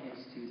National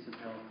Institutes of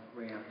Health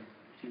grant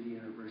to the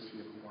University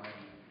of Hawaii.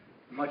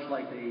 Much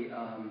like they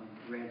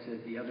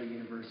granted the other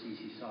universities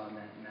you saw on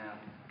that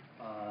map,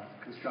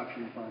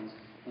 construction funds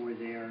for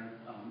their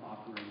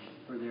operation,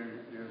 for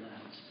their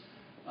labs.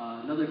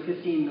 Another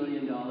 $15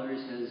 million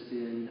has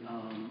been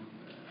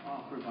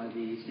offered by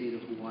the state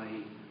of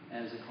Hawaii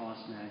as a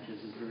cost match,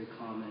 as is very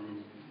common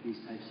in these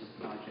types of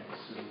projects,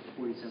 so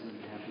 $47.5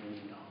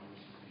 million.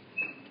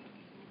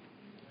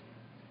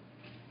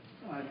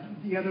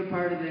 The other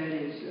part of that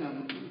is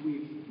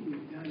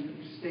we've done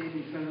state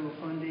and federal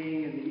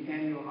funding, and the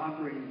annual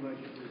operating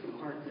budget was the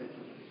part that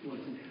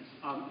wasn't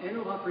asked.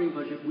 Annual operating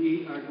budget,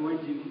 we are going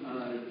to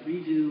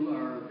redo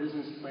our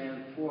business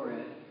plan for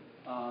it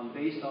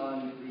based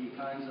on the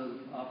kinds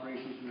of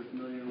operations we're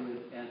familiar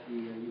with at the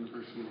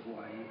University of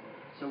Hawaii.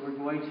 So we're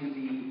going to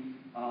be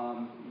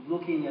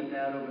looking at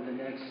that over the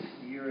next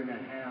year and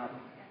a half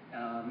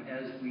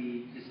as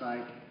we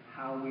decide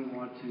how we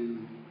want to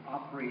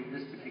operate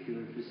this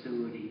particular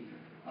facility.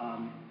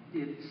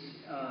 It's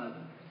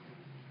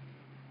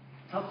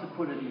tough to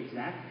put an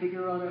exact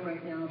figure on it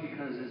right now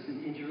because it's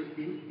an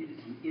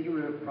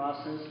iterative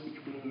process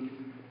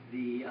between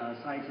the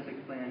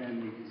scientific plan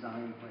and the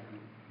design plan.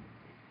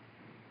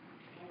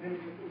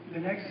 The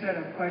next set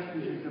of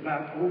questions is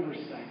about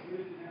oversight.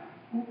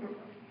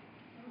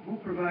 Who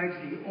provides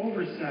the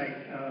oversight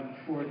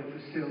for the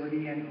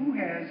facility, and who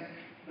has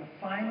the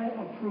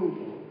final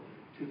approval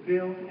to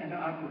build and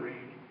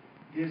operate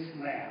this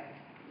lab?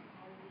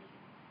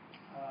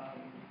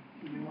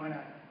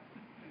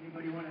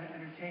 Anybody want to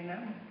entertain that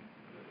one?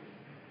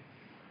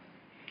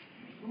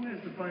 Who has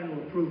the final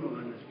approval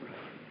on this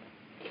project?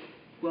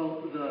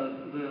 Well,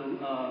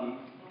 the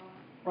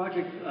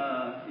project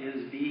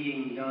is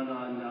being done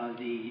on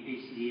the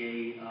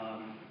HCDA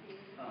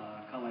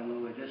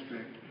Kalailoa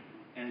district,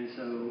 and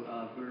so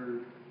we're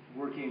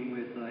working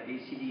with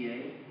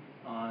HCDA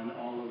on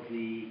all of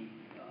the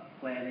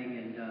planning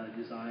and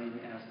design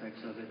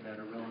aspects of it that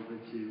are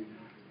relevant to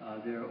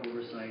their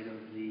oversight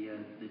of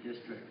the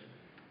district.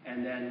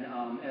 And then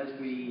as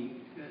the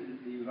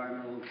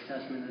environmental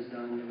assessment is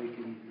done, then we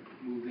can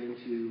move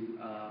into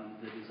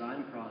the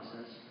design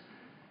process.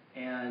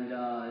 And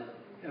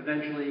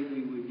eventually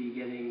we would be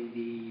getting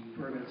the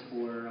permits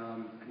for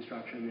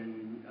construction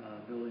and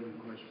building,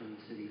 of course, from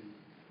the city.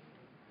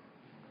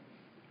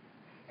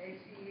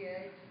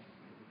 HCDA?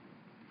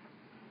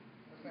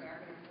 What's that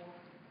acronym for?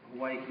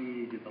 Hawaii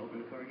Community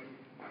Development Authority.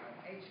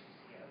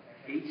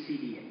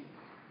 HCDA.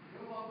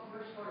 Go on the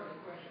first part of the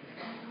question.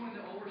 Who's doing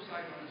the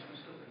oversight on this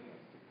facility?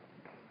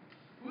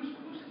 Who's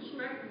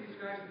inspecting these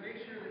guys to make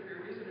sure that there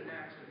isn't an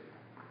accident?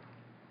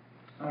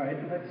 All right,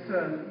 let's,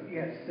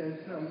 yes,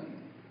 that's,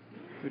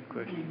 good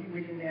question.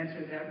 We can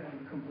answer that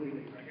one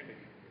completely.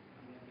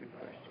 Good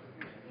question.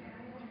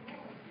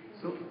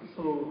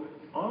 So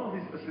all of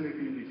these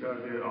facilities which are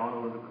there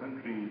all over the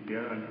country, they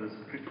are under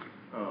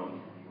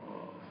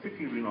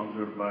strictly being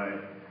observed by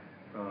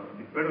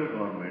the federal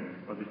government,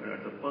 at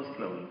the first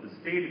level, the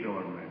state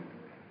government,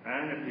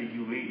 and at the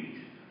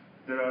UH.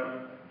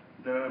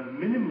 There are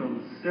minimum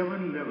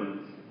 7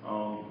 levels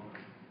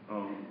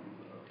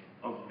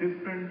of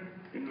different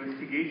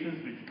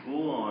investigations which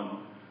go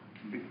on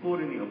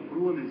before any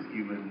approval is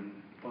given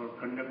for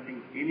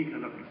conducting any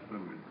kind of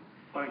experiment.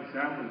 For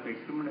example, if the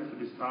experiment has to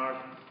be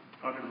started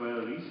by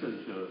a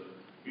researcher,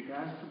 it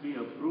has to be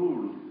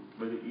approved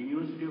by the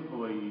University of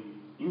Hawaii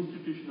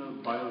Institutional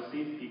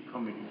Biosafety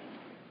Committee.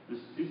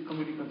 This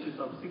committee consists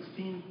of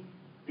 16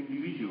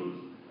 individuals.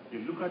 They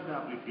look at the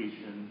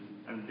application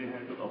and they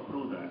have to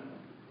approve that.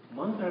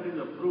 Once that is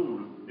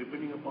approved,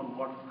 depending upon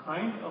what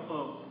kind of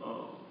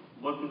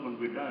work is going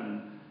to be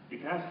done,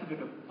 it has to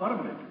get a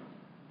permit.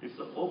 It's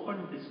an open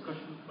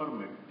discussion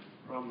permit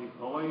from the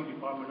Hawaii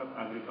Department of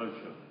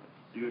Agriculture.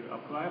 So you have to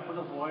apply for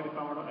the Hawaii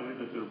Department of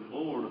Agriculture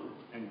board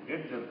and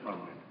get their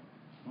permit.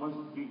 Once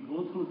we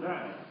go through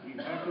that, we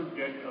have to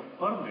get a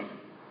permit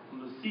from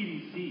the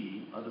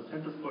CDC, or the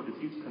Centers for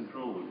Disease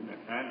Control in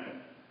Atlanta.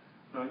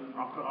 Now,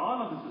 after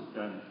all of this is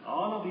done,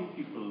 all of these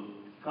people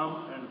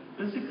come and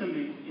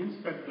physically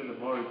inspect the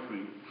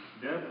laboratory,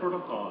 their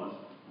protocols,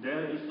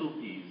 their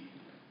SOPs.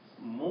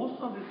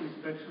 Most of these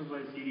inspections by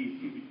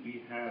CDC, which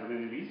we had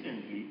very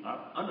recently,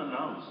 are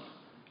unannounced.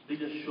 They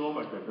just show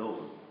up at the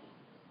door.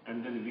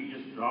 And then we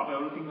just drop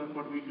everything of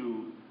what we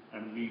do,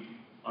 and we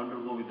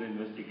undergo with the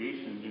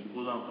investigation. It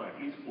goes on for at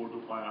least 4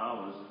 to 5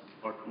 hours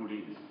for 2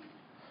 days.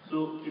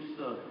 So it's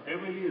a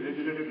heavily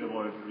regulated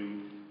laboratory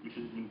which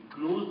is being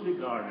closely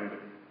guarded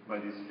by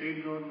the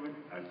state government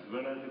as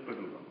well as the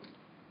federal government.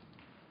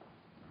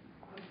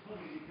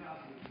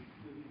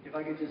 If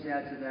I could just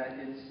add to that,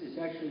 it's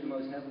actually the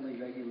most heavily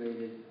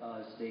regulated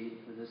state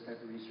for this type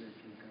of research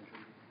in the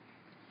country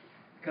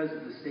because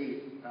of the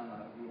state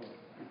rule.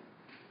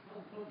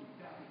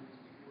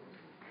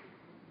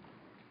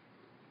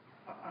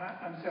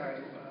 I'm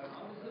sorry.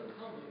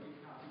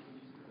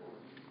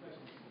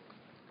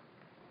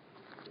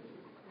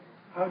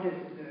 How did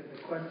the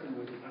question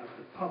was about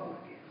the public,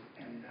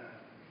 and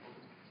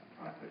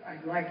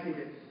I'd like you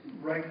to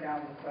write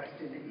down the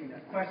question in a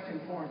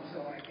question form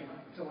so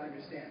I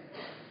understand.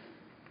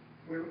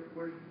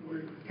 We're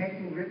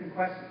taking written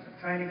questions. I'm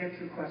trying to get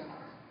through questions.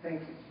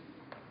 Thank you.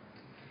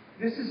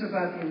 This is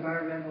about the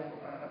environmental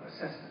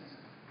assessments.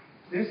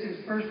 This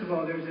is, first of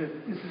all, this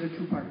is a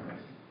two-part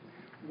question.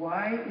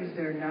 Why is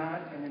there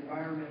not an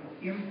environmental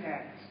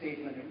impact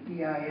statement, an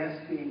EIS,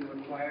 being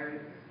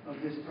required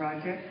of this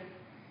project?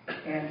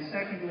 And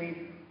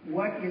secondly,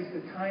 what is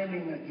the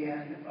timing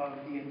again of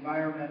the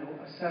environmental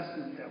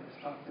assessment that was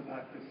talked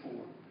about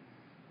before?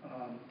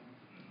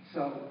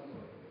 So,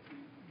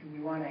 do we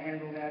want to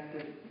handle that?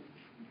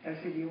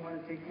 Tessie, do you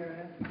want to take care of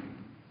that?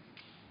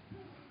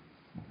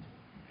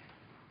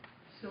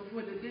 So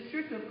for the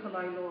District of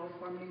Kalilo,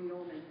 formerly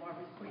known as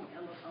Barbers Point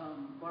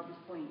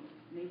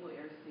Naval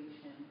Air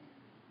Station,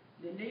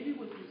 the Navy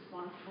was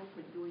responsible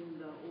for doing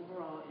the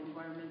overall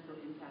environmental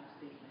impact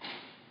statement.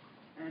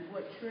 And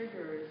what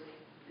triggers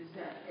is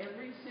that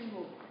every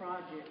single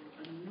project,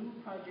 a new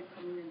project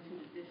coming into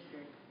the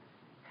district,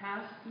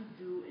 has to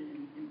do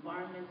an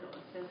environmental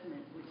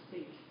assessment, which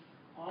takes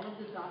all of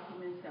the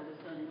documents that was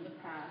done in the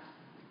past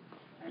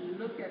and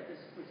look at the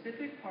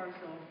specific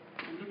parcel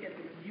and look at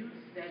the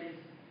use that is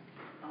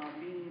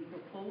being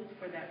proposed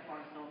for that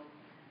parcel,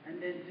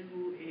 and then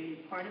do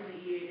a part of the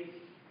EA's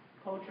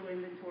cultural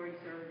inventory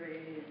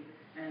survey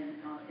and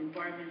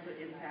environmental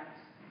impacts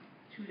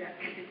to that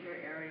particular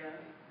area.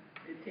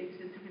 It takes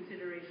into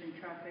consideration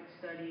traffic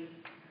study,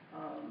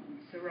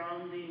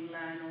 surrounding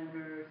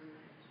landowners.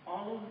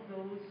 All of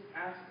those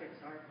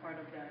aspects are part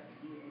of that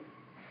EA.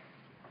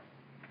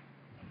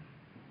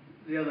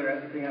 The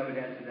other thing I would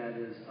add to that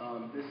is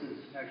this is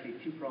actually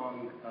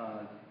two-pronged.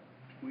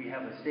 We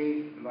have a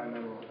state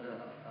environmental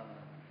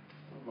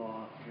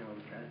law,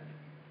 that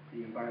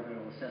the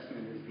environmental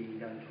assessment is being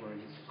done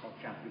towards. It's called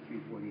Chapter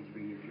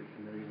 343, if you're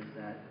familiar with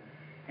that.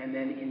 And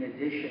then in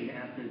addition,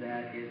 after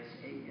that, it's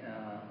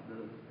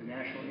the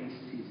National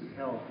Institutes of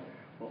Health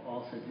will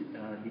also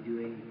be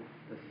doing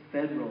the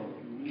federal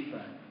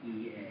NEPA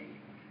EA.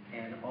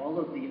 And all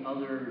of the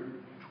other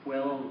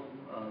 12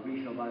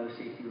 regional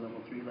biosafety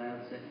level 3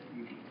 labs that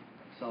you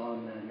saw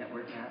on the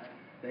network map,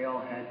 they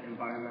all had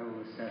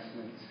environmental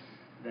assessments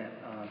that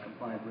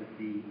complied with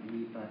the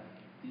NEPA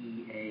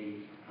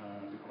EA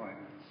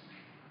requirements.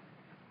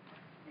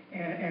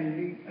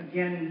 And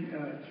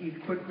again, Keith,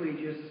 quickly,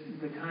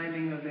 just the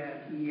timing of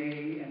that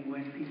EA and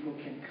when people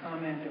can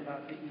comment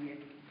about the EA.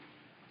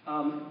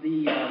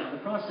 The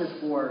process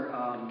for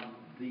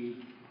the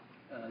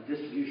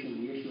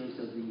distribution, the issuance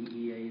of the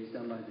EA is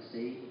done by the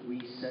state.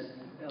 We set,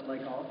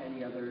 like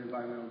any other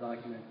environmental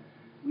document,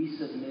 we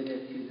submit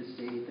it to the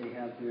state. They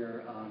have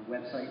their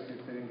website, their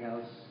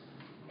clearinghouse,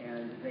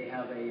 and they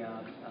have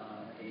a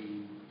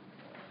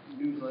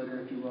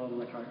newsletter, if you will,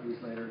 electronic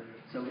newsletter.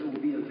 So it will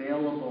be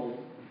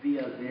available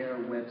via their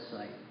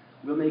website.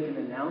 We'll make an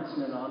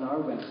announcement on our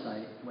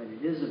website when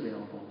it is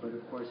available, but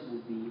of course it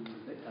will be,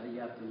 you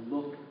have to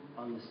look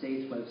on the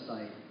state's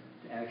website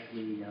to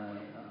actually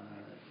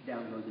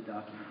download the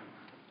document.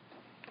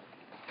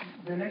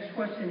 The next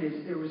question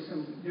is,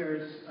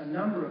 there's a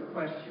number of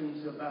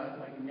questions about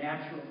like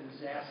natural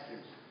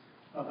disasters,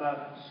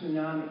 about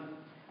tsunami.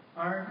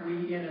 Aren't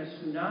we in a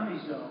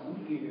tsunami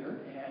zone here,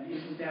 and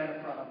isn't that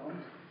a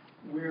problem?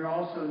 We're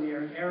also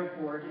near an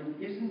airport, and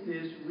isn't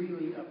this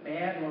really a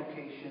bad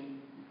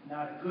location,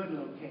 not a good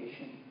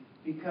location,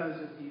 because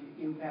of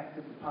the impact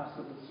of the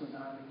possible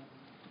tsunami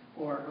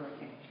or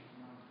hurricane?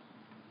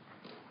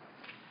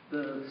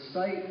 The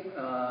site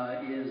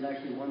is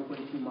actually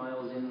 1.2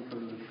 miles in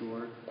from the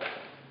shore,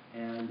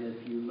 and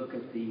if you look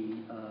at the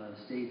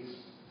state's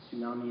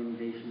tsunami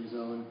inundation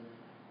zone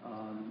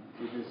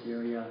for this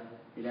area,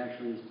 it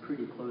actually is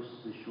pretty close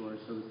to the shore,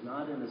 so it's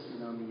not in a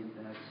tsunami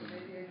impact zone.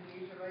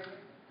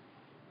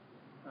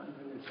 I've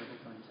been there several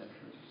times,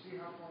 actually. See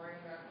how far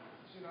in that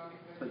tsunami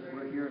thing? But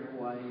we're here in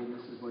Hawaii, and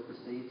this is what the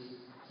state's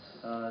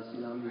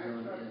tsunami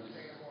zone is.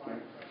 Okay.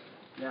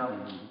 Now,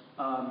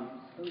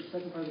 what was the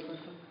second part of the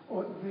question?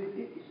 Oh,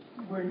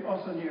 we're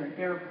also near an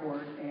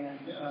airport, and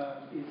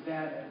is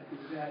that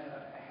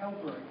a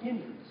help or a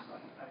hindrance?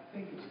 I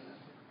think it's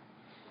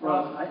a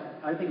well,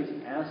 I think it's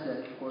an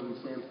asset from the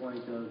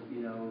standpoint of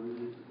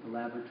the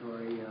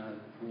laboratory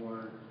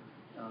for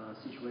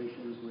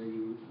situations where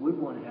you would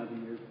want to have a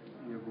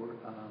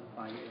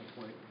nearby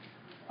airport.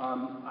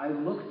 I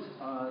looked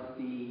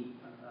the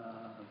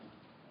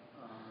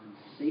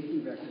safety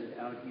record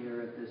out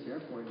here at this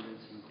airport, and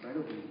it's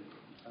incredibly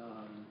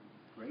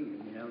great.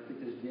 I mean, I don't think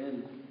there's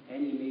been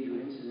any major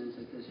incidents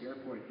at this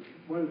airport.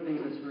 One of the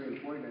things that's very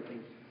important, I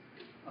think,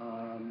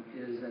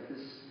 is that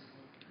this,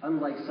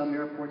 unlike some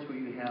airports where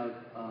you have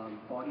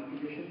foggy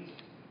conditions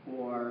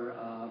or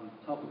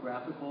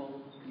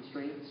topographical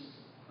constraints,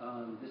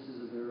 this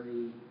is a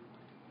very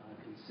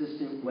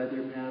consistent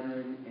weather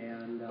pattern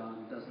and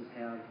doesn't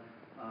have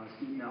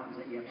steep mountains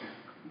that you have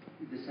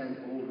to descend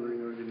over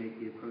in order to make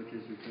the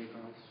approaches or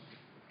takeoffs.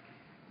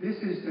 This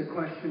is the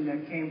question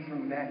that came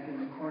from back in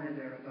the corner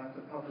there about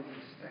the public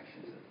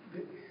inspections.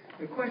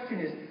 The question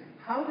is,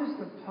 how does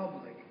the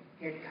public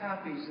get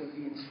copies of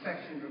the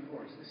inspection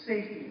reports, the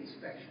safety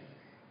inspection?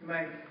 Is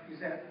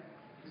that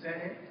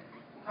it?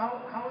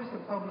 How is the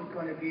public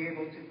going to be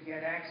able to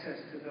get access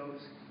to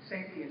those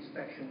safety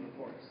inspection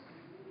reports?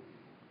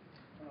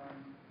 Are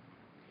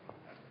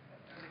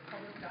they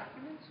public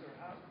documents or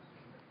how?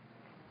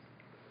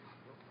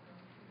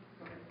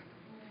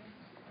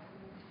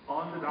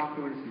 All the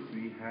documents which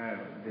we have,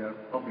 they are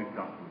public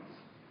documents.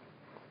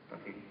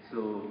 Okay,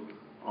 so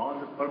all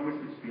the permits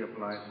which we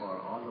apply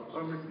for, all the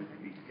permits which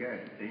we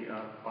get, they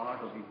are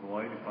part of the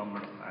Hawaii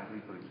Department of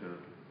Agriculture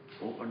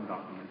open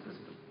document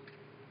system.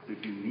 So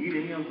if you need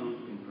any of those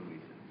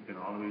information, you can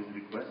always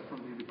request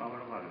from the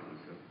Department of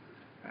Agriculture,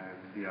 and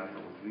they are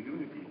supposed to be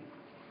given to you.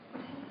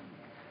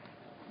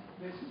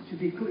 To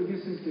be clear,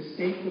 this is the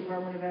State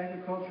Department of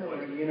Agriculture or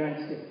the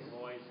United States?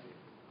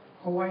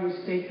 Hawaii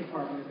State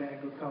Department of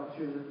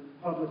Agriculture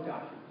public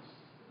documents.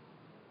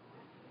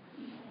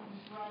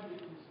 Describe the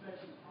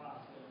inspection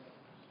process.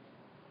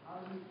 How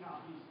do you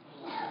copies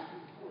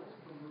reports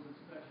from those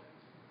inspections?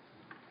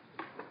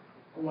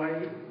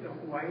 The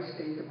Hawaii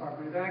State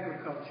Department of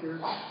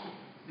Agriculture,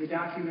 the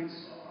documents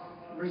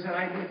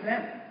reside with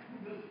them.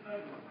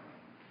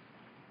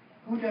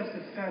 Who does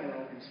the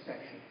federal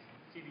inspection?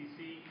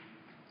 CDC.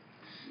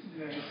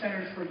 The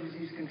Centers for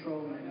Disease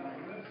Control and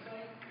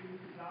website you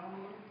can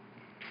download.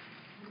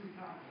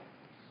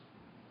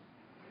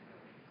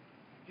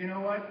 You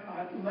know what?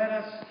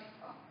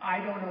 I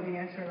don't know the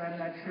answer, and I'm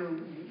not sure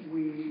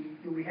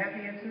do we have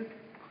the answer?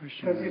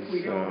 Question if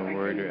we don't, is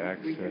where to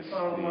access we can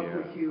follow up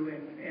with you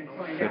and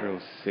find federal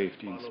out.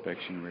 safety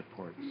inspection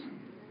reports.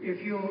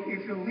 If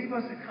you'll leave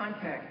us a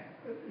contact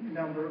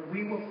number,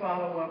 we will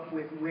follow up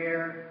with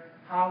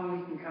how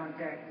we can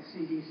contact the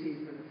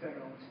CDC for the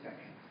federal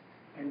inspection,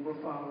 and we'll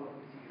follow up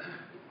with you.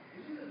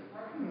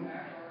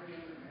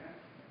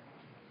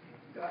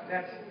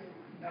 That's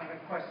not a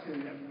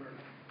question that we're,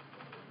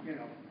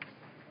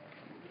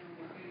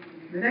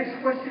 The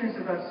next question is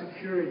about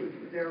security.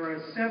 There are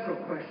several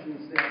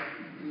questions that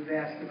you've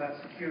asked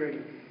about security,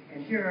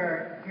 and here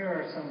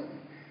are some of them.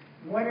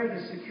 What are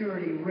the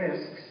security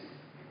risks,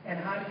 and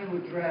how do you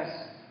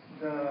address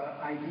the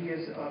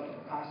ideas of a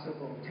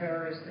possible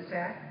terrorist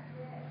attack?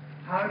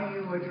 How do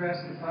you address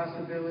the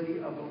possibility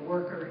of a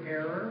worker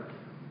error,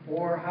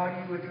 or how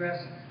do you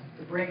address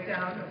the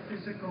breakdown of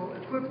physical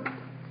equipment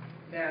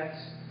that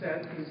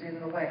is in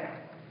the lab?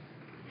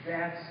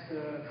 That's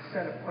the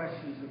set of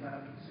questions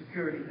about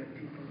security that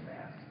people have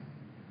asked.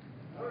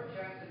 Or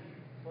Jack, that you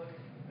put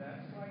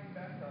that slide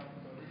back up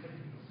so everybody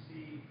can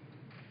see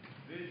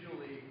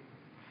visually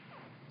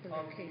the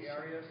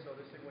area. So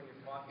this is when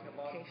you're talking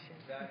about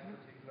that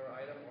particular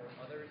item or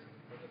others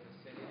for the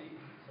vicinity,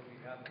 so we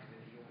have the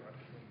visual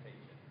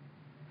representation.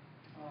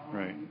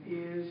 Right.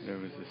 There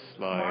was a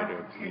slide Mark,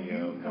 of the. Can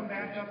you come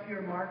back up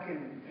here, Mark,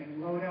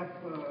 and load up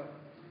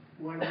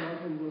one of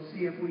those, and we'll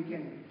see if we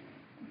can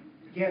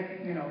get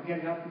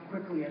it up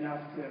quickly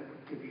enough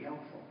to be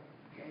helpful.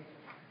 Okay.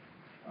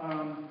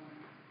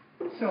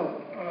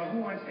 Who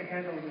wants to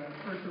handle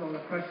first of all the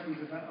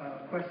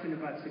question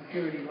about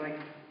security, like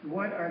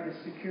what are the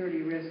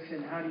security risks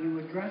and how do you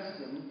address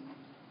them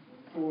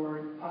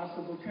for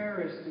possible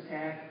terrorist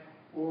attack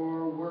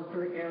or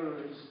worker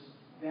errors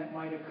that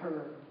might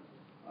occur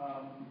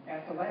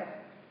at the lab?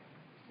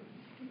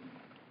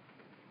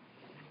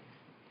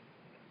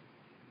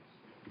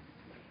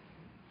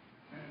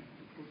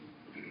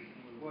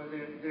 Well,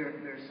 there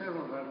are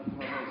several levels of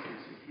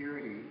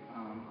security,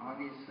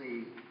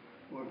 obviously,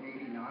 or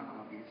maybe not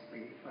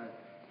obviously,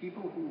 but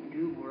people who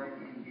do work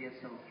in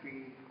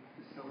BSL-3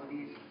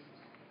 facilities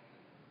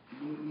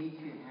need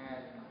to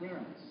have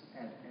clearance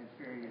at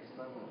various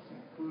levels,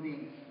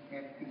 including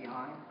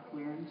FBI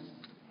clearance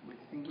with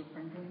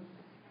fingerprinting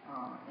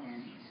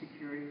and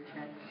security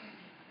checks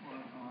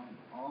on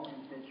all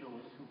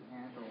individuals who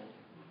handle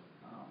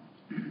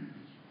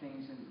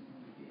things in the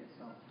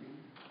BSL-3.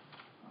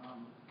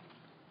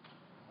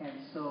 And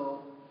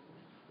so,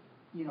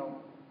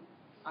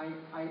 I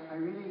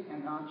really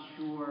am not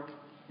sure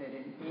that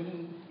in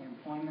any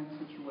employment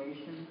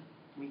situation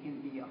we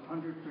can be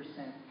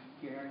 100%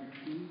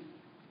 guaranteed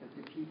that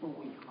the people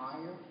we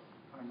hire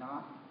are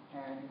not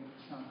having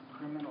some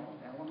criminal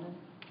element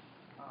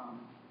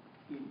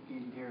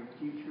in their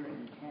future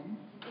intent.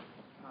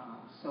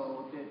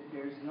 So that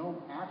there's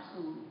no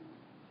absolute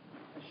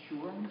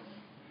assurance,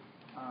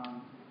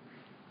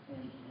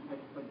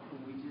 but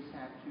we just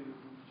have to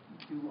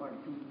do our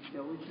due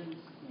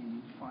diligence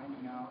in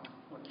finding out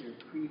what their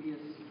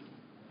previous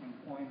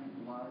employment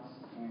was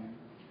and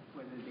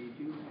whether they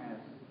do have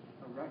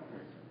a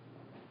record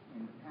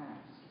in the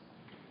past.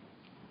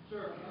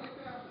 Sir, I'd like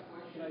to ask a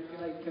question.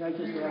 Can I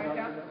just add on to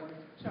that one?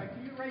 Sorry,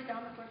 can you write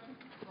down the question?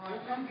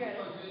 We'll come get it.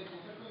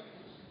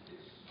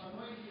 I'm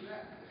waiting for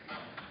that.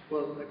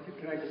 Well,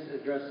 can I just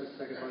address the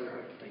second part of the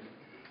question? Thank you.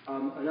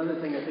 Another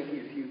thing, I think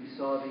if you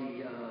saw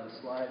the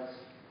slides,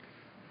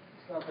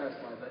 it's not that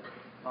slide, but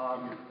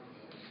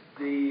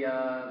the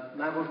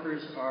lab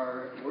workers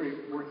are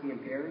working in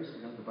pairs,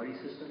 the buddy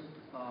system.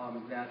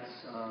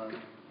 That's a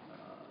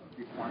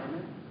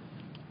requirement.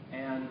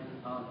 And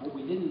what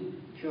we didn't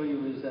show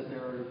you is that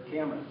there are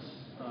cameras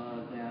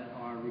that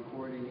are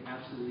recording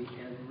absolutely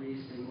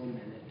every single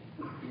minute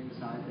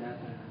inside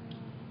that lab,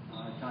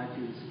 tied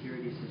to the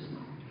security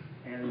system.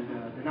 And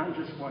they're not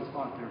just one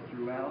spot, they're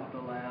throughout the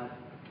lab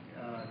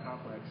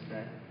complex.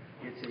 That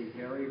it's a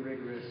very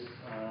rigorous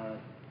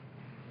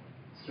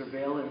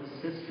surveillance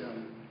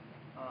system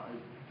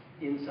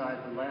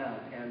inside the lab.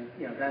 And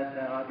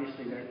that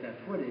obviously that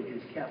footage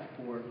is kept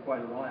for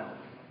quite a while.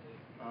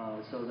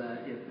 So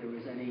that if there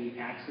was any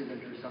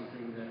accident or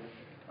something that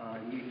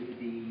needed to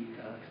be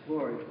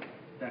explored,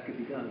 that could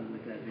be done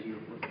with that video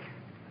footage.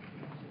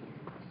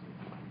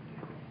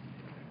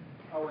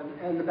 Oh,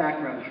 and the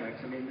background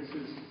checks. I mean, this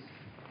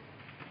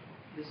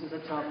is a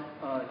tough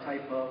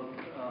type of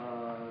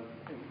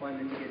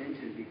employment to get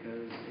into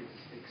because it's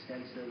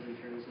extensive in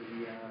terms of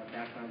the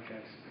background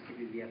checks,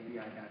 particularly the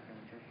FBI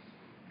background checks.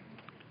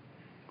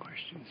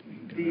 Questions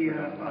being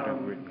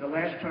the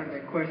last part of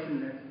that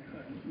question that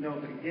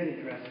nobody did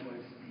address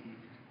was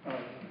the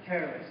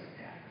terrorist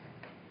attack.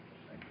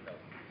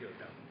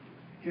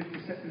 Just to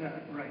set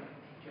that right.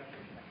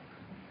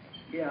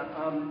 Yeah,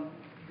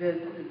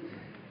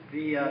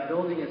 the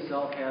building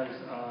itself has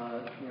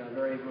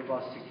very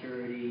robust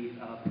security,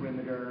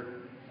 perimeter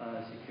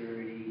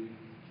security,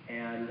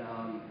 and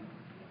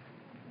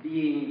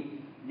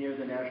being near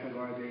the National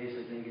Guard base,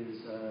 I think,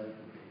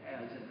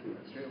 adds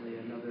certainly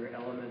another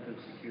element of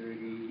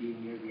security. Being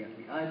near the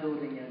FBI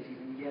building adds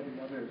even yet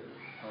another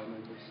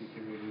element of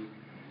security.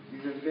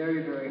 These are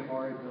very, very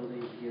hard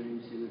buildings to get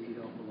into if you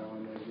don't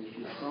belong there. There's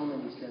just so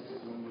many steps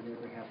that one would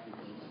ever have to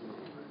go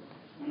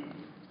through.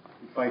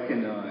 If I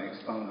can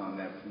expound on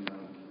that from the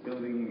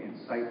building and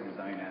site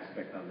design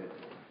aspect of it.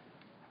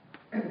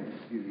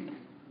 Excuse me.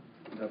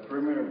 The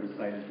perimeter of the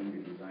site is going to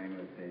be designed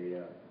with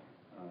a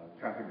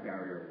traffic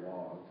barrier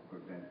wall to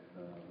prevent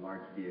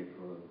large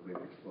vehicles with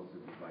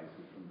explosive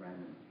devices from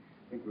ramming.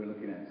 I think we're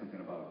looking at something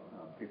about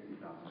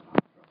 50,000 pound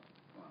truck.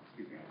 Well,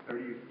 excuse me,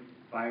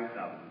 35,000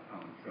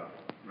 pound truck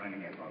running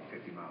at about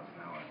 50 miles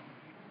an hour.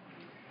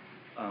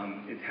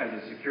 It has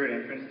a secured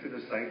entrance to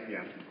the site. You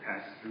have to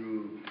pass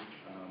through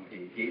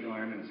a gate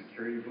arm and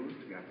security booth.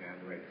 You have to have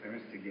the right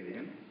clearance to get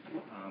in.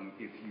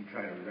 If you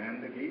try to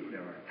ram the gate,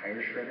 there are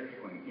tire shredders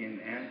going in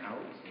and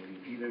out, so in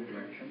either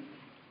direction.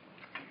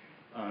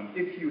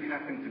 If you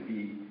happen to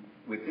be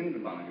within the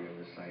boundary of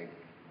the site,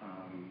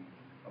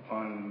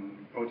 upon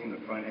approaching the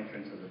front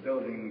entrance of the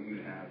building,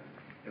 you have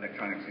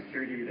electronic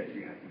security that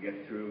you have to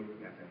get through.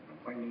 You have to have an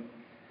appointment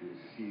to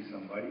see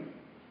somebody.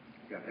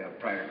 You have to have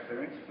prior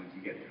clearance. Once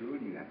you get through,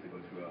 you have to go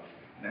through a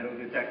metal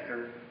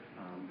detector.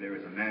 There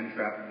is a man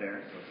trap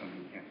there, so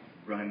somebody can't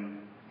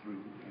run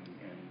through and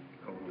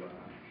go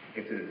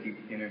get to the deep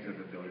innards of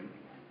the building.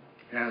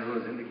 And as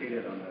was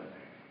indicated on the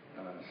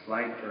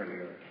slide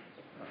earlier,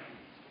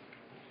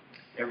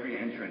 every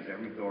entrance,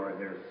 every door,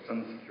 there's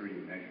some security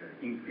measure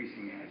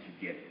increasing as you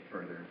get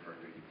further and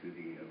further into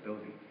the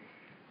building.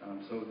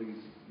 So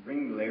these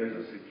ring layers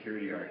of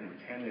security are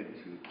intended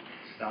to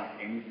stop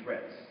any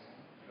threats,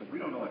 because we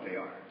don't know what they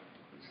are.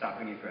 Stop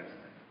any threats at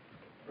the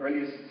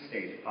earliest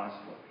stage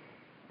possible.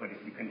 But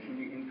if you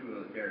continue into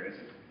those areas,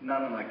 it's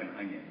not unlike an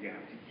onion. You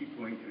have to keep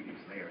going through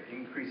these layers,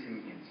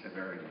 increasing in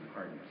severity and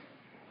hardness.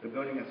 The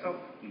building itself,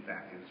 in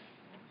fact, is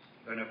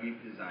going to be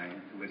designed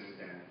to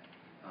withstand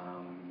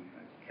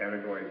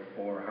Category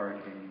 4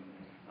 hurricane,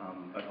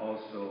 but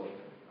also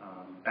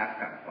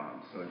backpack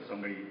bombs. So if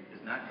somebody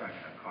is not driving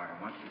a car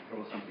and wants to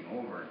throw something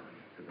over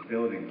to the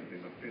building,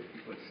 there's a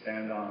 50-foot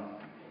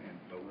standoff, and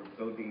so we're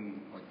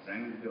building or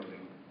designing the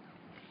building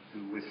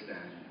to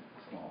withstand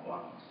small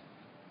bombs.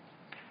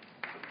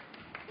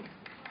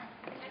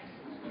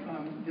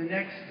 The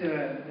next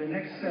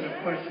set of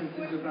questions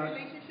is about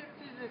relationship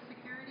to the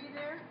security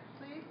there,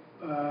 please.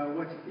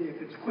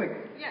 if it's quick.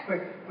 Yeah.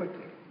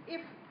 Quickly.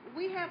 If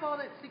we have all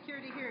that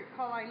security here at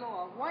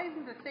Kalailoa, why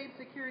isn't the same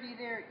security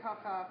there at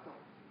Kaka'ako?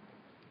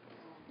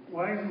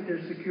 Why isn't there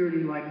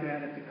security like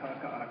that at the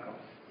Kaka'ako?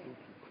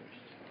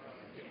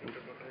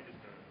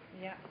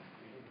 Yeah.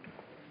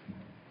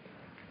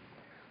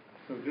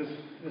 So just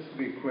to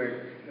be quick,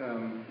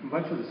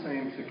 much of the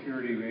same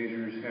security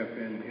measures have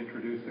been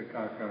introduced at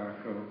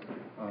Kaka'ako.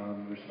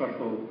 There's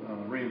special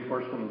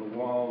reinforcement of the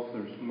walls.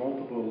 There's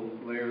multiple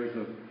layers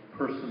of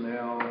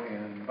personnel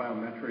and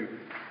biometric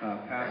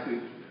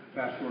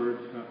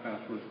passwords, not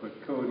passwords, but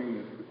coding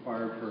that's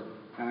required for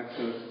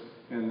access.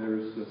 And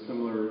there's a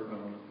similar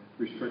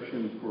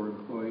restrictions for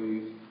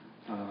employees.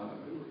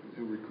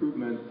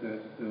 Recruitment,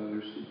 that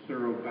there's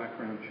thorough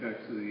background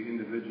checks of the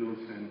individuals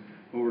and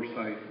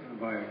oversight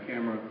via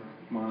camera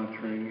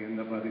monitoring and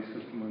the buddy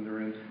system when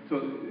they're in.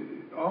 So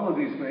all of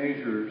these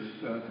measures,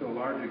 to a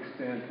large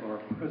extent, are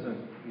present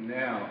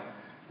now.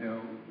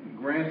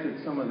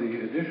 Granted, some of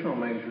the additional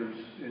measures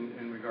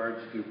in regards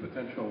to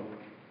potential,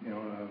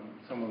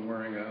 someone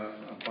wearing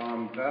a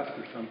bomb vest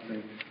or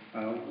something,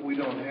 we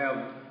don't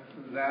have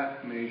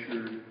that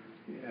measured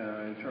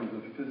in terms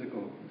of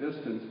physical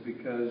distance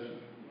because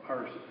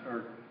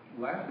our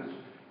lab is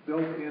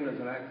built in as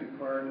an active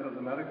part of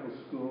the medical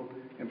school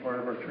and part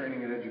of our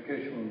training and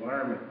educational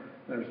environment.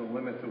 There's a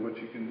limit to what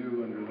you can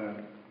do under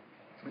that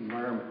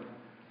environment.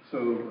 So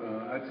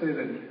I'd say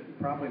that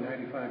probably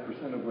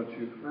 95% of what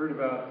you've heard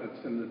about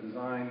that's in the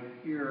design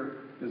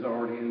here is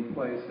already in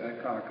place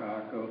at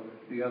Kaka'ako.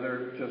 The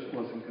other just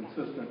wasn't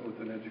consistent with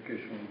an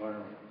educational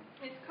environment.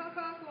 Is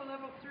Kaka'ako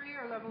level 3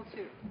 or level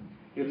 2?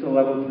 It's a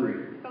level 3.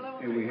 It's a level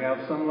 3. And we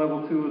have some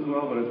level 2 as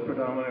well, but it's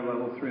predominantly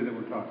level 3 that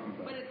we're talking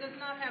about. But it does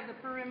not have the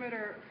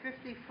perimeter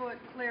 50-foot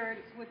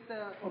clearance with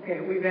the... Okay,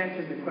 we've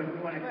answered the question.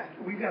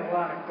 We've got a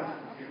lot of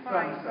questions here.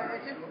 Fine, so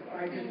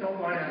I just don't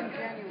want to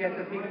get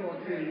the people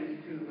to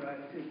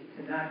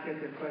not get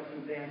their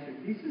questions answered.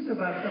 This is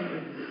about some of the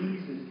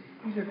diseases.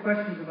 These are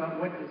questions about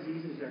what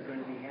diseases are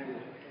going to be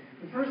handled.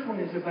 The first one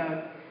is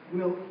about,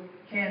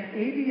 can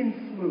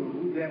avian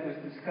flu, that was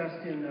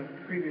discussed in the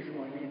previous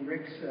one, in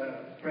Rick's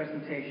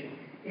presentation,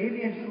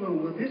 avian flu,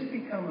 will this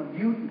become a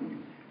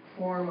mutant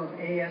form of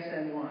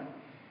ASN1?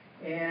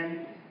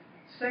 And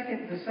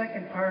the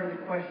second part of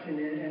the question,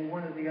 and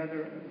one of the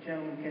other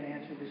gentlemen can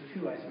answer this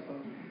too, I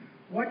suppose,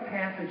 what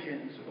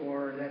pathogens,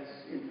 or that's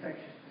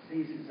infectious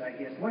diseases, I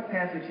guess, what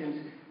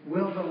pathogens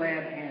will the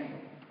lab handle?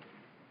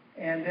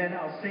 And then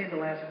I'll save the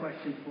last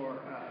question for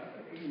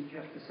in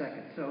just a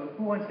second. So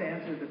who wants to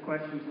answer the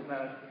questions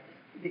about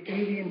the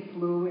avian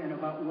flu and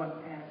about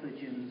what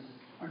pathogens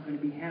are going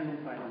to be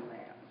handled by the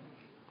lab?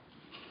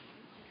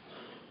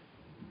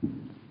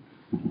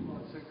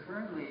 Well, so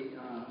currently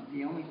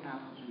the only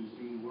pathogens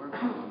being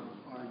worked on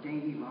are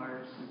dengue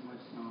virus and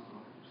West Nile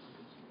virus.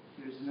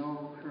 There's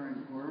no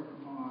current work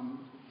on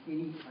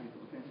any type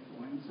of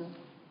influenza.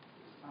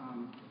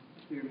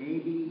 There may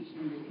be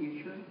in the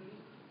future,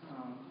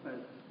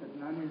 but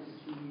none is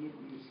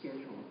immediately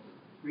scheduled.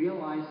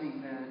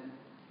 Realizing that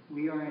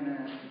we are in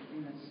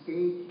a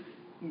state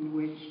in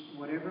which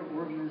whatever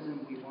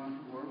organism we want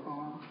to work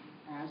on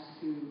has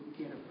to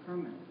get a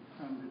permit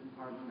from the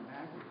Department of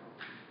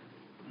Agriculture.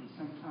 And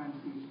sometimes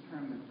these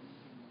permits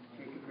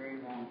take a very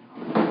long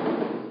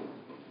time.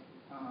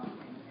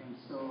 And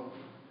so,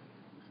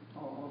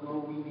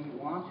 although we may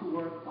want to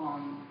work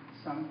on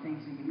some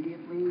things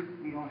immediately,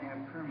 we don't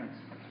have permits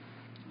for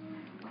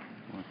them.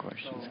 More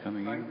questions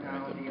coming in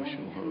by the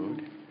bushel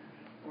hood.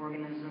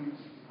 Organisms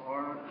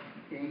are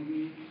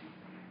dengue,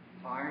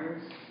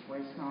 virus,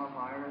 West Nile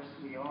virus.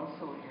 We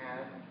also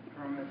have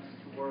permits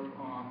to work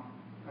on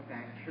a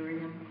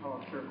bacterium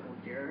called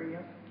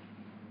Trichoderia.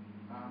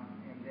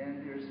 And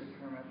then there's a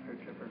permit for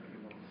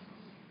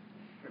tuberculosis,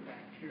 for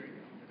bacteria,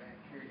 on the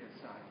bacteria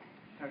side.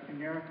 Dr.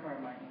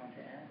 Narakar might want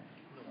to add.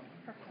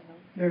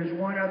 There's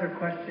one other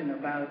question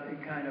about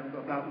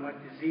what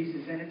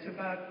diseases, and it's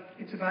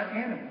about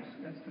animals.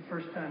 That's the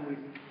first time we've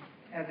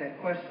had that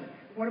question.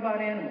 What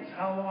about animals?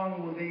 How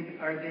long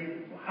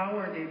how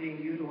are they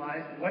being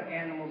utilized? What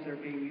animals are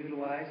being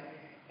utilized?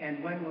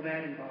 And when will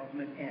that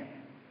involvement end?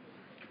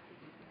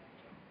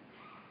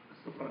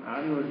 So for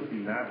animals, the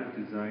lab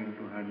is designed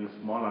to handle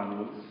small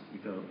animals,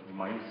 which are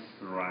mice,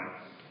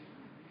 rats,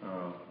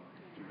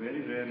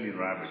 very rarely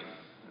rabbits,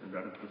 and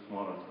that is the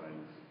smaller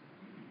size.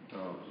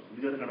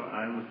 These are the kind of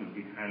animals we'll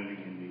be handling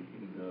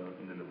in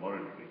the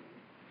laboratory.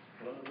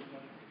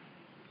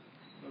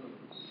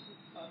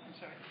 I'm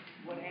sorry.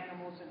 What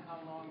animals and how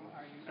long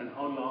are you? And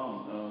how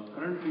long?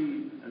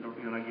 Currently,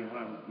 Dr.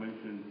 Yanagihara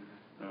mentioned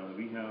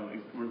we have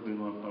experiments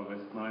going on for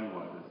West Nile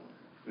virus.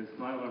 West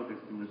Nile virus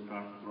experiments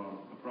start from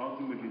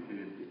approximately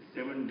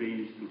 7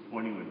 days to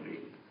 21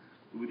 days.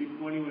 Within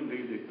 21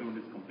 days, the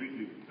experiment is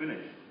completely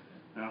finished.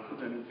 And after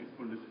the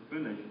experiment is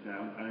finished, the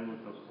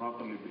animals are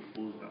properly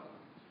disposed of.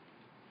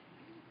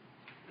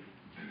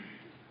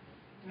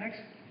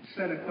 Next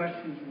set of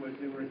questions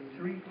there were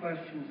 3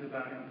 questions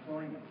about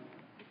employment.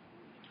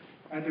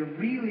 Are there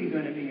really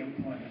going to be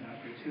employment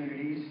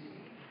opportunities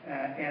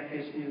at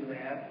this new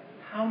lab?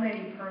 How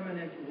many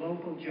permanent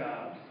local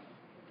jobs?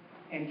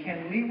 And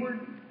can Leeward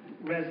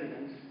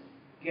residents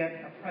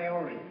get a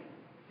priority?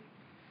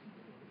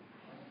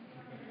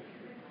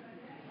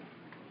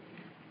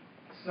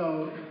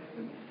 So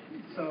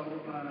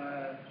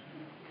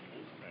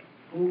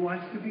who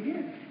wants to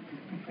begin?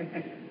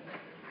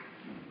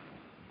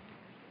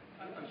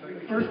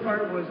 The first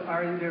part was,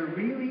 are there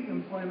really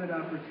employment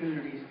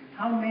opportunities?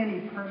 How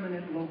many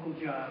permanent local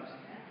jobs?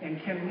 And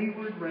can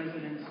Leeward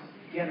residents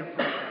get a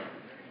priority?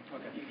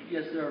 Okay.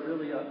 Yes, there are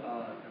really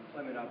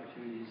employment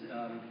opportunities.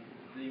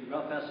 The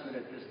rough estimate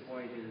at this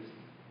point is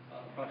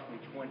approximately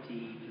 20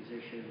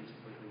 positions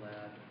for the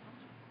lab.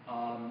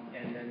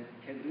 And then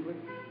can Leeward?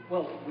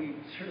 Well, we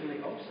certainly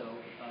hope so.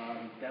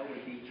 That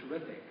would be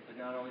terrific, but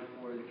not only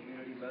for the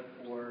community, but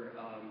for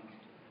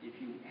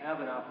if you have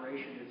an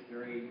operation that's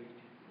very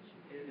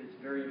it's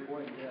very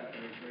important,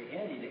 and it's very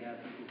handy to have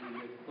people who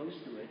live close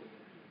to it,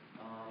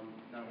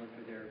 not only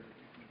for their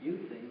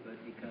youth thing, but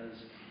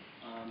because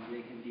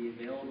they can be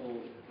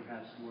available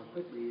perhaps more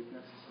quickly if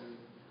necessary.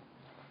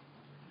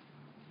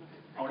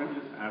 I want to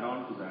just add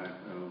on to that.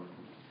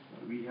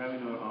 We have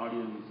in our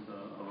audience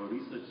our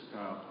research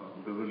staff,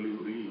 Beverly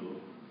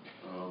Rillo,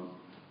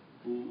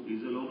 who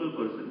is a local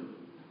person.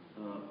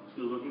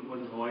 She was working for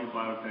the Hawaii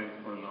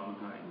Biotech for a long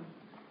time,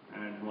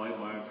 and Hawaii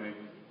Biotech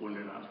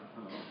folded up.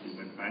 She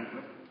went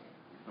bankrupt,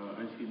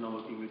 and she's now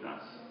working with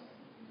us.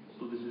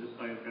 So this is a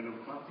kind of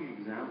classic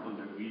example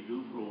that we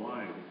do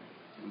provide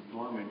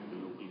employment to the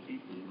local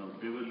people. Now,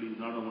 Beverly is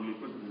not only a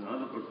person, there's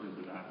another person in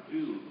the lab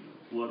too,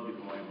 who are with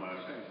Hawaii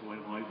Biotech. So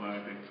when Hawaii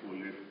Biotech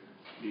folded,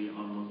 they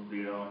almost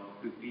laid off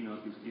 15 or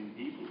 16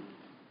 people.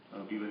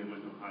 We were able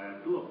to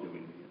hire 2 of them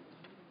in here.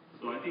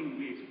 So I think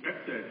we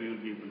expect that we will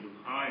be able to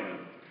hire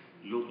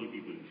local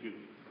people too.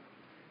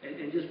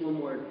 And just one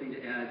more thing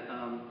to add.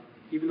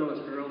 Even though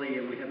it's early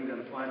and we haven't got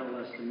a final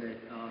estimate,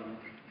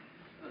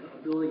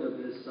 a building of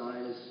this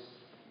size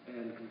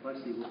and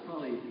complexity will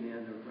probably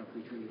demand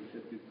roughly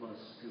 250 plus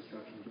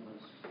construction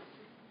jobs.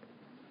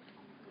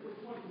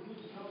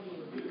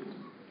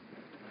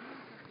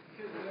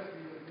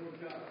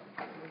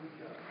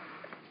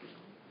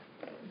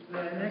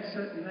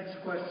 The next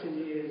question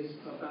is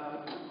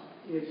about,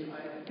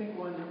 I think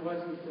one that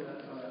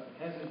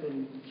hasn't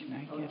been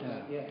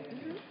yet.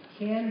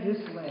 Can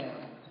this lab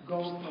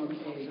go from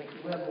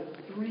a level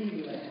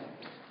 3 lab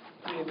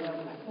to a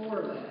level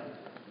 4 lab,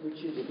 which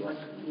is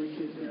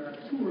there are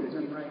 2 of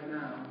them right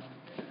now,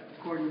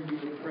 according to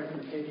your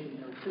presentation.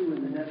 There are 2 in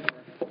the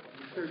network,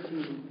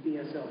 13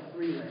 BSL-3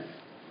 labs.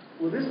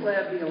 Will this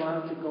lab be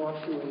allowed to go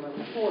up to a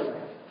level 4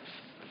 lab?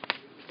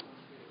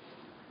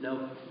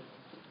 No.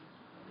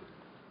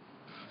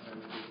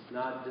 It's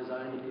not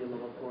designed to be a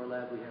level 4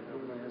 lab. We have no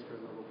plans for a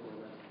level 4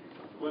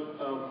 lab.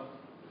 Well,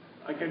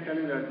 I can tell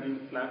you that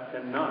this lab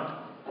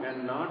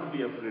cannot be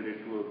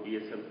upgraded to a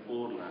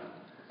BSL-4 lab.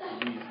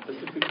 The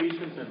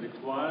specifications and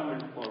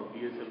requirements for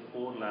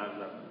BSL-4 labs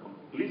are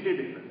completely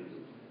different.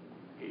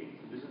 Okay,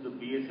 this is the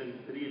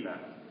BSL-3 lab.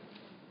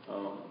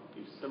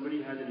 If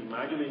somebody has an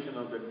imagination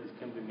of that this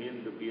can be made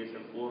in the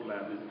BSL-4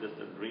 lab, it's just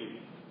a dream.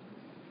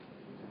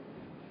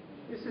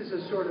 This is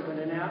a sort of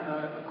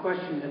a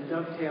question that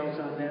dovetails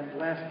on that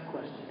last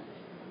question.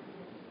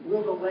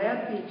 Will the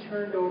lab be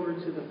turned over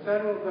to the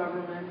federal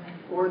government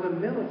or the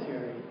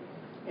military?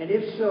 And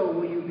if so,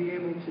 will you be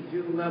able to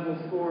do level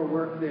 4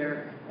 work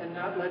there and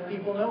not let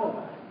people know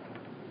about it?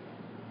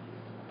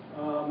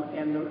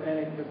 And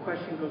the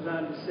question goes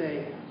on to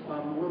say,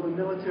 will the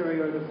military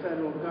or the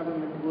federal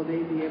government, will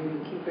they be able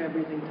to keep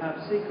everything top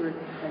secret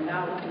and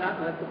not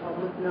let the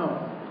public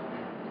know?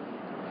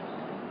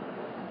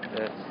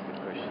 That's the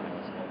question I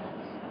was going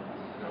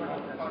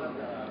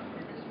to ask.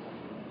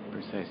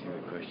 Precisely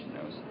the question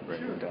I was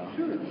writing down.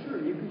 Sure,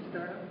 you can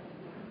start.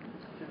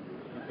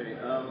 Okay,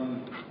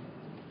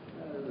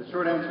 the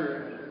short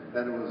answer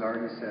that it was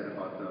already said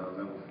about the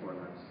level 4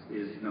 labs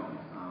is no.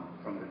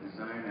 From the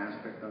design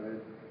aspect of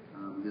it,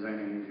 design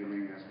and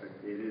engineering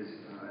aspect, it is,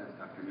 as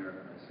Dr.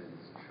 Neraka said,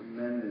 it's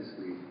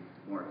tremendously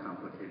more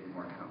complicated,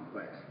 more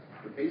complex.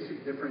 The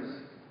basic difference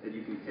that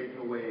you can take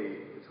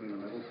away between the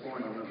level 4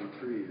 and the level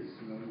 3 is,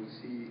 when we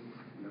see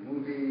in the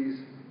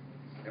movies,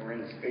 and we're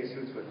in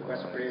spacesuits with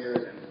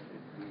respirators, and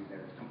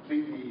they're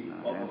completely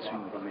bubbled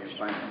off from the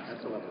environment.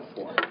 That's a level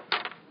 4.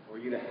 For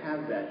you to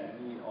have that,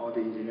 you need all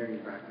the engineering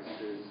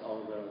practices,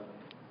 all the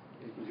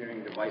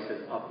engineering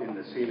devices up in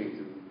the ceiling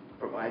to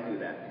provide you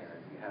that air.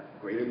 You have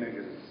greater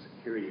measures of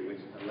security, which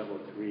a level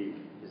 3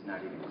 is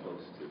not even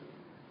close to.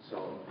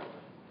 So,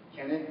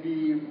 can it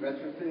be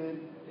retrofitted?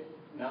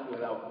 Not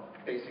without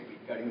basically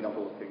gutting the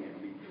whole thing and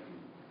redoing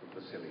the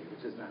facility,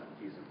 which is not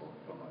feasible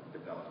from a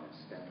development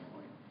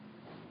standpoint.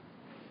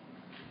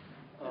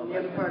 The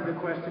other part of the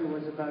question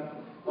was about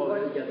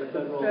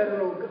the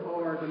federal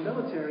or the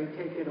military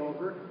take it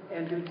over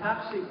and do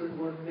top secret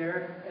work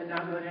there and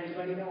not let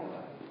anybody know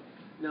about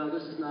it. No,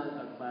 this is not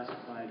a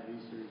classified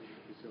research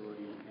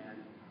facility,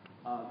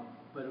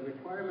 but a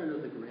requirement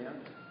of the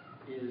grant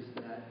is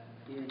that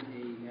in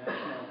a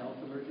national health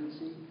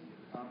emergency,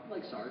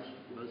 like SARS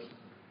was,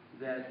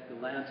 that the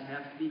labs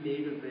have to be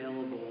made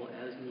available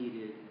as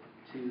needed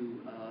to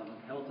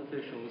health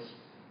officials,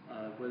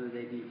 whether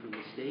they be from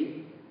the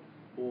state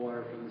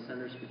or from the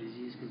Centers for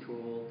Disease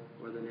Control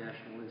or the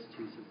National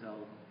Institutes of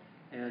Health.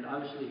 And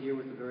obviously here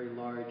with a very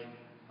large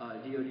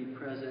DoD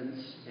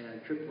presence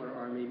and Tripler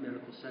Army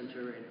Medical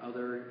Center and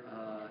other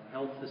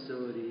health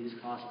facilities,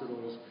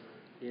 hospitals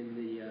in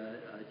the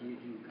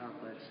DoD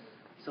complex,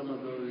 some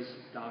of those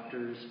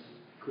doctors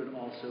could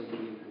also be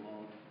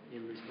involved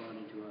in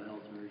responding to a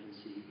health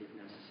emergency if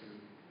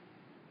necessary.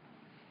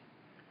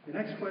 The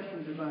next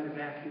question is about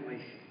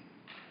evacuation.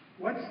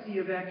 What's the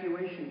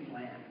evacuation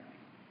plan?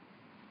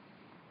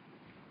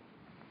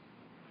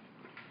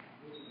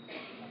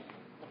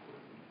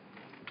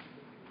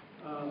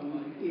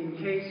 In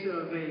case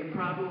of a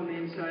problem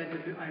inside,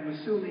 I'm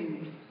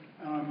assuming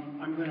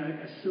I'm going to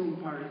assume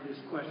part of this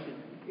question.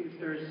 If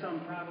there's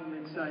some problem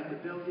inside the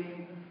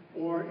building,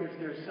 or if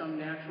there's some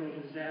natural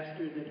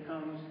disaster that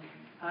comes,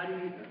 how do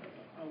you,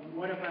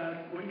 what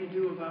do you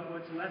do about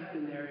what's left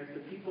in there? If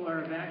the people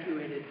are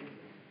evacuated,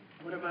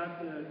 what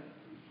about the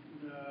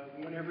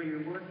whatever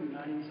you're working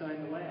on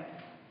inside the lab?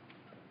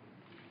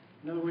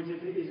 In other words,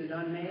 is it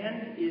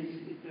unmanned?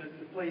 Is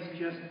the place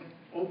just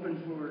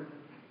open for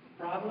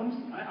problems?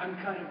 I'm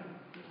kind of...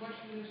 The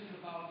question isn't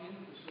about in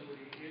the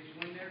facility. It's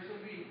when there's a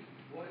leak,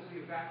 what is the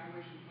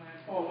evacuation plan?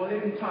 Oh, well, they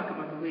didn't talk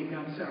about the leak.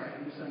 I'm sorry.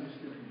 I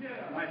misunderstood.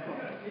 My fault.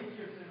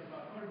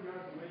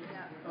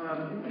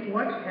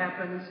 What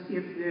happens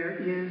if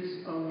there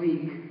is a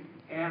leak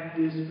at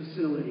this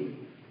facility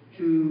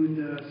to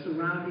the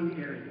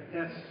surrounding area?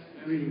 That's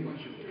really what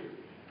you do.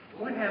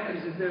 What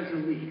happens if there's a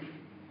leak?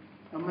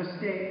 A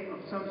mistake of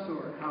some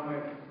sort,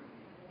 however.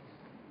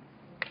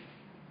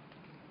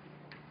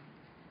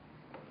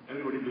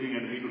 Everybody's doing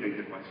and need to take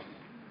the question.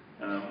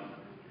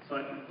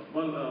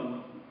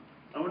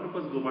 I want to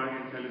first go back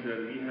and tell you that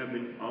we have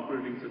been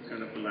operating such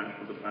kind of a lab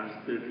for the past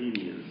 13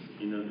 years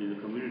in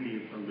a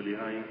community from the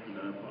Lehigh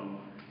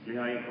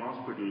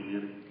Hospital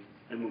near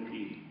MOP.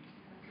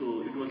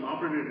 So it was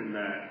operated in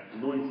that,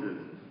 no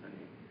incidents.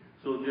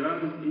 So there are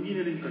these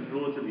engineering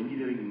controls and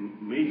engineering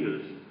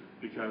measures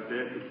which are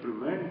there to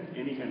prevent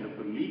any kind of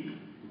a leak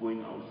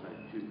going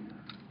outside too.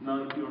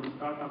 Now, if you want to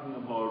start talking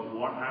about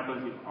what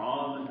happens if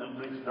all the hell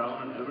breaks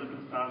down and everything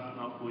starts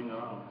now going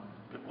around,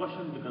 the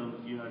question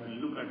becomes you have to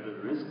look at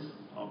the risks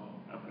of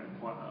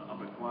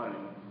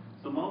acquiring.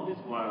 Some of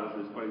these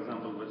viruses, for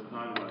example, West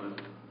Nile virus,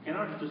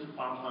 cannot just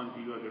pass on to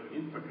you or get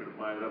infected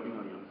by rubbing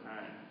on your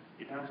hand.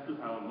 It has to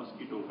have a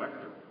mosquito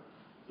vector.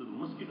 So the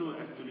mosquito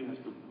actually has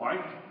to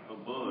bite a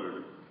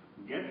bird,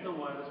 get the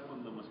virus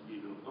from the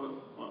mosquito,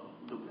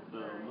 the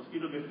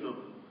mosquito gets the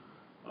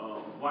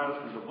virus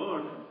from the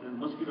bird, and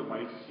the mosquito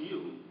bites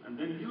you, and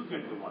then you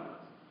get the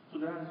virus. So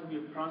there has to be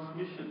a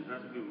transmission, there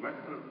has to be a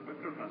vector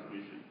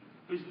transmission.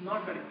 So it's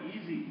not very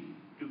easy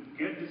to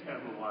get this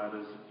kind of a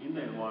virus in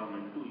the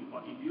environment too.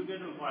 If you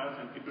get a virus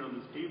and keep it on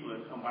this table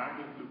and come back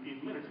in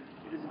 15 minutes,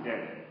 it is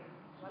dead.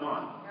 It's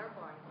gone.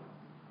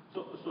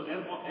 So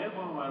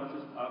airborne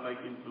viruses are like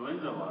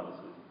influenza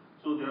viruses.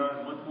 So there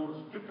are much more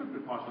stricter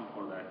precautions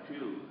for that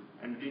too.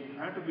 And they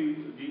have to be,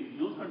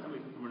 those kinds of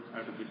experiments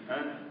have to be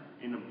done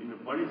in a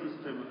buddy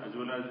system as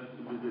well as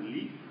with the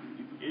leak.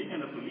 If any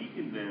kind of a leak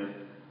in there,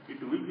 it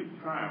will be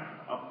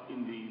trapped up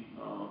in the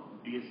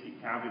DSC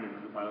cabinet,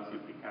 the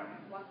biosafety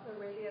cabinet. What's the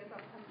radius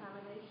of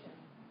contamination?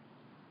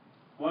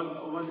 Well,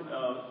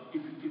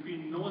 if we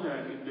know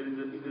that if there is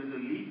a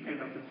leak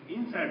kind of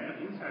inside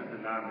the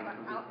lab,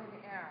 but out in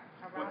the air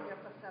around your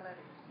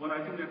facility. Well,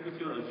 I think that if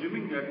you're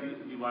assuming that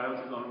the virus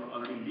is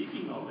already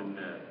leaking out in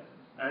there,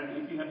 and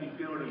if you have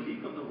a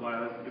leak of the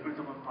virus, it depends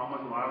upon how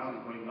much virus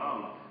is going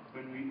out.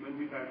 When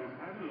we try to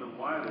handle a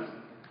virus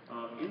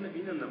in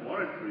a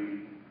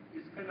laboratory,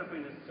 it's kind of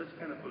in such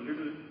kind of a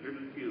little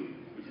tube,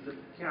 which is a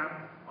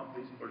cap of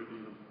this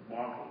particular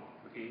bottle.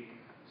 Okay.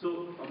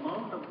 So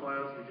amount of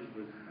virus which is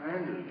being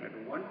handled at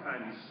one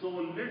time is so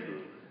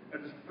little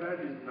that the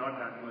spread is not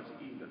that much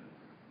either.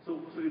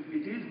 So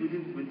it is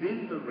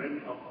within the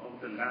realm of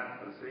the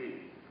lab per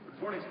se.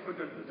 But don't expect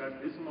that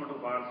this amount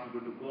of virus is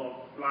going to go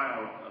out, fly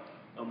out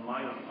a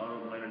mile or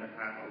a mile and a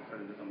half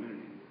outside of the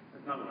community.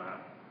 That's not going to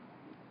happen.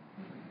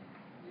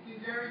 You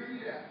can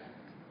guarantee that.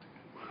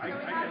 I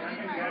can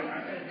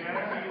guarantee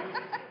you.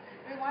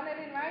 We want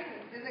it in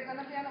writing. Is it going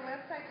to be on the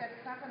website that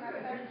it's not going to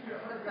affect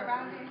the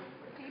surrounding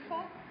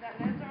people that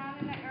live around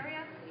in that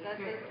area? Does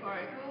the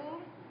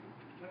school?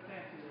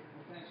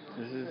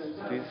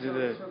 These are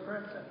the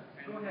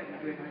Go ahead, I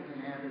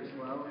can add as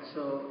well.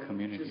 So,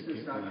 community just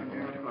as people Dr. have a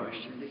lot of Nerkar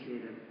questions.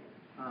 indicated,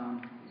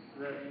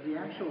 the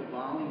actual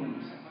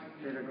volumes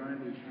that are going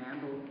to be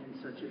handled in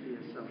such a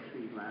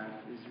BSL-3 lab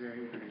is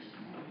very, very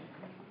small.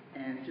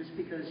 And just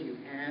because you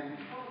have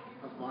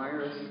a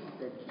virus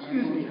that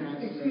can be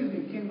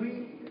transmitted...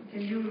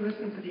 Can you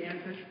listen to the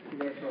answer?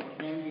 That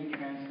can be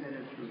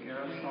transmitted through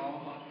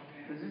aerosol,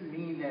 doesn't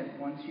mean that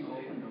once you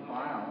open the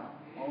vial,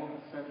 all of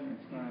a sudden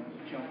it's going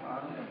to jump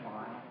out of the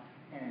vial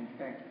and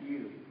infect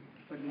you.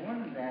 But more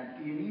than that,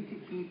 you need to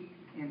keep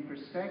in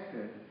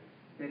perspective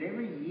that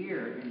every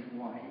year in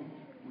Hawaii,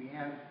 we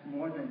have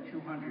more than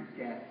 200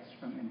 deaths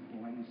from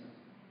influenza.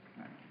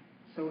 Right?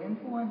 So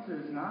influenza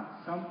is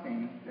not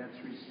something that's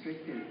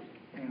restricted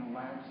in a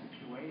lab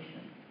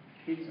situation.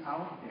 It's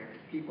out there.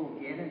 People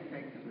get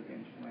infected with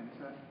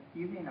influenza.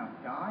 You may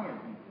not die of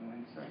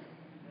influenza,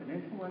 but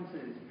influenza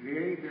is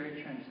very,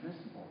 very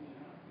transmissible.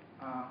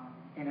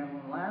 And in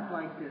a lab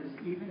like this,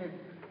 even if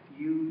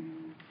you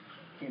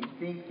can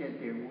think that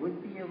there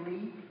would be a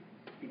leak,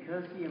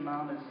 because the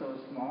amount is so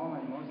small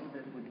and most of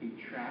it would be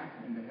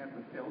trapped in the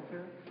HEPA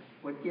filter,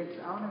 what gets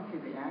out into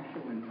the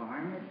actual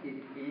environment,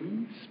 if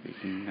any,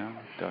 speaking now,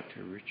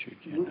 Dr. Richard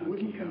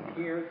wouldn't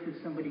compare to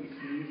somebody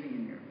sneezing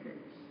in your face.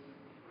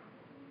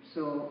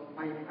 So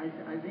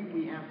I think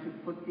we have to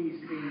put these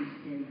things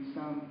in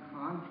some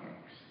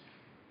context.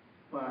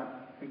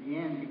 But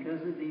again,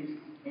 because of these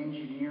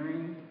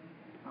engineering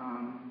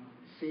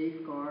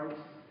safeguards,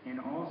 and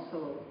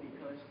also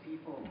because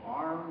people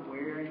are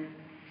wearing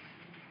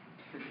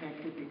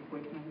protective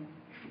equipment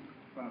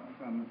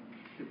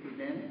to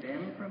prevent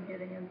them from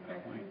getting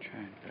infected. I might try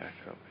and back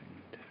up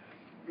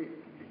and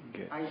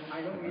get I don't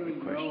some of really the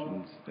know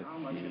questions that how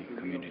much of the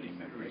the community real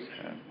members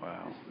have.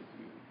 Wow,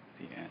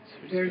 the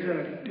answers.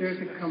 There's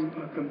a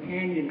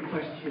companion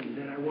question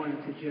that I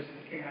wanted to just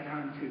add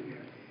on to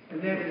there. And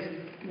that is,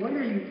 what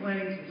are you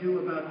planning to do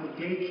about the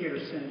daycare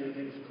center that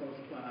is close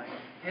by?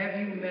 Have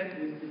you met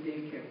with the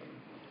daycare?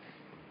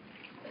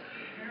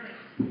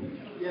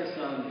 Yes,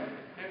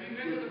 Have you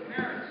met with the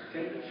parents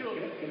and the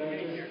children?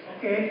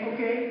 Okay,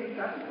 we've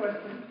got the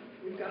question.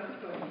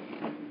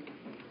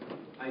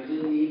 I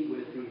did meet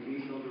with the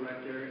regional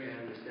director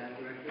and the staff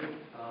director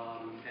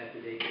at the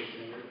daycare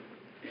center,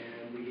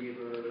 and we gave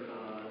her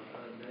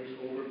a nice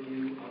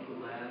overview of the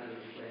lab and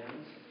the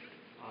plans.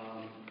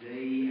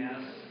 They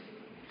asked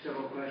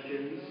several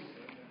questions,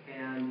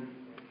 and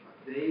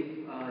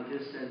they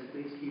just said,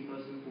 please keep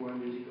us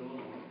informed as you go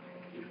along,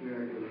 which we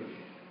are doing.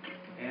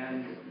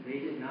 And they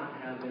did not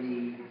have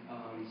any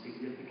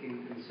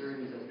significant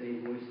concerns that they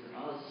voiced to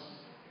us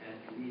at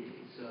the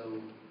meeting.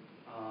 So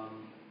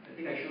I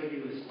think I showed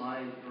you a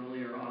slide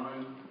earlier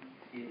on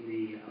in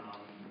the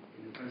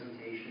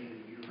presentation at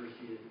the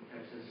University of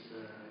Texas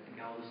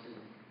Galveston.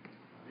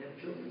 They have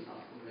a children's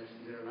hospital next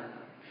to their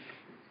lab.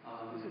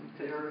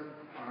 There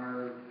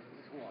are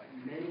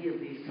many of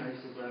these types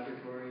of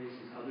laboratories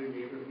in other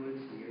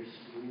neighborhoods, near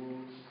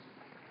schools,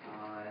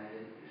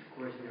 of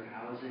course near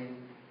housing.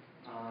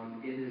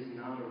 It is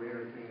not a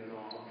rare thing at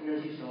all. And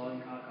as you saw in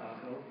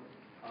Kakako,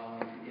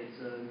 it's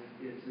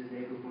a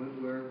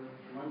neighborhood where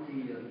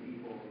plenty of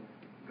people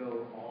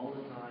go all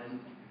the time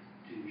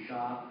to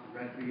shop, to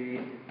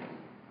recreate,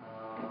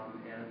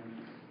 and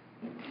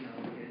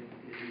it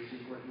is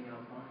just working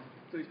out fine.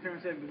 So these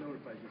parents haven't been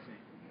notified, you're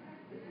saying?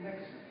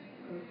 Next.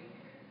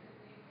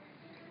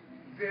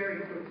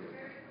 Very quickly.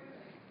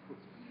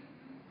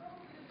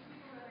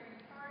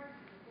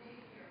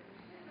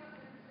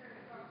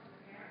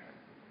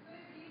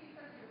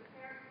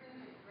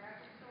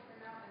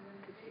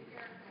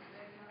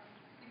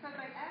 Because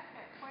I asked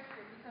that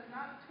question because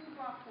not 2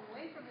 blocks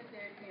away from the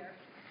daycare,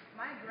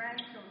 my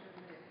grandchildren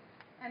live.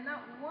 And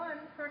not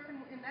one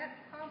person in that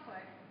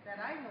complex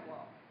that I know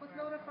of was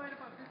notified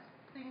about this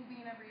thing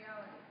being a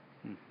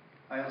reality.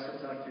 I also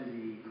talked to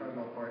the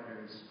Carmel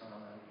Partners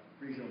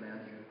regional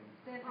manager.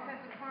 Then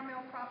has the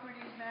Carmel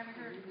Properties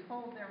manager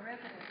told their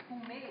residents who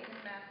may in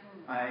mass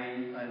move?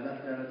 I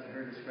left that up to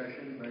her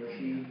discretion, but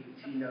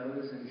she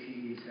knows, and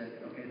she said,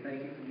 okay,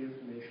 thank you for the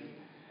information.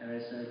 And I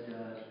said,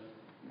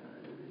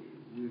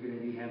 we're going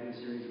to be having a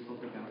series of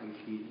public outreach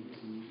meetings,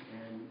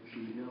 and she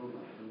would know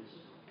about those.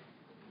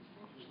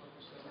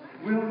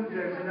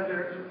 There's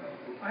another,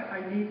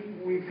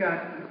 we've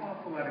got an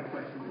awful lot of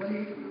questions. Let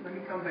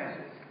me come back.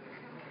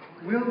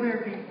 Will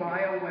there be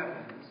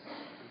bioweapons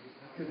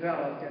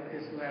developed at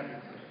this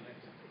laboratory?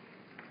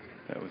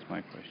 That was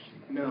my question.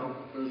 No,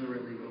 those are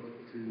illegal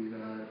to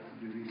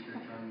do research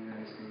on the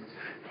United States.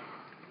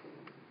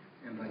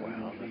 And by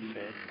Well, the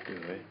Fed do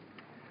it.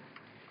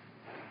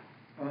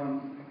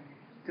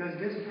 Does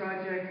this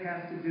project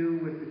have to do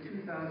with the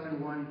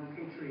 2001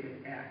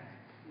 Patriot Act?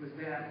 Was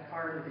that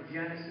part of the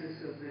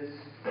genesis of this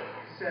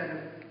set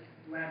of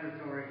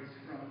laboratories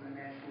from the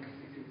National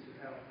Institutes of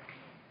Health?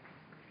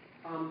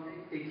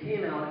 It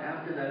came out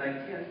after that. I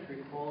can't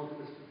recall if it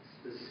was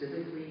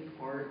specifically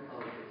part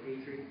of the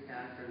Patriot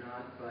Act or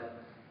not,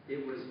 but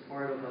it was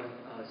part of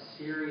a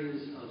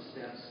series of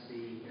steps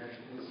the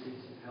National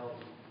Institutes of Health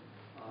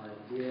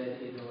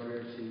did in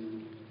order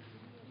to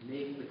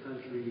make the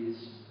country's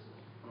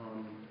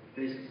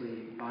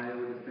basically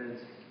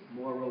biodefense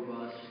more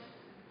robust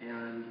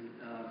and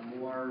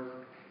more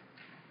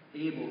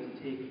able to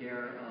take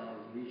care of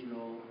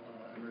regional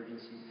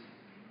emergencies.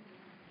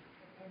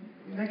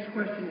 The next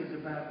question is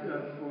about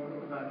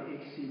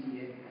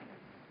HCDA.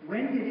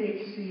 When did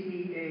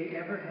HCDA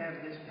ever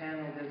have this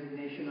panel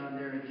designation on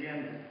their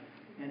agenda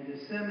and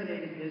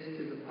disseminated this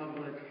to the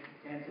public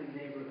and to the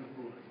neighborhood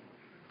board?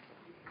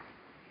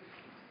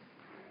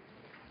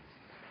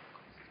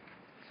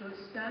 So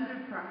it's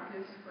standard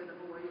practice for the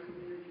Hawaii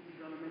Community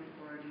Development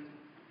Authority.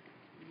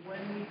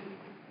 When we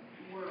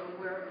were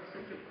aware of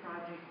such a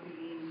project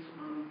being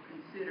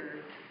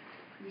considered,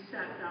 we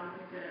sat down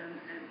with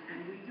them, and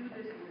we do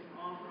this with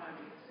all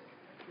projects.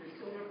 The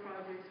solar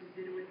projects, we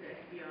did it with the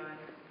FBI,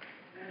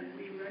 and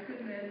we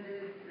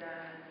recommended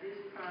that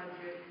this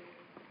project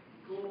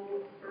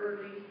go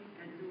early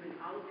and do an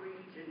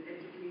outreach and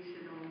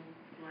educational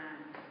plan.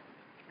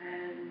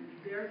 And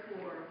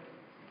therefore,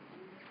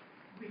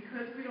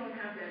 because we don't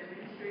have the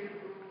administrative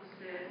rules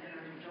set in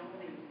our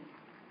zoning,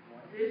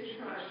 this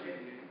project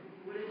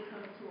wouldn't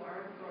come to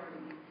our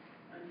authority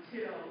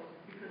until,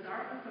 because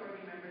our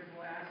authority members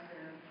will ask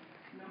them,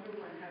 number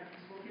 1, have you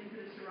spoken to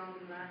the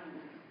surrounding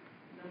landowners?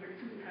 Number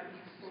 2, have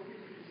you spoken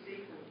to the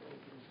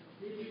stakeholders?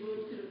 Did you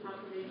go to the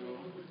population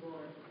on the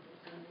board?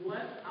 And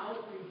what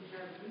outreach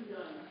have you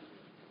done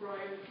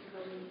prior to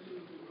coming to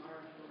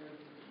our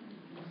authority?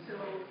 So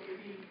if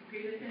you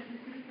paid attention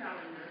to the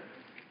calendar,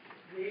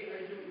 they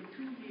are doing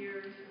 2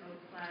 years of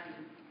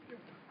planning.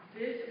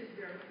 This is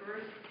their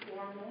first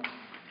formal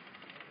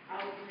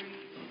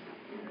outreach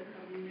in the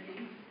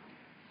community.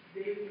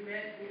 They've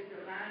met with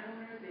the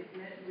landowners, they've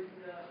met with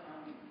the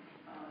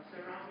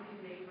surrounding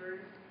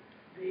neighbors,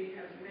 they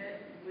have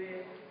met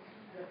with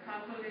the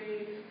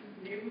Kapolei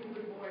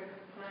Neighborhood Board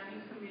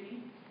Planning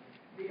Committee.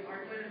 They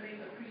are going to make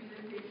a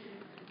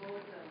presentation to both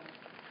the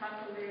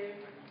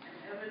Kapolei and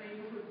other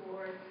neighborhood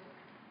boards.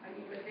 I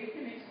mean, but they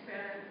can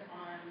expand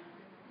on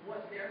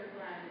what their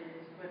plan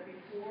is, but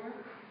before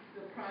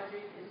the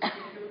project is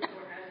scheduled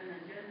or as an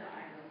agenda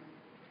item,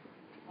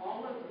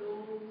 all of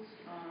those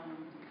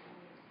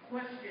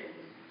questions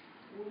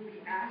will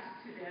be asked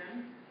to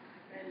them,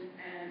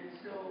 and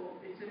so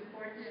it's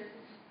important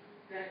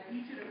that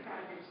each of the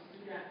projects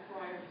do that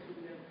prior to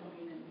them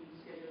coming and being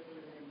scheduled for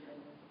the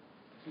agenda.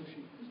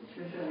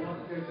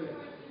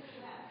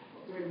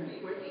 Wait a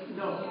minute.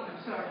 No,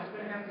 I'm sorry. I'm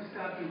going to have to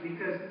stop you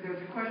because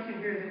there's a question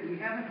here that we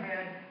haven't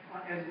had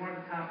as one of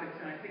the topics,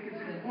 and I think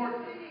it's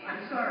important.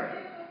 I'm sorry,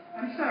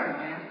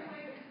 ma'am.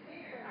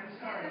 I'm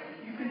sorry.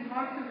 You can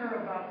talk to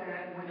her about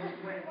that when in a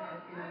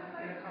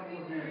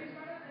couple of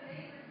minutes.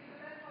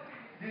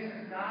 This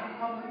is not a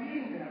public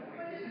meeting that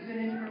way. This is an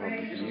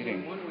information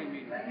meeting. One-way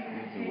meeting.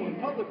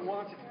 The public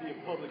wants it to be a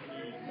public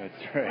meeting.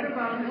 That's right. What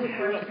about this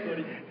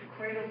question,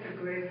 cradle to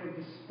grave for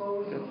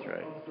disposal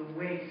of the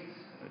wastes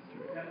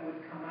that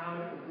would come out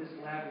of this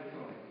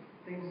laboratory?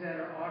 Things that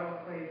are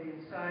autoclaved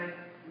inside.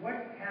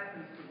 What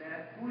happens to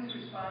that? Who is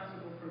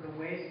responsible for the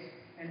wastes,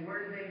 and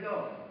where do they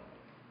go?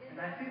 And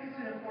I think it's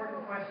an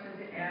important question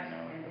to ask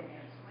and to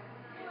answer.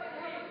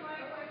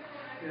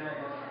 Can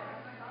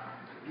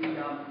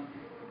I ask?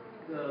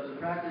 The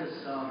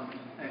practice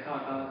at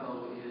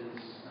Kakako is,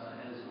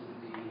 as it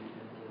would be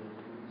at the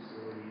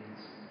facility,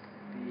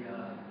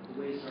 the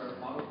wastes are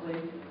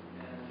autoclaved,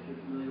 and if you're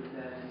familiar with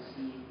that, it's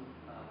heat,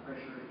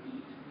 pressure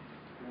heat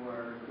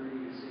for 30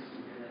 to 60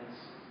 minutes,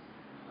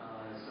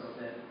 so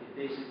that it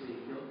basically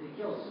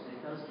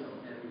does kill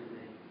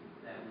everything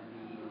that would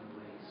be in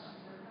waste.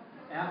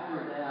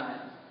 After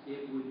that,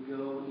 it would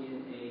go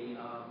in a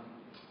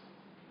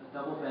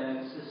double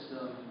bag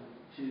system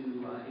to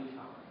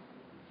H-Power,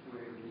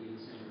 where it would be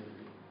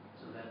incinerated.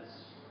 So that's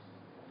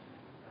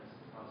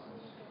the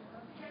process.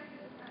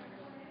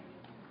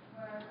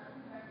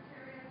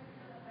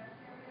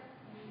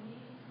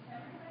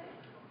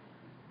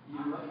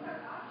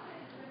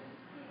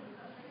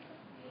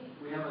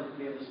 We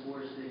have a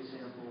spore stick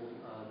sample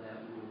that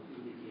will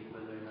indicate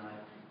whether or not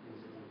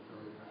things have been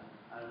killed or not.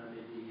 I don't know,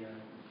 maybe.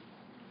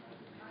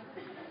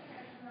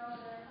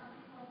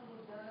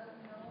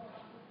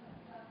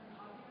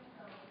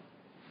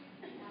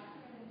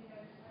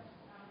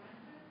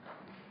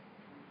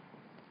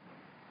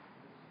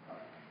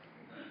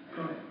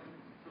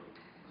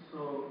 So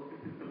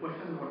the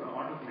question is about the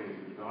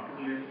autoclave. The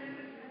autoclave.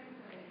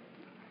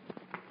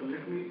 So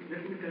let me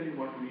tell you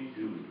what we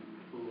do.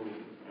 So,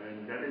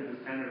 and that is the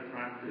standard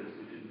practice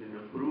which has been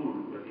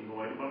approved by the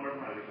Department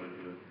of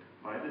Agriculture,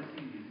 by the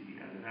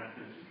CGC and the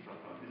National Institute of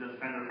Health. These are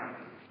standard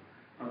practices.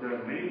 Now there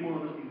are many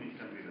more other things which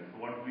can be done. So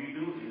what we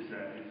do is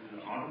that it's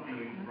an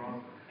autoclaving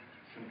process.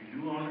 When we do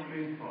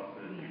autoclaving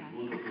process, it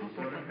goes up to a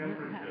certain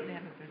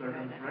temperature,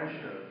 certain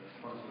pressure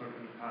for a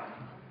certain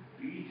time.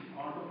 Each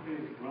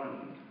autoclave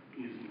run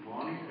is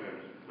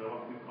monitored by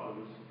what we call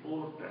the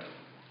spore test.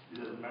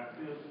 These are the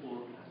bacterial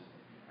spore tests.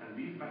 And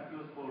these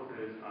bacterial spore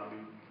tests are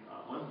being,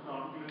 once the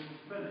autoclave is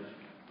finished,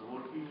 the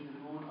whole team is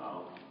rolled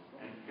out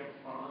and kept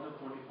for another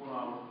 24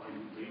 hours for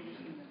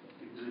incubation.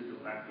 If there is a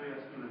bacteria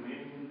still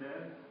remaining in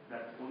there,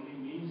 that only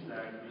means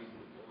that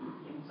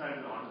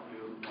inside the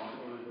autoclave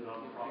is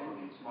not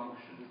properly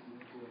functioning.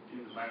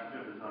 If the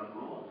bacteria does not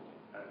grow,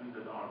 that means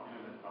that the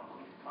autoclave has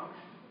properly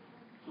functioned.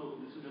 So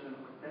this is a kind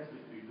of a test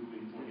which we do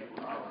in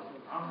 24 hours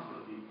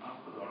after the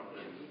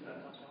autoclave is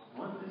done.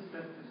 Once this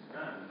test is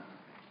done,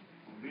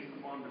 based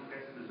upon the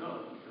test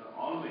results, which are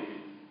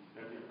always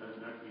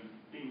that we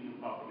think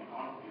properly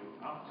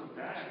autoclave. After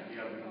that, they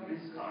are being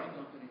discarded.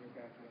 Does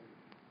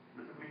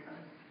it make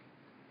sense?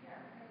 Yeah,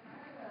 because I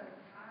have a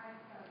eye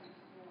study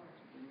before.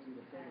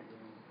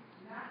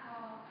 Not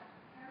all,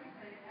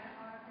 everything at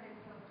our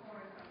place of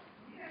course.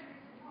 You guys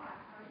need to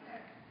watch how you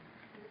guys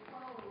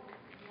dispose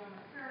your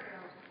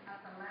material at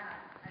the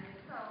lab. And if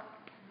so,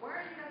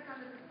 where are you guys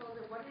going to dispose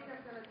it? What are you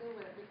guys going to do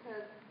with it?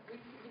 Because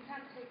you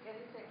can't take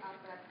anything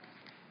out that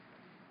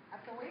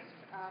at the waste,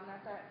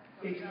 not that.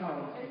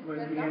 H-Power was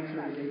the answer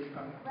is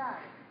H-Power.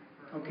 Right.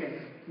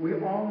 Okay. We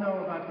all know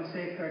about the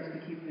safeguards to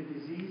keep the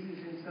diseases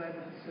inside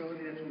the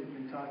facility. That's what we've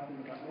been talking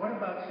about. What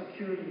about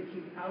security to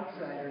keep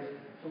outsiders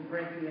from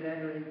breaking and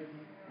entering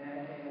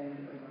and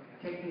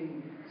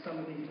taking some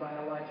of these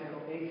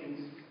biological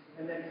agents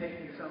and then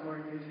taking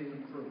somewhere and using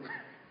them for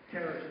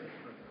terrorism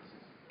purposes?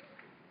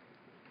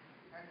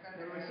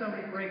 And when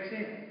somebody breaks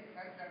in.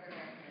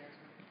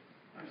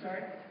 I'm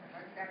sorry?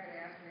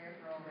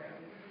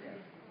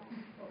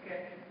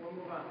 Okay, we'll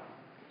move on.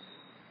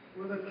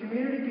 Will the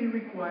community be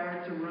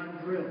required to run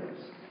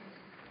drills?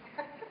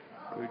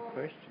 Good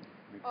question.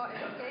 Or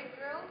escape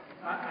drill?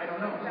 I don't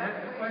know.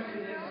 The question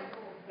is,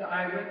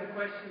 I read the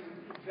question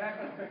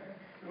exactly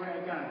the way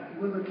I got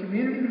it. Will the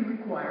community be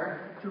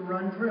required to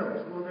run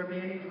drills? Will there be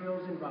any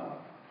drills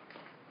involved?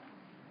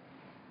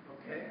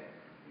 Okay.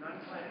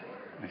 Not planned.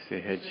 I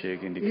say head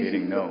shake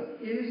indicating no.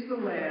 Is the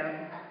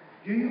lab,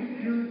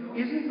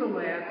 isn't the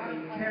lab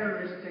a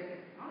terrorist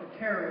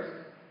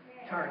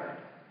target?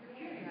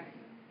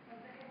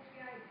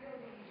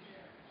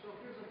 So if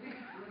there's a leak,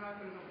 we're not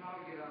going to know how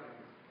to get out of here.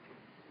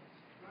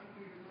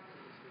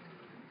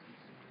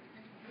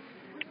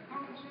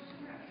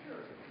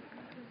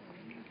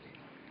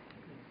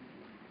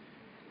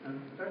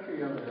 Dr.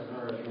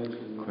 Yamazaki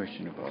mentioned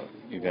Question about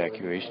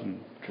evacuation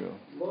drill.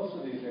 most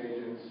of these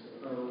agents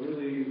are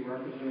really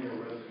representing a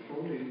risk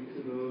only to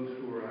those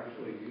who are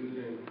actually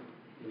using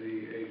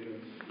the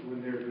agents when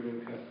they're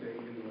doing testing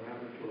in the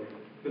laboratory,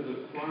 because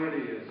the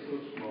quantity is so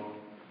small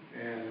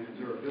and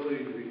their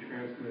ability to be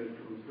transmitted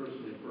from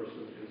person to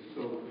person is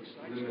so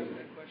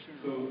limited.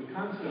 So the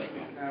concept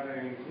of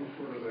having some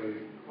sort of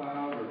a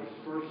cloud or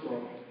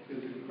dispersal is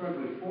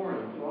incredibly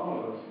foreign to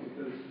all of us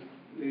because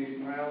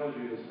the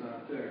biology is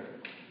not there.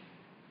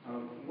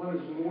 One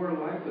is more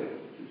likely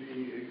to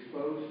be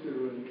exposed to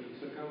and to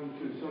succumb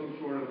to some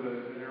sort of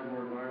an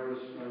airborne virus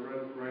by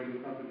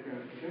riding public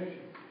transportation.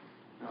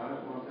 Now, I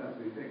don't want that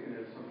to be taken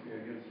as something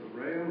against a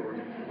rail or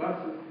against a bus.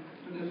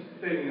 I'm just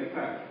stating a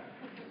fact.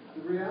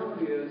 The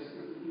reality is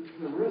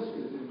the risk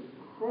is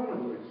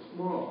incredibly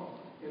small,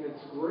 and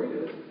it's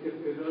greatest if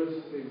it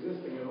is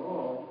existing at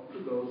all to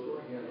those who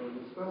are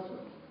handling the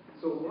specimen.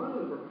 So a lot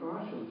of the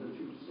precautions that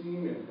you've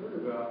seen and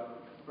heard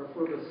about are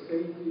for the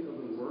safety of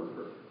the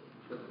worker,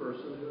 the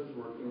person who is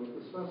working with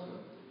the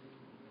specimen.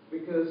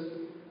 Because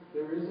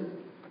there isn't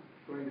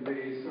going to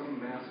be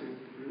some massive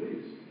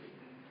release.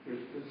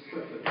 There's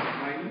such a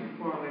tiny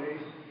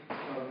quantity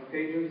of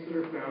agents that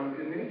are found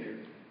in nature.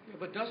 Yeah,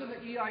 but doesn't the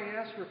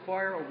EIS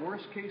require a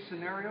worst-case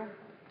scenario?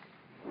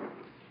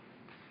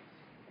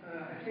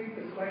 I think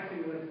the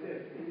question was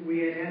that we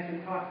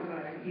had talked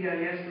about an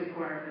EIS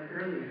requirement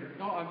earlier.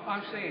 No,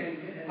 I'm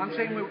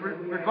saying with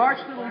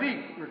regards to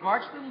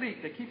the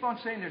leak, they keep on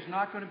saying there's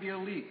not going to be a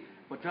leak.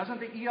 But doesn't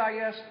the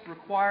EIS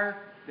require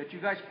that you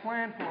guys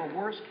plan for a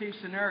worst case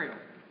scenario?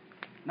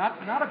 Not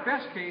a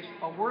best case,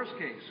 a worst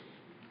case.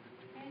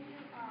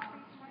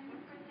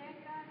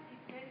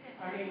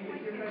 I mean,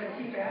 if you're going to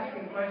keep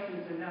asking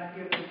questions and not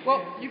give them...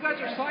 Well, you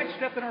guys are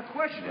sidestepping our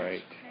questions.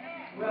 Right.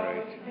 Well,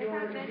 you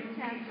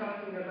keep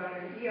talking about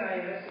an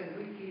EIS, and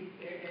we keep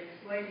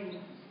explaining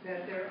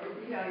that their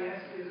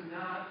EIS is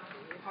not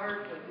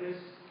part of this,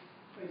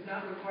 is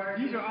not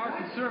required. These are our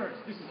concerns.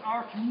 This is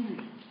our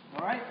community.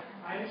 All right?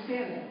 I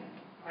understand that.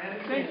 I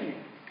understand. Thank you.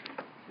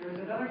 There's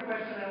another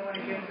question I want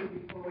to get to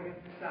before we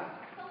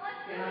stop. So what's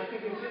the worst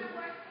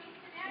case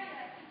scenario?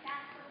 I think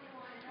that's what we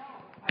want to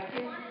know. I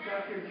think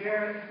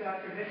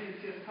Dr. Hitchens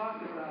just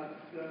talked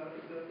about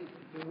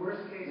the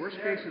worst case. Worst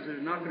case is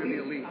there's not going to be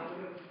a leak.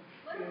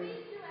 What do we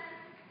do as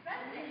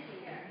residents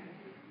here?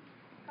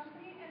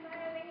 Complete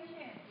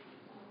annihilation.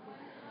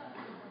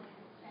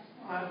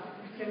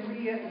 Can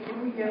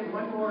we get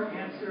one more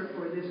answer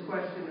for this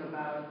question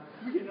about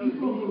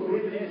people who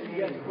live in this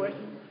neighborhood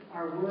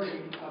are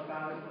worried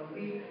about a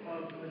leak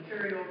of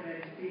material that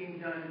is being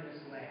done in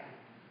this lab?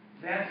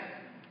 That's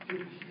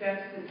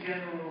the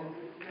general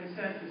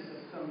consensus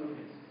of some of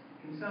this.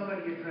 Can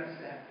somebody address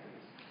that, please?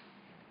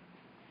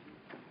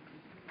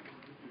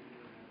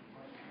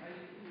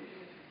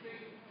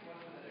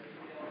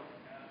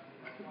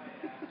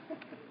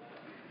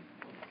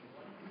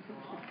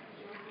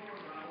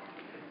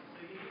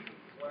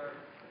 Where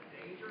the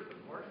danger, the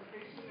worst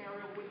case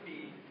scenario would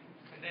be,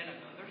 and then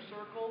another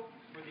circle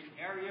for the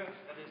area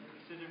that is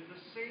considered the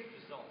safe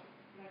zone.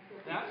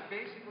 That's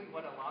basically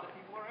what a lot of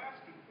people are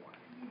asking for.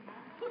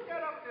 Put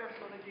that up there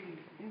so that you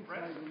can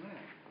rest.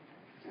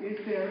 Is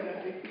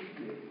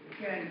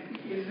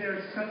there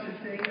such a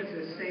thing as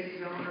a safe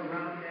zone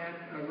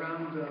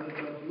around the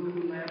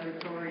blue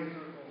laboratory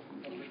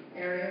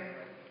area?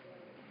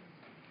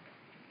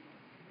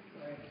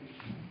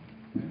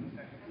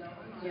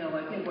 You know,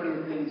 I think one of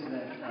the things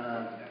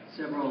that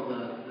several of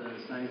the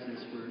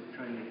scientists were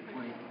trying to make a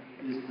point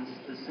is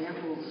the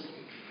samples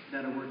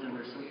that are worked on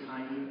are so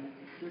tiny,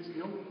 there's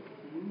no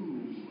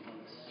clue of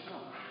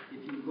stuff.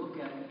 If you look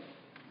at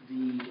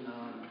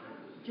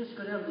just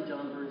go down to the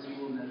John Burns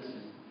School of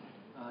Medicine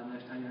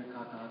next time you're in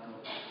Kaka'ako,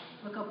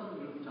 look up on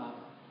the rooftop,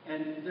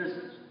 and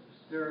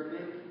there are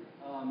big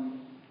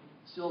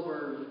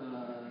silver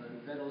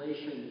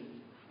ventilation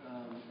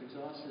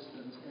exhaust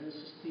systems, and it's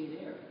just clean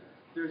air.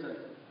 There's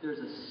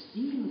a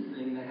steam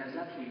thing that has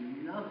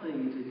absolutely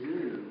nothing to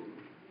do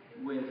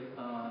with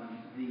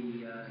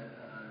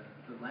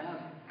the lab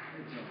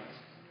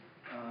exhaust.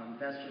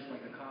 That's just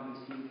like a common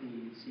steam thing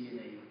you'd see in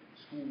a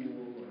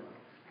school or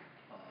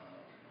a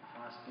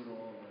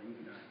hospital or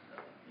even a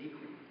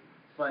bakery.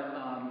 But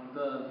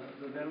the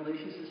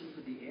ventilation system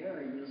for the air,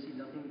 you'll see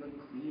nothing but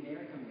clean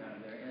air coming out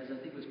of there. As I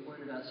think was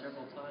pointed out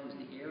several times,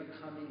 the air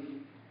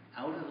coming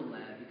out of the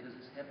lab, because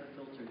it's HEPA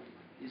filtered,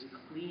 is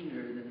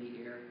cleaner than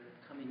the air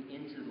coming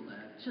into the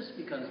lab It's just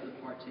because of the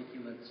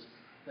particulates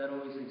that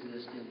always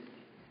exist in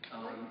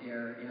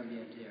air,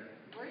 ambient air.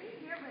 Were you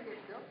here when they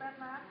built that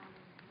lab?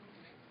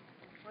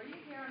 Were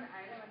you here on the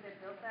island when they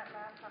built that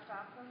lab,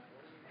 Kaka'ako?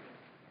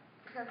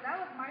 Because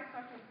that was my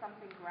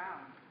something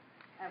ground.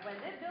 And when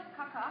they built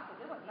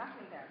Kaka'ako, there was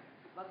nothing there.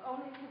 It was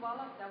only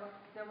Tuvalu,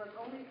 there was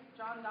only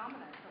John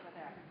Dominus over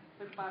there.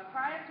 But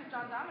prior to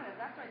John Dominus,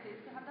 that's why they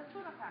used to have the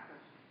tuna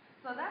packers.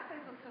 So that place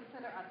was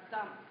considered a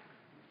dump.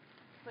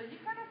 So you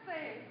kind of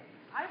say,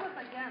 I was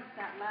against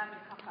that lab in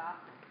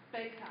Kaka'ako,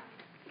 big time.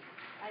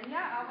 And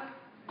yeah, I was.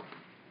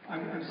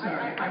 I'm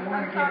sorry. I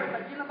want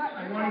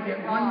to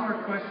get one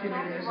more question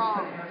in. This is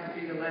going to have to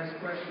be the last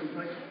question.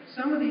 But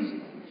some of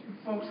these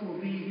folks will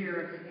be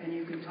here, and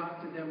you can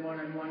talk to them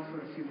one-on-one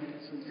for a few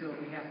minutes until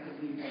we have to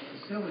leave the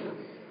facility.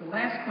 The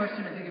last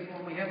question, I think, is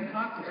one we haven't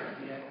talked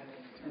about yet,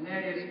 and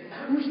that is,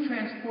 who's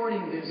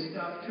transporting this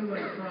stuff to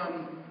and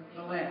from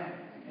the lab,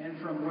 and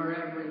from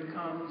wherever it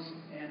comes,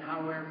 and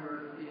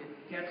however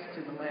it gets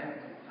to the lab?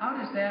 How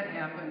does that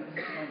happen,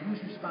 and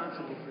who's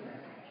responsible for that?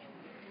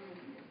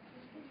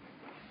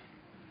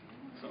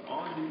 So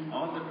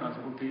all the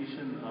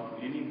transportation of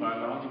any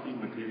biological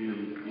material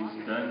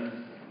is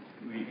done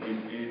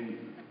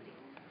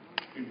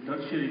in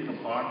tertiary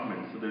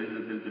compartments. So there is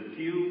a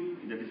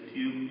tube that is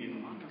tubed in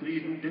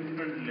 3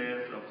 different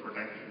layers of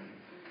protection.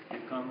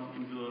 It comes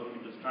into a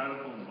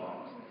styrofoam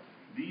box.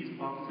 These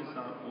boxes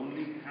are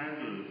only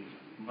handled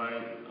by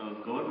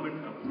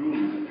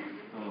government-approved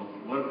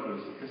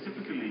workers,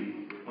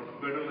 specifically for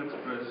Federal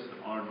Express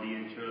or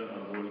DHL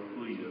or World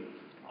Courier.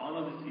 All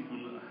of these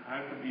people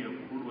have to be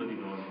approved by the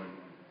government,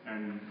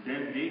 and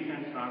then they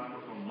can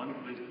transfer from one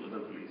place to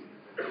other place.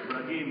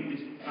 But again,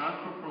 this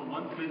transfer from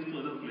one place to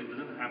other place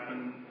doesn't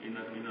happen in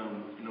a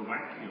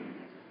vacuum.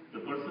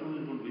 The person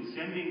who is going to be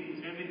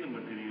sending the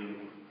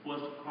material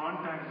first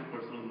contacts the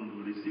person who is going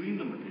to be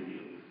receiving the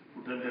material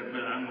to tell that,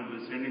 well, I'm going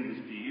to be sending this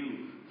to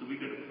you. So we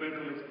get a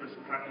Federal Express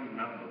tracking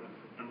number,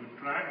 and we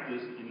track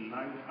this in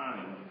live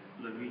time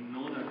so that we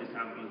know that this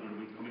sample is going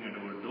to be coming at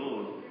our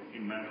door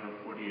in a matter of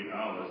 48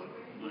 hours.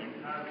 The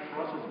entire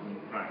process has been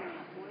tracked,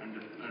 and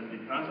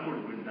the transport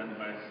has been done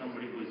by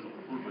somebody who is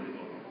approved by the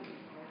government.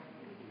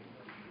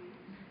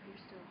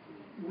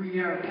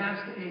 We are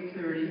past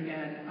 8:30,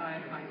 and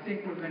I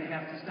think we're going to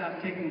have to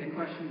stop taking the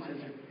questions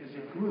as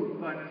a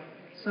group. But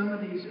some of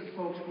these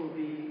folks will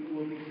be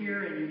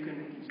here, and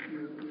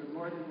you're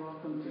more than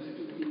welcome to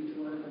speak to each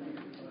one of them.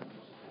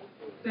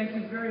 Thank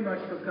you very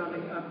much for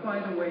coming. By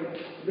the way,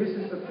 this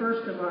is the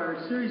first of our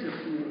series of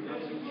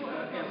communication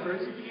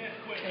efforts.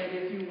 And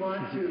if you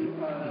want to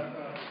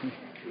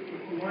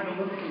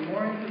look for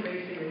more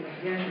information,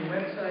 again, the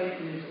website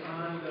is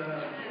on the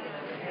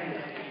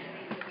handout.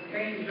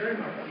 Thank you very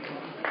much.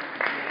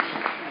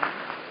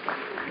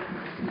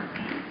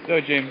 So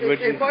James,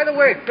 and by the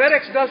way,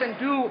 FedEx doesn't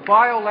do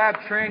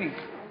biolab training.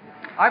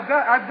 I've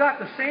got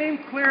the same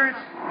clearance,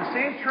 the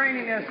same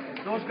training as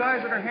those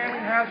guys that are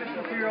handling hazardous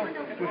material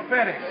with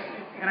FedEx.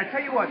 And I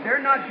tell you what,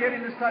 they're not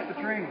getting this type of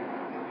training.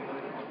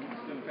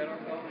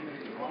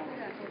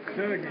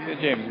 So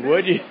James,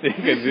 what do you think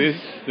of this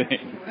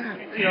thing?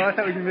 I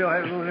thought we could be able to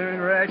have a little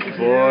interaction.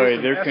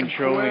 Boy, they're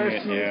controlling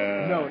it,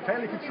 yeah. No,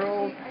 tightly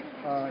controlled.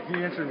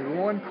 He answered me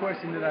one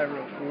question that I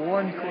wrote.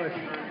 One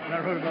question. And I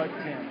wrote about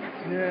 10.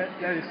 Yeah,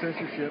 that is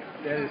censorship.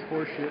 That is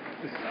horseshit.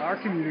 This is our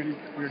community.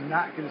 We're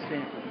not going to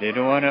stand for it. They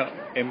don't want to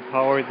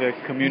empower the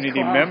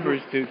community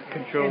members to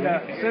control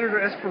anything. Senator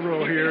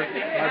Espero here,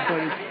 my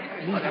buddy,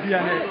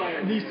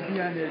 needs to be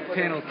on that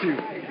panel too.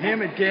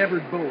 Him and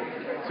Gabbard both.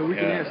 So we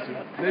can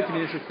answer. They can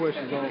answer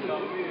questions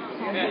also.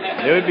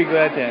 They would be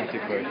glad to answer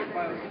questions.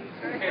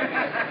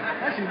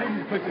 Actually, they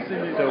can put this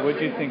in. So what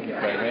do you think,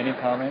 Craig? Any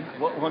comments?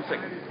 One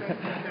second.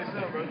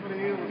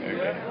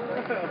 Okay.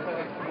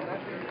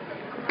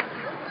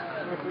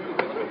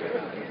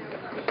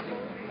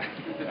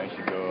 I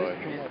should go.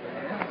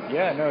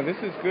 Yeah, no, this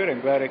is good.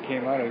 I'm glad I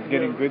came out. I was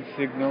getting good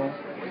signal.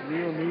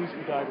 Real news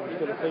photography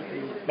instead of fake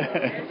news.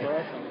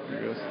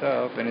 Real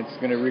stuff, and it's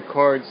going to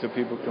record so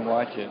people can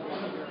watch it.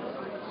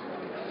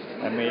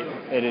 I may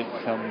edit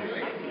some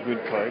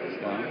good parts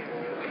down.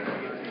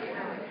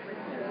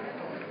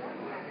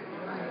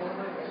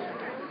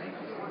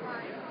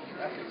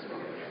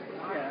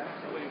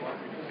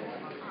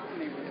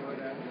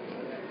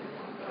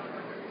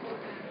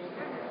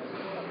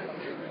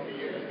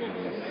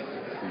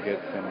 To get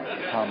some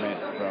comment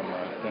from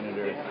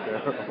Senator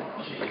Espero.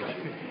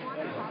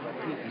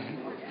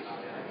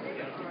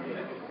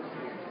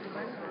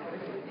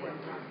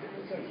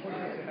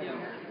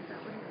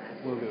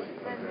 We'll do it.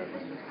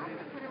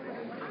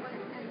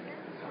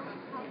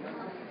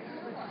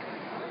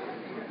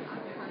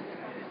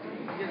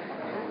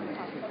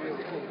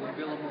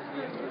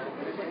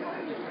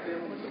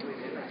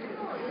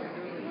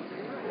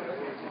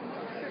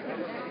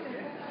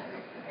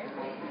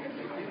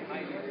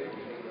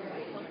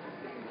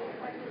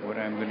 What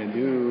I'm going to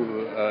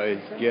do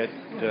is get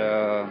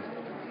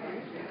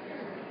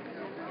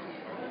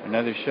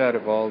another shot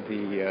of all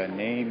the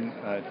name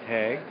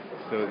tags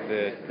so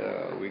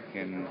that we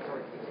can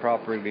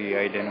properly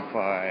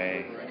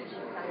identify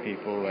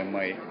people, I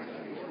might.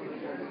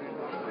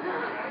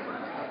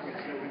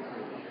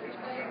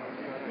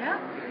 Yeah.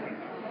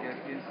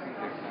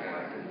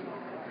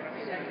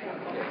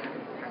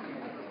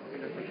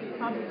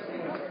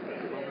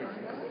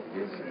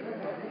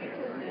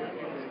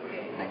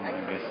 I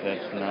guess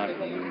that's not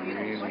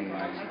really.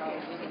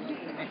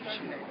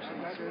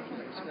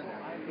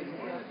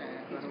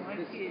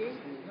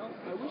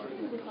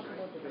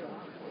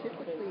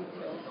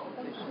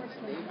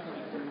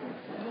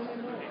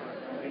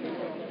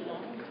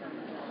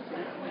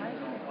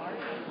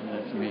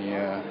 Let me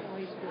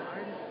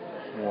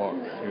walk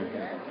through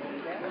here.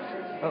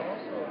 Oh.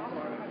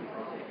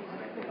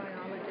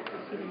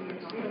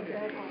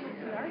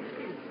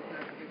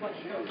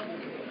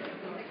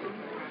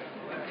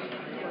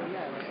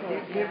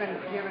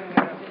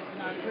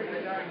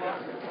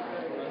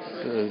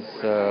 There's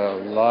a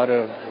lot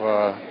of.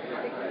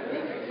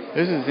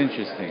 This is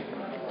interesting.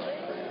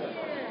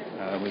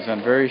 It was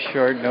on very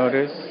short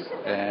notice,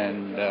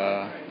 and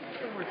the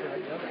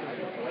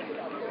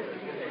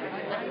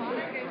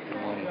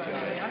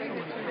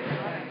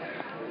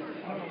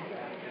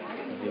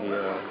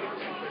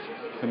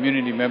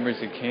community members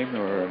that came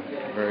were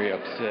very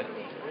upset.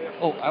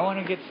 Oh, I want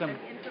to get some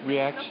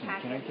reaction.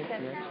 Can I get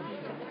reaction?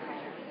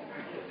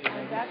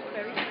 That's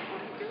very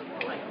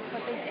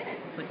but they did it.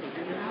 But they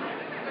did it.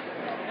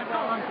 That's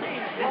all I'm saying.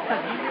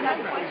 Because you have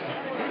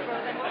questions.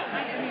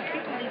 I mean,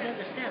 people need to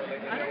understand.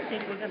 I don't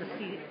think we're going to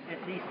see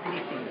at least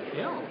anything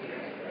built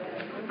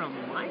from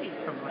what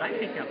I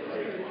picked up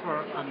for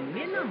a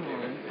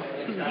minimum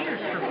of 2 years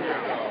from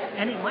now.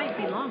 And it might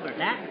be longer.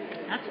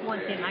 That's one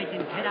thing I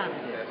didn't get out of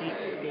this.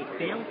 They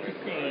failed to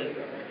say.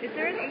 Is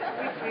there an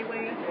H3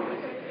 freeway?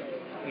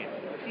 Yes.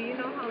 Do you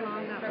know how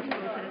long that was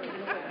supposed to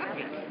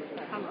take? Yes.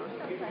 How long?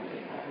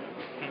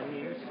 10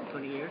 years,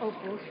 20 years. Oh,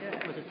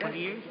 bullshit. Was it 20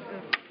 years?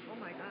 Oh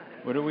my God.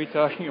 What are we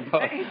talking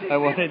about? I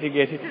wanted to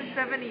get it. Since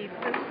 70,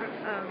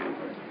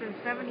 since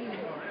 70.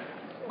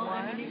 Well,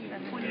 I mean,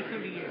 20,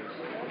 30 years.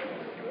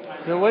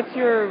 So what's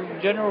your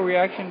general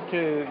reaction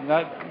to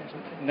not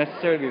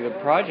necessarily the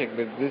project,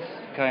 but this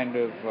kind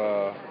of...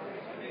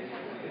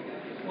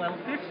 Well,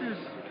 this is,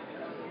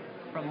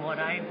 from what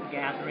I'm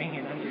gathering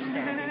and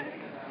understanding,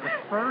 the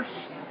first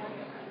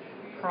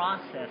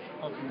process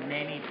of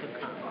many to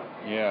come.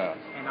 Yeah.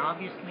 And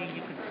obviously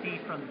you can see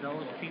from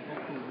those people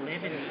who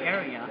live in the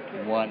area,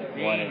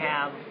 they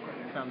have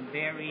some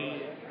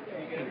very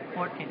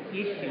important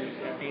issues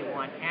that they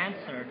want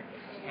answered,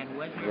 and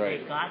whether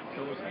they got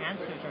those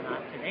answers or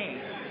not today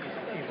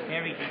is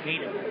very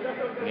debatable.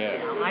 Yeah.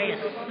 Now, I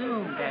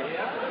assume that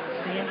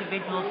the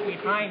individuals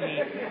behind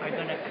me are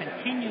going to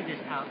continue this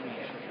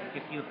outreach.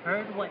 If you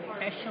heard what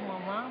Pesha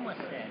Malama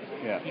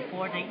said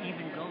before they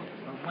even go,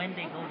 or when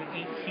they go to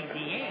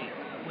HCDA,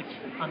 which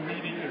a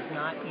meeting is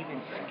not even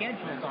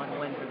scheduled on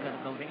when they're going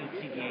to go to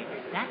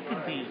HCDA, that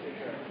could be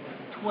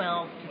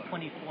 12 to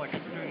 24 to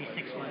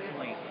 36 months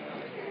away.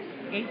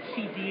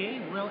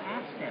 HCDA will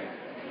ask them,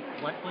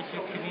 what was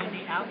your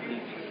community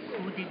outreach?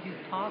 Who did you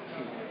talk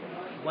to?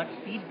 What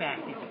feedback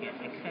did you get,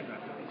 etc.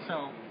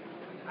 So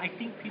I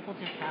think people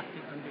just have to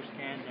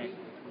understand that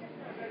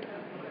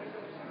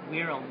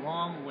we're a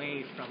long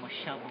ways from a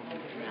shovel in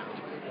the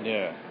ground.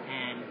 Yeah.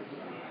 And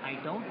I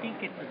don't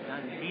think it's a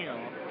done deal.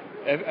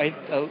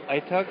 I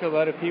talked to a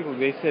lot of people.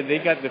 They said they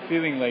got the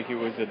feeling like it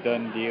was a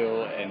done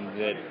deal and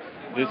that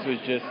this was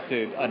just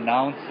to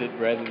announce it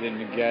rather than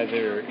to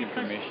gather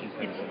information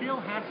from it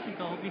still has to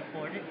go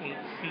before the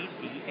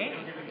HCDA.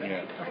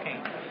 Yeah. Okay.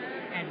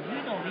 And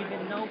we don't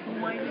even know who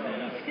might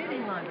even be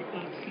sitting on the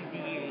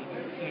HCDA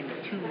in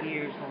 2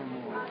 years or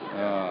more.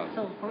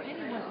 So for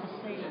anyone to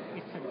say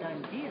it's a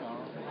done deal,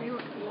 I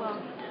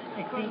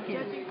think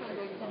judging from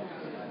their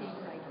tendency, it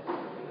seems like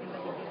in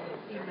the beginning,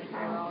 it seemed like they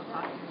were all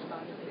talking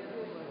about it.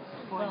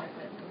 Well,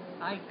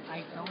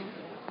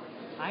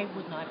 I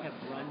would not have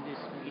run this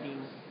meeting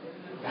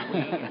the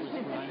way it was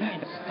run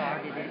and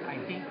started it. I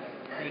think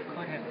they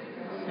could have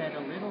said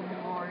a little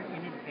more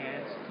in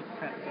advance to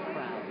prep the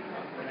crowd.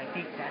 And I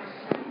think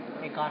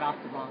they got off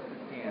the wrong foot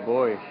there.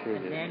 Boy, sure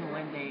and did. then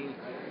when they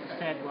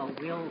said, well,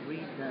 we'll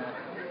read the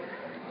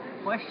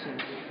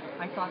questions,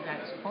 I thought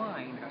that's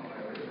fine.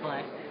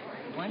 But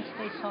once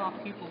they saw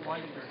people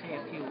wanting to say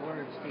a few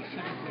words, they should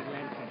have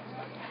relented.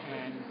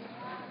 And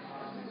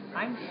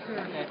I'm sure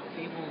that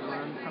they will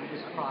learn from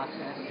this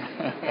process,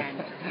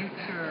 and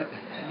future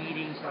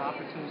meetings or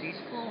opportunities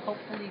will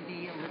hopefully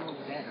be a little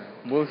better.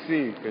 We'll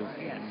see.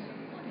 Yes.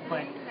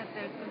 But saying that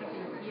there's going to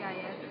be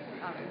EIS,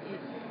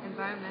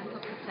 environmental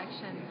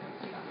protection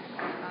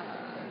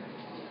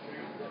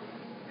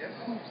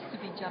hoops to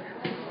be jumped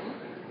through,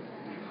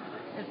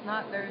 it's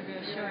not very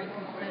reassuring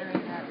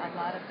considering that a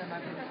lot of them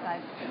are going to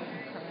cite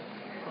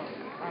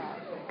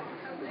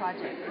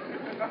projects.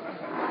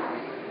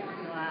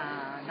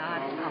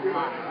 Not a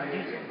lot.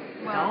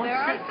 Well,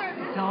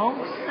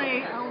 don't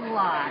say a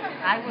lot.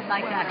 I would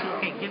like to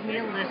actually, give me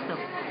a list of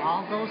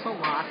all those a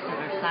lot that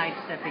are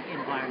sidestepping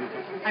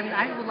environmental. I mean,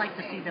 I would like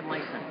to see them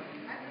myself.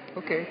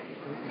 Okay.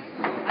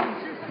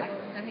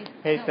 I mean,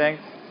 hey,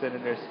 thanks,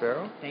 Senator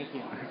Sparrow. Thank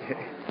you. Okay.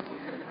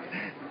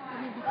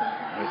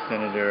 with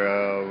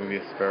Senator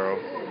Willie Sparrow.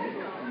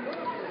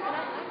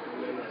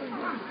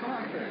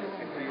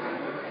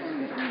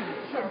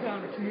 Shut down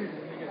the community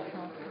when they get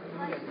conflict.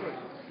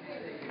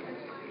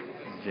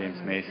 James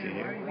Macy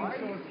here.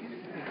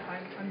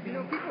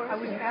 I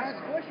was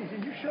asked questions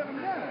and you shut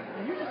them down.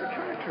 And you're just a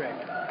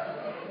contractor.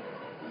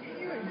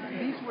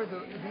 These were the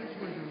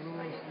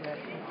rules that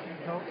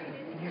helped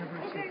the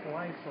University of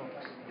Hawaii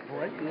folks.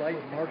 Bright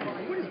Light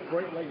Marketing. What is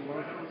Bright Light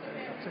Marketing?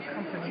 It's a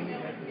company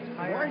that is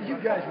hired. Why are you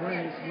guys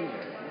running this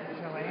meeting?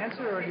 Shall I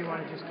answer or do you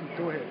want to just keep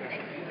going?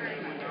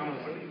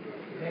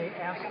 They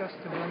asked us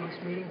to run this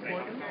meeting for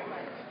them.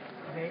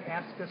 They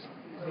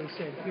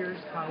said,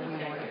 here's how we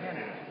want to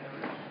handle it.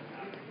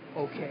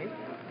 Okay.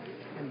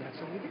 And that's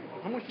what we did.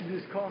 How much did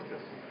this cost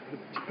us? The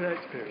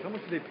taxpayers. How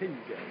much did they pay you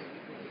guys?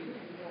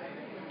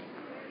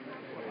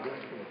 I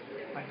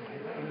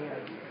don't have any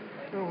idea.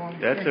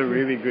 That's a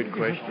really good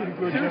question.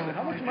 Seriously,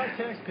 how much of my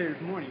taxpayers'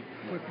 money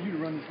went for you to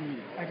run this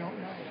meeting? I don't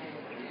know.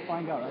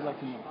 Find out. I'd like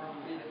to know.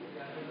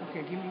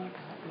 Okay, give me,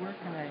 where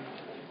can I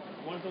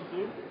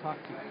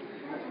talk to you?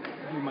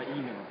 Give me my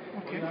email.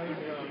 Okay.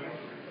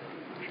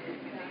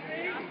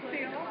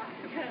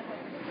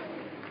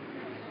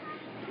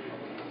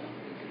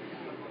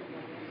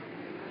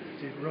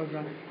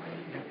 Roadrunner?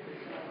 Yeah.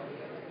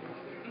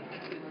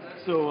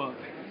 So,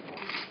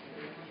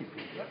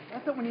 I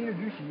thought when he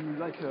introduced you, you were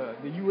like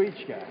the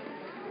UH guy.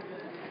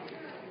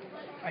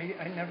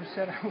 I never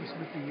said I was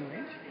with the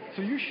UH.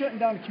 So you're shutting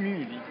down the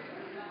community,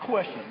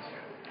 questions,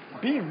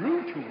 being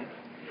rude to them,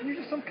 and you're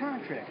just some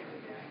contractor.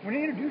 When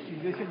they introduced you,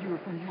 they said you were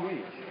from UH.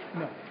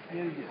 No,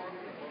 yeah, they did.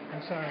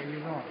 I'm sorry,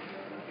 you're wrong.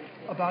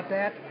 About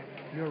that,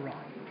 you're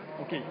wrong.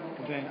 Okay,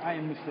 well then I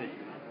am mistaken.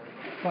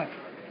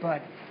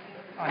 But,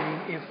 I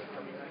mean, if...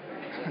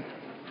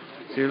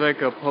 So you're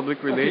like a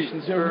public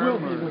relations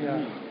firm? There will be a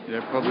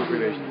They're public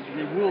relations.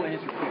 They will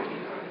answer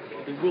questions.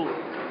 They will.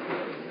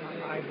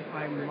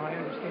 My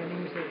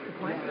understanding is that the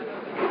plan... I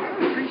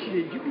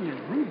appreciate you being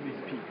rude to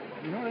these people.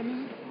 You know what I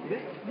mean?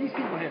 These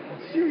people have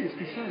serious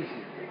concerns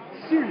here.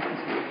 Serious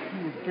concerns.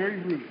 You were very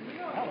rude.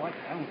 I don't like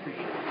it. I don't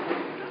appreciate it.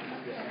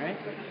 Right?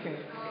 Okay.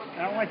 I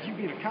don't like you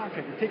being a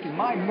contractor taking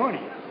my money,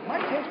 my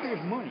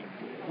taxpayers' money.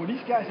 Well,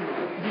 these guys need to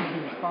be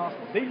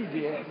responsible. They need to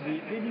be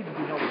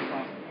held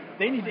responsible.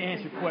 They need to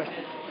answer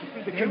questions.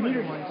 The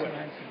community wants to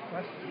answer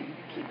questions.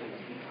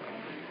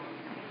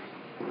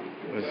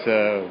 It's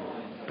a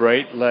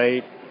Bright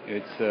Light.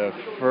 It's a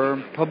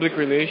firm, public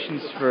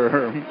relations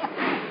firm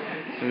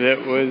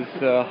that was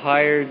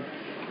hired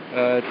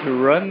to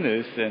run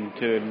this and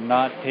to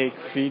not take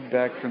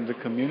feedback from the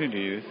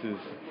community. This is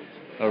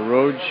a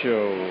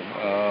roadshow.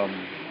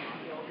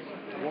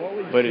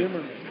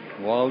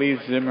 Wally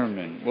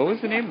Zimmerman. What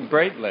was the name?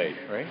 Bright Light,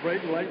 right?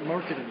 Bright Light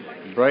Marketing.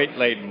 Bright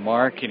Light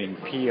Marketing,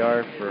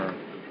 PR firm.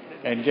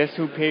 And guess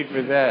who paid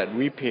for that?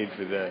 We paid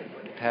for that.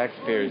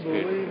 Taxpayers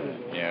paid for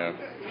that. Yeah,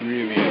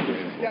 really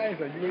unbelievable. This guy is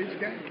a UH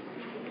guy?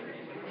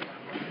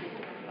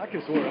 I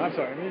could swear. I'm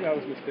sorry. Maybe I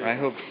was mistaken. I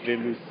hope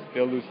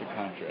they'll lose the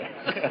contract.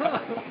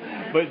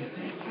 But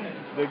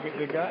the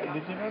guy,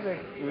 did you know that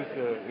it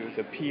was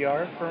a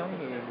PR firm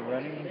that was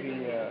running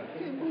the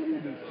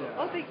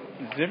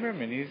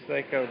Zimmerman? He's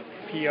like a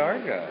PR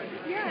guy.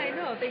 Yeah, I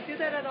know. They do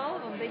that at all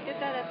of them. They did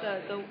that at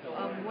the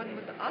one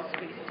with the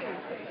Ospreys too.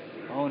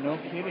 Oh, no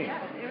kidding.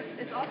 Yeah,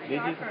 it's all they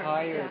PR just firms.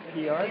 hire PR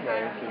They guys.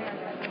 hire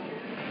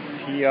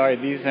PR,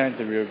 these aren't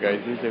the real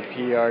guys. These are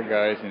PR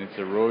guys, and it's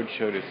a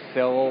roadshow to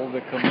sell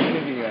the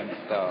community on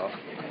stuff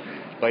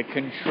by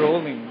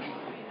controlling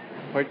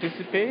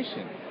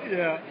participation.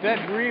 Yeah.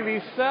 That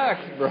really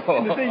sucks, bro.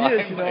 And the thing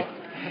is,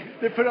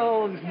 they put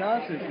all this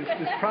nonsense,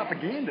 this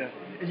propaganda,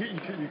 and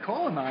you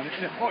call them on it,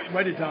 and you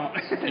write it down.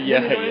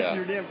 Yeah, they don't yeah. answer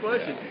your damn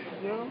question.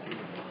 Yeah. You know?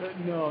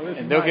 No, this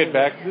and is they'll not get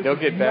back. this They'll is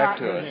get back not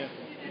to gonna us. happen.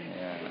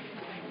 Yeah.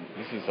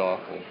 This is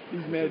awful.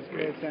 These mad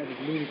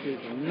scientists,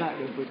 lunatics, are not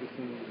going to put this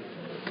in.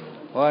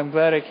 Well, I'm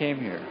glad I came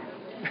here.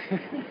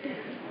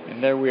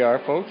 And there we are,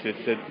 folks.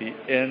 It's at the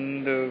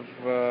end of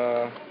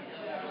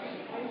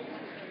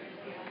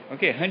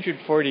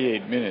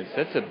 148 minutes.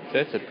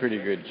 That's a pretty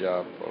good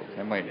job, folks.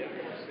 I might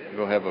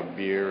go have a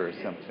beer or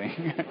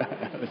something.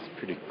 That's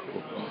pretty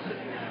cool.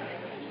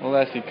 We'll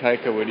ask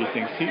Kaika what he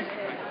thinks.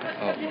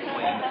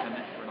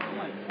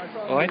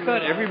 Oh, I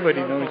thought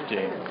everybody knows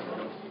James.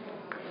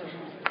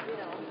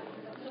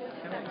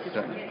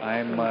 So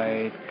I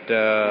might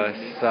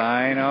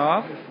sign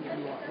off.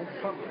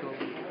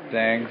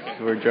 Thanks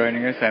for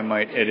joining us. I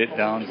might edit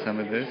down some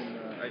of this.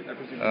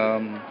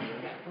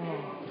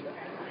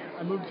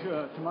 I moved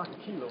to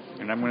Makakilo.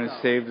 And I'm going to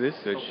save this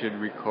so it should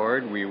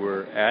record. We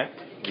were at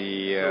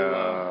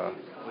the...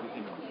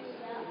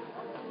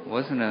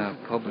 wasn't a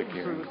public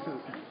hearing.